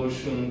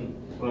resolution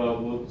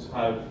would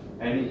have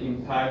any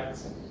impact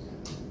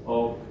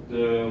of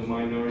the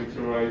minority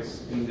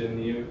rights in the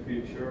near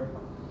future.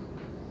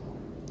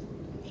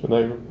 Should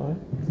I reply?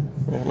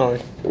 Yeah, no.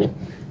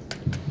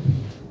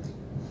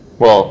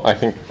 Well, I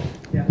think.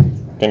 Yeah.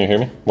 Can you hear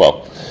me?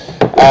 Well,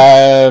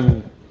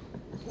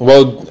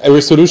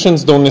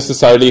 resolutions don't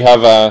necessarily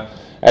have a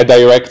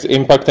direct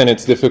impact, and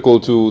it's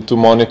difficult to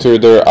monitor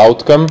their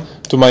outcome.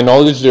 To my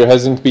knowledge, there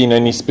hasn't been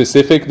any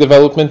specific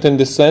development in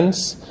this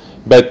sense.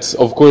 But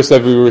of course,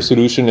 every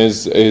resolution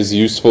is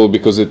useful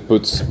because it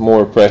puts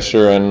more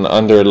pressure and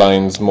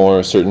underlines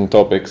more certain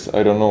topics.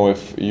 I don't know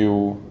if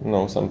you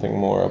know something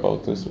more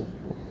about this.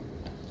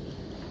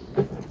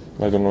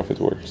 I don't know if it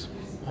works.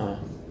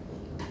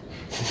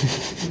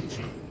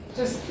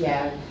 Just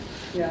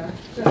Yeah,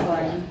 that's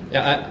fine.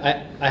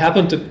 Yeah, I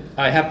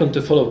happen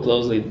to follow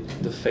closely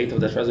the fate of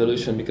that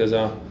resolution because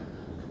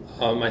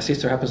my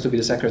sister happens to be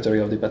the secretary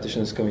of the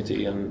petitions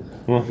committee, and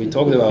we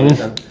talked about it.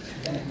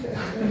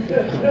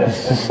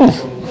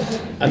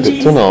 And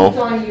Please to know. put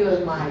on your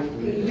mic.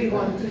 We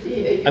want to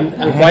hear you.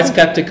 I'm quite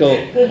skeptical.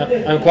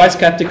 I'm quite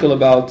skeptical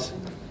about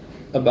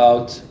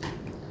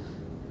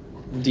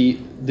the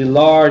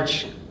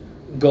large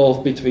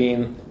gulf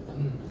between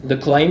the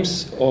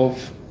claims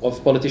of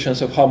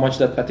politicians of how much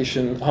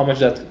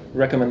that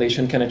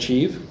recommendation can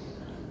achieve,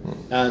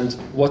 and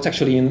what's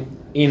actually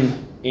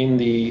in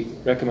the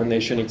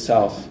recommendation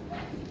itself.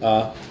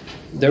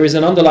 There is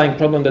an underlying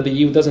problem that the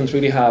EU doesn't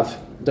really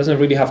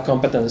have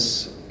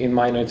competence in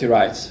minority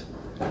rights.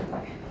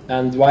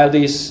 And while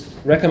these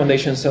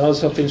recommendations and other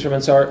soft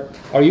instruments are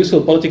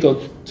useful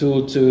political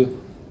to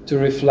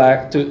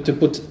reflect, to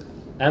put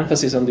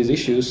emphasis on these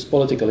issues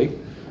politically,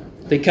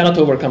 they cannot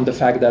overcome the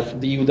fact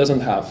that the EU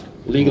doesn't have,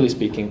 legally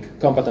speaking,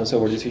 competence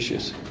over these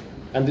issues.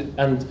 And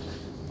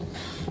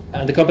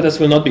the competence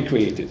will not be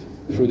created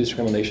through these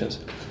recommendations.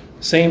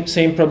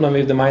 Same problem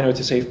with the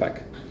minority safe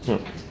pack.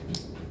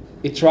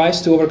 It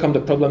tries to overcome the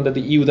problem that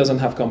the EU doesn't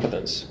have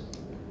competence.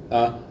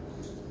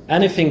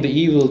 Anything the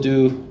EU will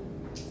do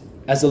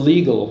as a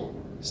legal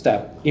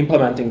step,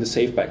 implementing the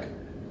safe pack,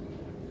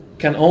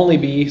 can only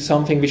be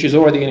something which is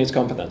already in its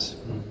competence.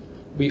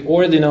 We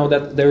already know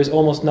that there is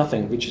almost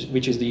nothing which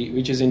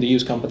is in the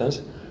EU's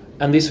competence,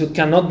 and this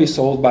cannot be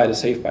solved by the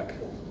safe pack.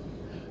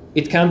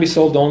 It can be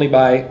solved only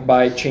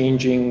by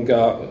changing,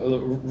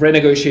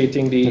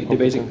 renegotiating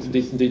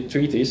the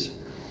treaties,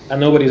 and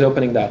nobody's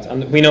opening that.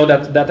 And we know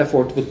that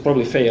effort would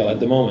probably fail at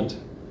the moment.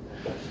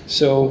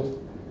 So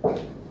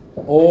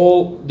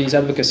all these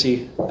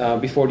advocacy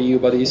before the EU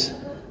bodies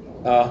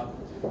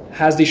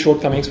has these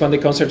shortcomings when they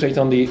concentrate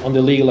on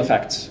the legal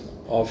effects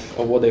of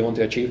what they want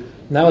to achieve.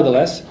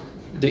 Nevertheless,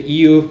 the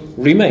EU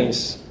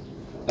remains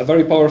a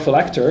very powerful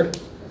actor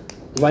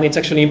when it's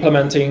actually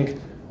implementing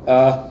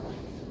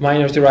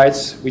minority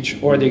rights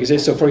which already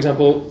exist. So, for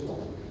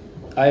example,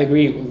 I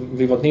agree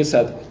with what Neil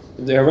said.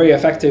 They are very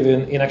effective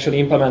in actually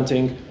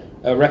implementing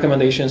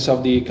recommendations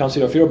of the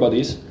Council of Europe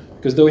bodies,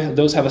 because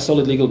those have a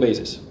solid legal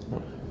basis.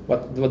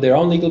 But their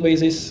own legal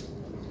basis,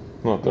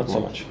 not so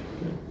much.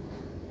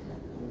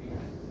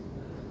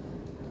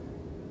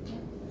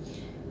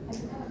 I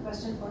do have a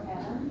question for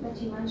Ellen,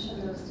 that you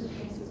mentioned those two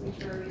cases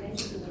which were related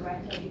to the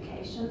right to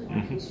education,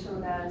 and which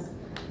showed us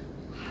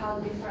how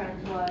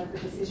different was the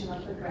decision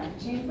of the Grand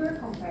Chamber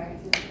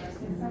compared to the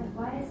first instance.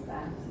 Why is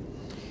that?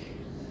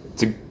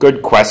 It's a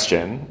good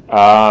question.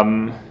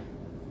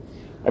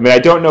 I mean, I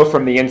don't know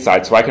from the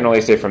inside, so I can only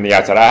say from the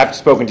outside. I have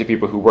spoken to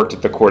people who worked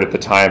at the court at the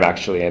time,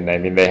 actually, and I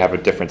mean, they have a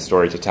different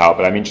story to tell.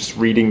 But I mean, just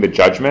reading the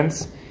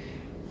judgments,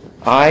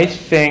 I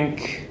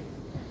think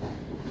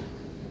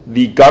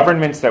the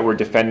governments that were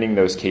defending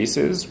those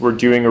cases were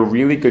doing a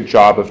really good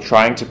job of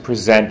trying to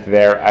present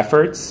their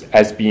efforts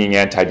as being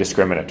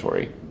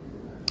anti-discriminatory.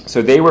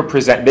 So they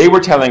were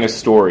telling a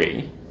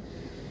story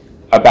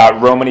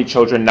about Romani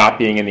children not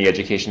being in the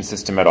education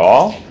system at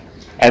all,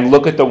 and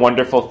look at the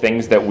wonderful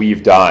things that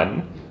we've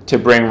done to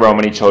bring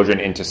Romani children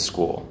into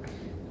school.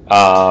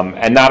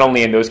 And not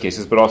only in those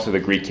cases, but also the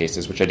Greek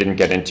cases, which I didn't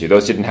get into.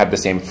 Those didn't have the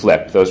same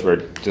flip. Those were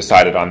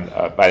decided on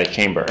by the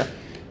chamber.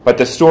 But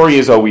the story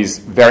is always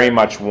very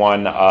much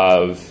one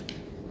of,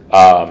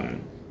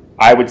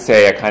 I would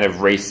say, a kind of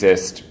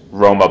racist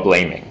Roma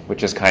blaming,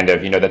 which is kind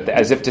of, that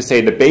as if to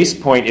say the base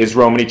point is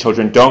Romani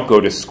children don't go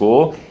to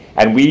school,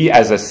 and we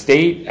as a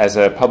state, as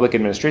a public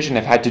administration,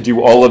 have had to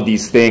do all of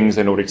these things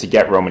in order to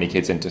get Romani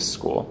kids into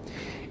school.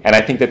 And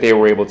I think that they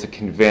were able to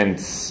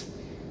convince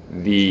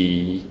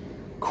the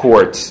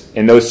court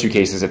in those two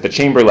cases at the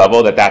chamber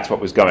level that that's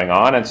what was going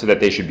on, and so that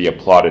they should be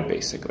applauded,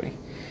 basically.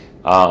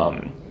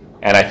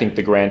 And I think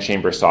the Grand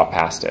Chamber saw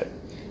past it.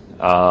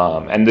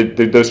 And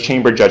those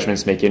chamber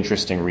judgments make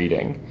interesting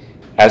reading,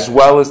 as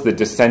well as the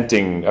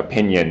dissenting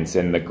opinions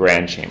in the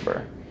Grand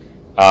Chamber.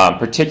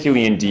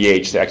 Particularly in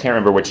DH, I can't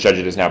remember which judge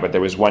it is now, but there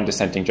was one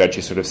dissenting judge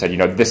who sort of said,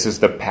 this is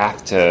the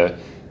path to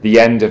the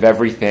end of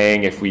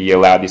everything if we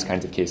allow these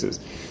kinds of cases.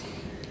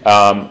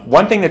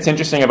 One thing that's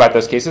interesting about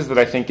those cases that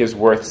I think is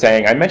worth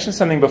saying, I mentioned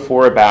something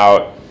before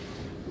about,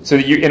 so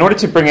that in order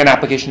to bring an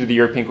application to the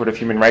European Court of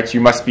Human Rights,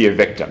 you must be a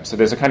victim. So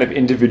there's a kind of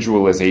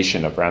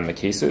individualization around the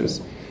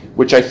cases,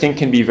 which I think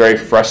can be very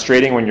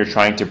frustrating when you're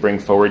trying to bring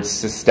forward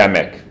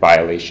systemic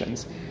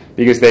violations,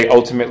 because they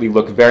ultimately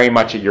look very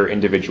much at your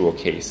individual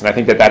case. And I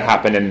think that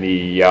happened in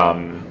the,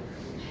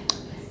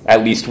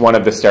 at least one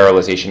of the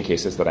sterilization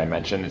cases that I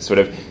mentioned. It's sort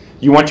of,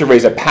 you want to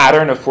raise a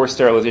pattern of forced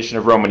sterilization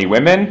of Romani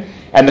women,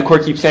 and the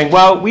court keeps saying,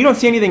 well, we don't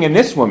see anything in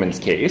this woman's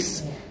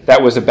case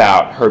that was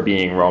about her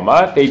being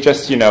Roma. They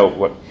just,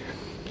 what.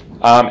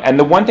 And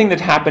the one thing that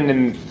happened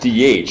in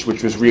DH,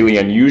 which was really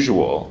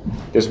unusual,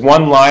 there's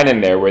one line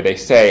in there where they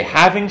say,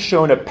 having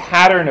shown a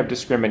pattern of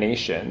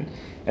discrimination,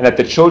 and that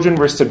the children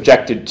were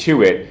subjected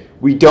to it,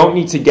 we don't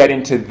need to get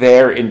into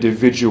their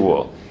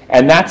individual.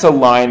 And that's a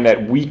line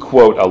that we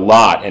quote a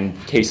lot in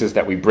cases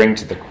that we bring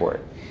to the court,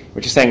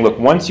 which is saying, look,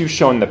 once you've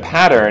shown the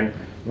pattern,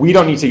 we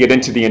don't need to get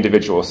into the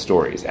individual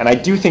stories. And I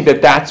do think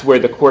that that's where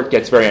the court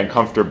gets very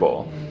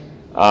uncomfortable.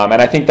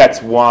 And I think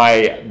that's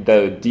why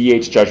the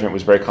DH judgment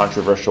was very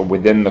controversial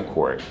within the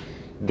court.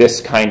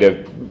 This kind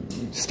of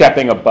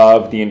stepping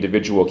above the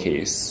individual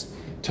case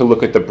to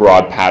look at the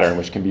broad pattern,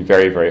 which can be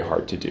very, very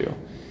hard to do.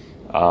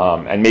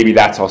 And maybe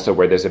that's also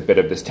where there's a bit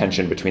of this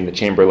tension between the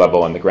chamber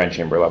level and the grand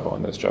chamber level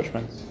in those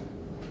judgments.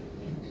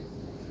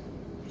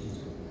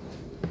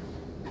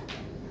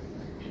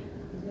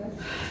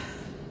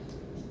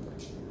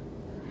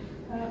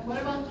 What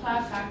about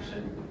class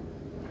action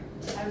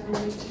as a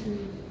way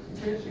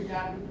to bridge the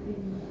gap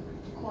between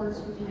courts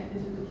looking at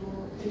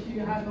individual? If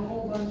you have a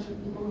whole bunch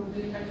of people who have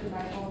been affected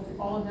by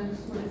all of them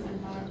sort of same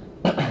time,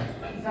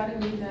 is that a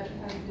need that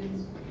has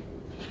been?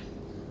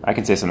 I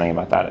can say something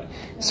about that.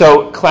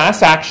 So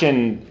class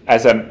action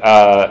as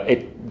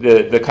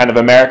the kind of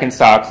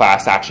American-style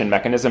class action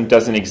mechanism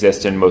doesn't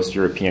exist in most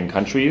European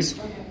countries,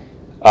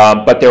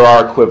 but there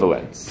are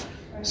equivalents.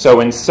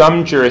 So in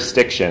some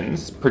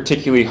jurisdictions,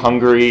 particularly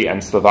Hungary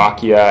and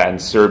Slovakia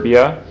and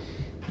Serbia,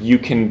 you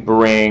can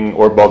bring,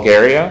 or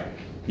Bulgaria,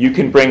 you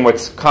can bring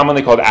what's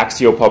commonly called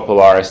actio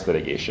popularis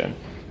litigation,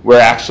 where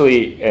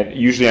actually,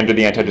 usually under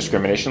the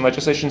anti-discrimination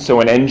legislation,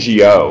 so an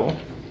NGO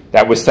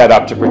that was set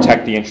up to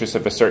protect the interests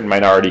of a certain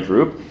minority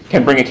group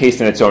can bring a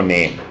case in its own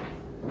name.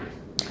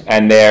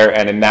 And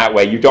in that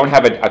way, you don't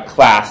have a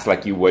class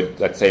like you would,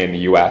 let's say, in the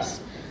US,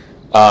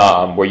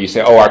 where you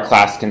say, oh, our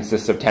class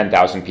consists of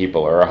 10,000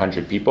 people or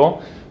 100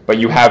 people. But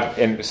you have,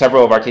 in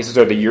several of our cases,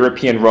 are the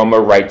European Roma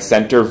Rights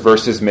Center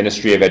versus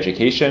Ministry of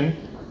Education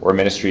or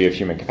Ministry of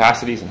Human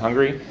Capacities in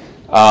Hungary.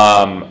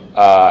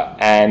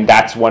 And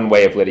that's one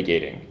way of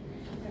litigating.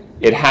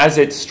 It has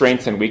its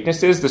strengths and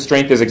weaknesses. The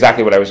strength is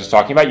exactly what I was just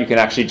talking about. You can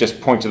actually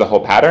just point to the whole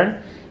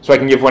pattern. So I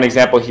can give one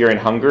example here in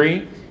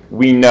Hungary.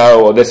 We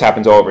know, well, this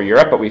happens all over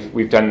Europe, but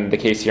we've done the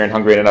case here in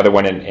Hungary and another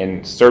one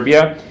in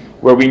Serbia,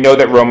 where we know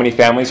that Romani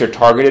families are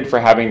targeted for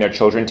having their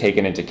children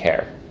taken into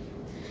care.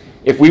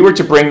 If we were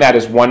to bring that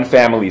as one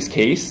family's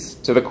case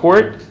to the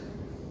court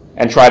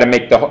and try to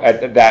make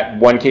that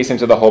one case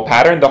into the whole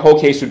pattern, the whole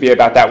case would be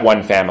about that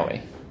one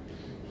family,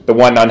 the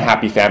one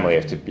unhappy family,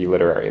 if to be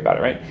literary about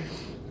it, right?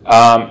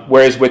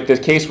 Whereas with this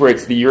case where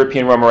it's the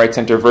European Roma Rights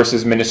Center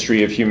versus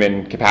Ministry of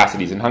Human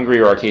Capacities in Hungary,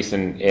 or our case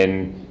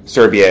in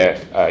Serbia,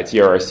 it's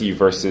ERRC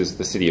versus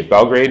the city of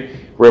Belgrade,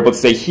 we're able to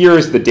say,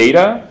 here's the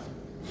data.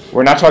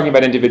 We're not talking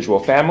about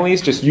individual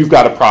families, just you've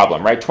got a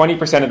problem, right?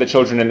 20% of the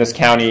children in this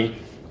county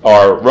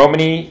are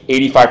Romani,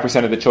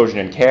 85% of the children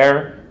in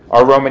care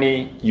are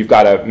Romani. You've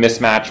got a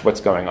mismatch,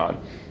 what's going on?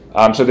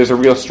 So there's a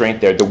real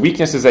strength there. The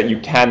weakness is that you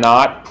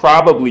cannot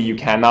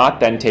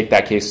then take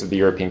that case to the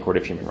European Court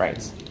of Human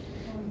Rights.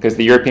 Because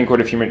the European Court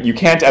of Human, you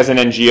can't as an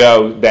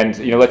NGO then,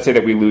 let's say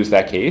that we lose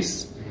that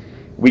case.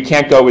 We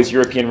can't go as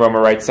European Roma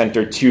Rights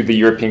Center to the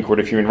European Court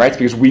of Human Rights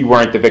because we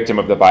weren't the victim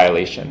of the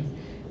violation.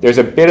 There's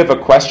a bit of a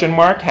question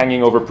mark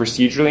hanging over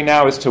procedurally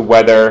now as to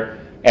whether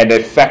an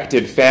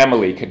affected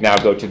family could now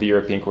go to the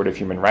European Court of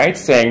Human Rights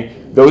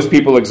saying, those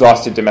people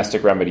exhausted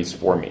domestic remedies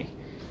for me.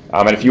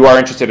 And if you are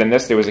interested in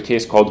this, there was a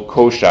case called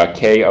KOSA,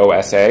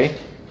 K-O-S-A,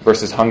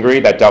 versus Hungary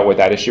that dealt with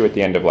that issue at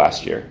the end of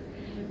last year,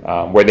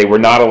 where they were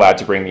not allowed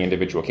to bring the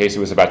individual case. It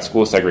was about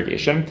school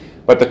segregation,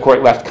 but the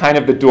court left kind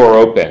of the door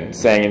open,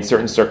 saying in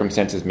certain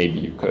circumstances, maybe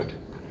you could.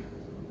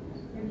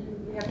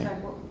 We have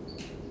time for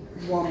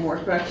one more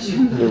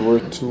question. There were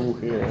two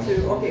here.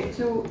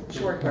 Two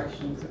short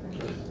questions.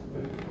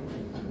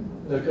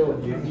 Thank you,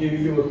 William.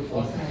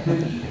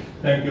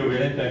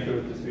 Thank you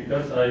to the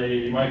speakers.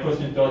 My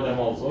question to them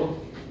also.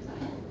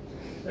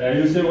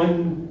 You say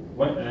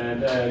less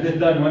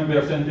than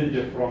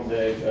 1% from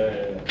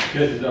the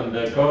cases on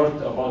the court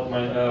about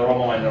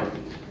Roma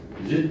minority.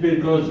 Is it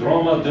because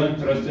Roma don't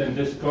trust in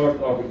this court,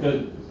 or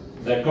because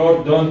the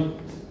court don't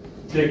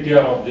take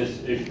care of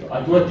this issue?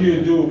 And what do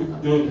you do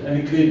to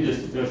increase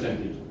this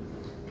percentage?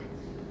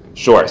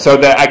 Sure. So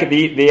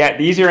the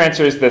easier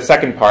answer is the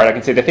second part. I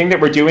can say the thing that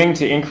we're doing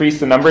to increase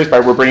the numbers by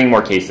we're bringing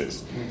more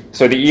cases.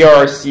 So the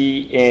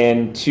ERRC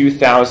in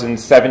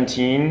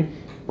 2017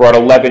 brought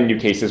 11 new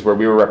cases where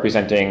we were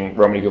representing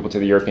Romani people to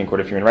the European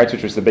Court of Human Rights,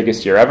 which was the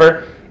biggest year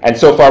ever. And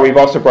so far, we've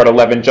also brought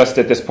 11 just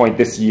at this point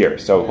this year.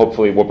 So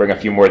hopefully, we'll bring a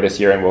few more this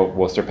year, and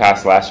we'll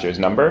surpass last year's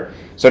number.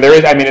 So there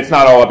is, it's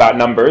not all about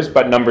numbers,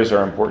 but numbers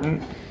are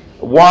important.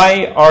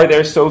 Why are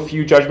there so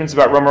few judgments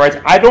about Roma rights?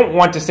 I don't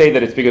want to say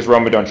that it's because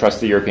Roma don't trust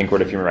the European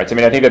Court of Human Rights.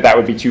 I think that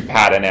would be too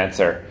pat an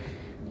answer.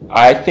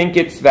 I think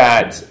it's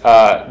that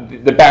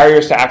the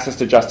barriers to access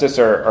to justice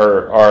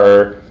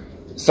are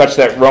such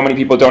that Romani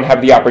people don't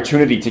have the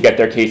opportunity to get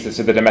their cases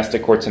to the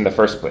domestic courts in the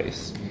first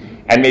place,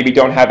 and maybe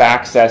don't have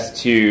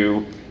access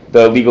to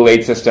the legal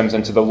aid systems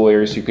and to the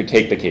lawyers who could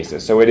take the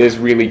cases. So it is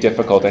really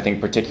difficult, I think,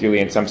 particularly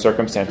in some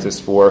circumstances,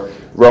 for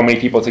Romani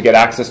people to get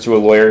access to a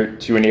lawyer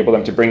to enable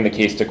them to bring the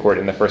case to court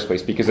in the first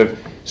place because of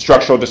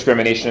structural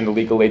discrimination in the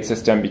legal aid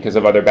system, because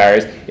of other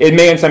barriers. It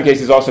may in some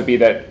cases also be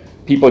that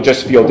people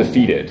just feel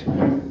defeated,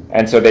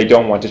 and so they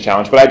don't want to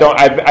challenge. But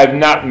I've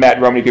not met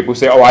Romani people who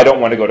say, oh, I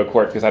don't want to go to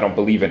court because I don't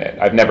believe in it.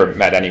 I've never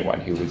met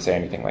anyone who would say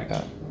anything like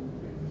that.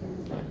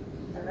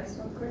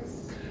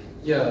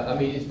 Yeah,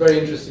 it's very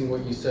interesting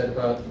what you said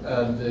about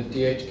the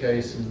DH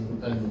case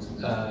and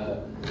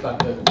the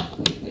fact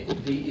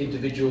that the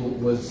individual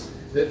was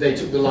they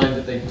took the line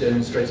that they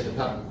demonstrated a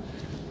pattern.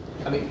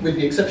 I mean, with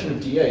the exception of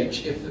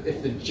DH,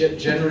 if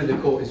generally the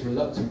court is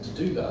reluctant to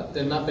do that,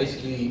 then that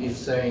basically is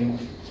saying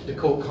the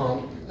court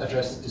can't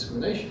address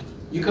discrimination.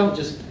 You can't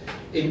just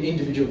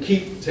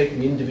keep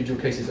taking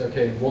individual cases.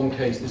 Okay, in one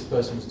case this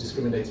person was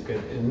discriminated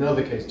against, in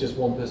another case just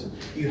one person.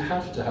 You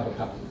have to have a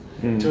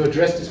pattern. To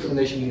address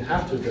discrimination, you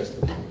have to address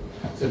the pattern.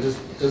 So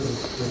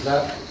does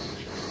that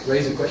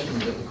raise a question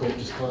that the court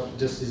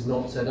just is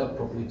not set up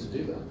properly to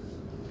do that?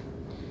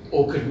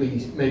 Or could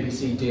we maybe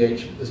see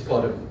DH as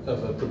part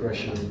of a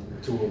progression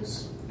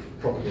towards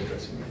properly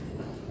addressing it?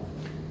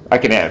 I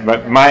can add,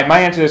 but my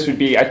answer to this would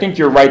be, I think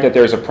you're right that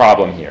there's a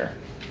problem here.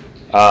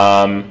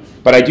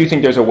 But I do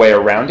think there's a way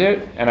around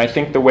it, and I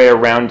think the way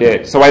around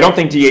it, so I don't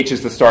think DH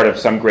is the start of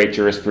some great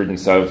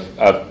jurisprudence of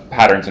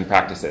patterns and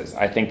practices.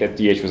 I think that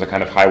DH was a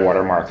kind of high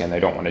water mark, and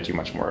they don't want to do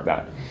much more of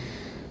that.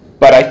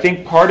 But I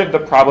think part of the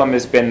problem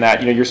has been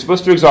that you're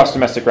supposed to exhaust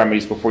domestic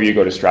remedies before you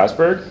go to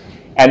Strasbourg,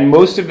 and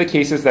most of the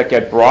cases that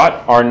get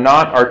brought are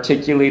not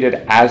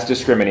articulated as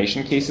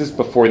discrimination cases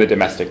before the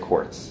domestic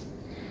courts.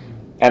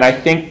 And I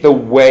think the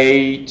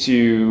way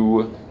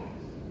to,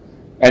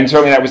 and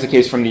certainly that was the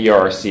case from the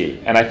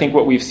ERRC, and I think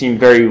what we've seen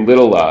very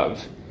little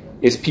of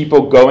is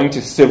people going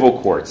to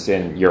civil courts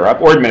in Europe,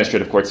 or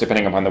administrative courts,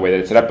 depending upon the way that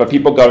it's set up, but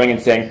people going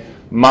and saying,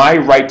 my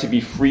right to be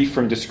free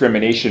from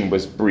discrimination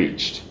was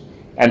breached,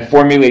 and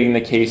formulating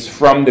the case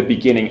from the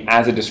beginning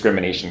as a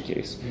discrimination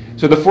case.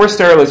 So the forced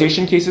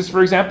sterilization cases,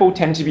 for example,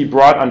 tend to be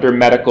brought under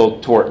medical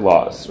tort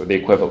laws, or the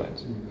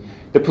equivalent.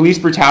 The police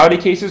brutality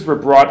cases were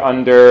brought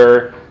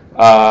under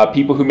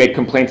people who made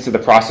complaints to the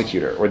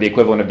prosecutor, or the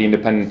equivalent of the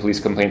Independent Police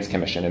Complaints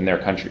Commission in their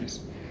countries.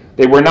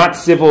 They were not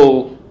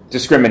civil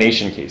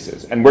discrimination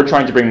cases, and we're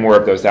trying to bring more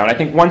of those down. I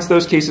think once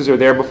those cases are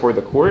there before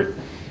the court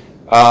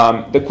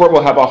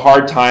will have a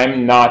hard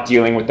time not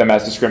dealing with them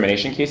as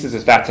discrimination cases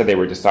if that's how they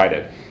were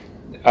decided.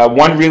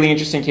 One really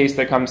interesting case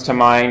that comes to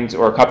mind,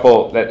 or a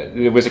couple,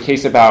 there was a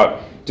case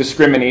about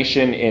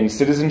discrimination in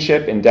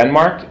citizenship in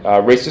Denmark,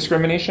 race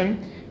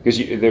discrimination, because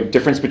the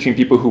difference between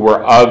people who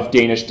were of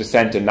Danish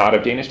descent and not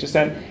of Danish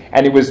descent,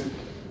 and it was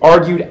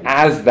argued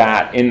as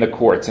that in the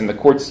courts, and the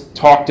courts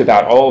talked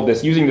about all of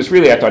this, using this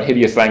really, I thought,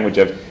 hideous language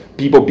of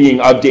people being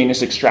of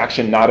Danish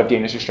extraction, not of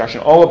Danish extraction.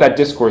 All of that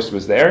discourse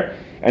was there,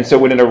 and so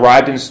when it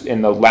arrived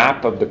in the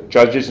lap of the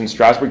judges in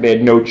Strasbourg, they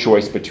had no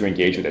choice but to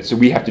engage with it. So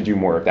we have to do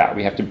more of that.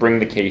 We have to bring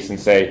the case and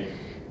say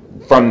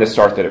from the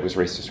start that it was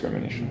race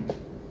discrimination.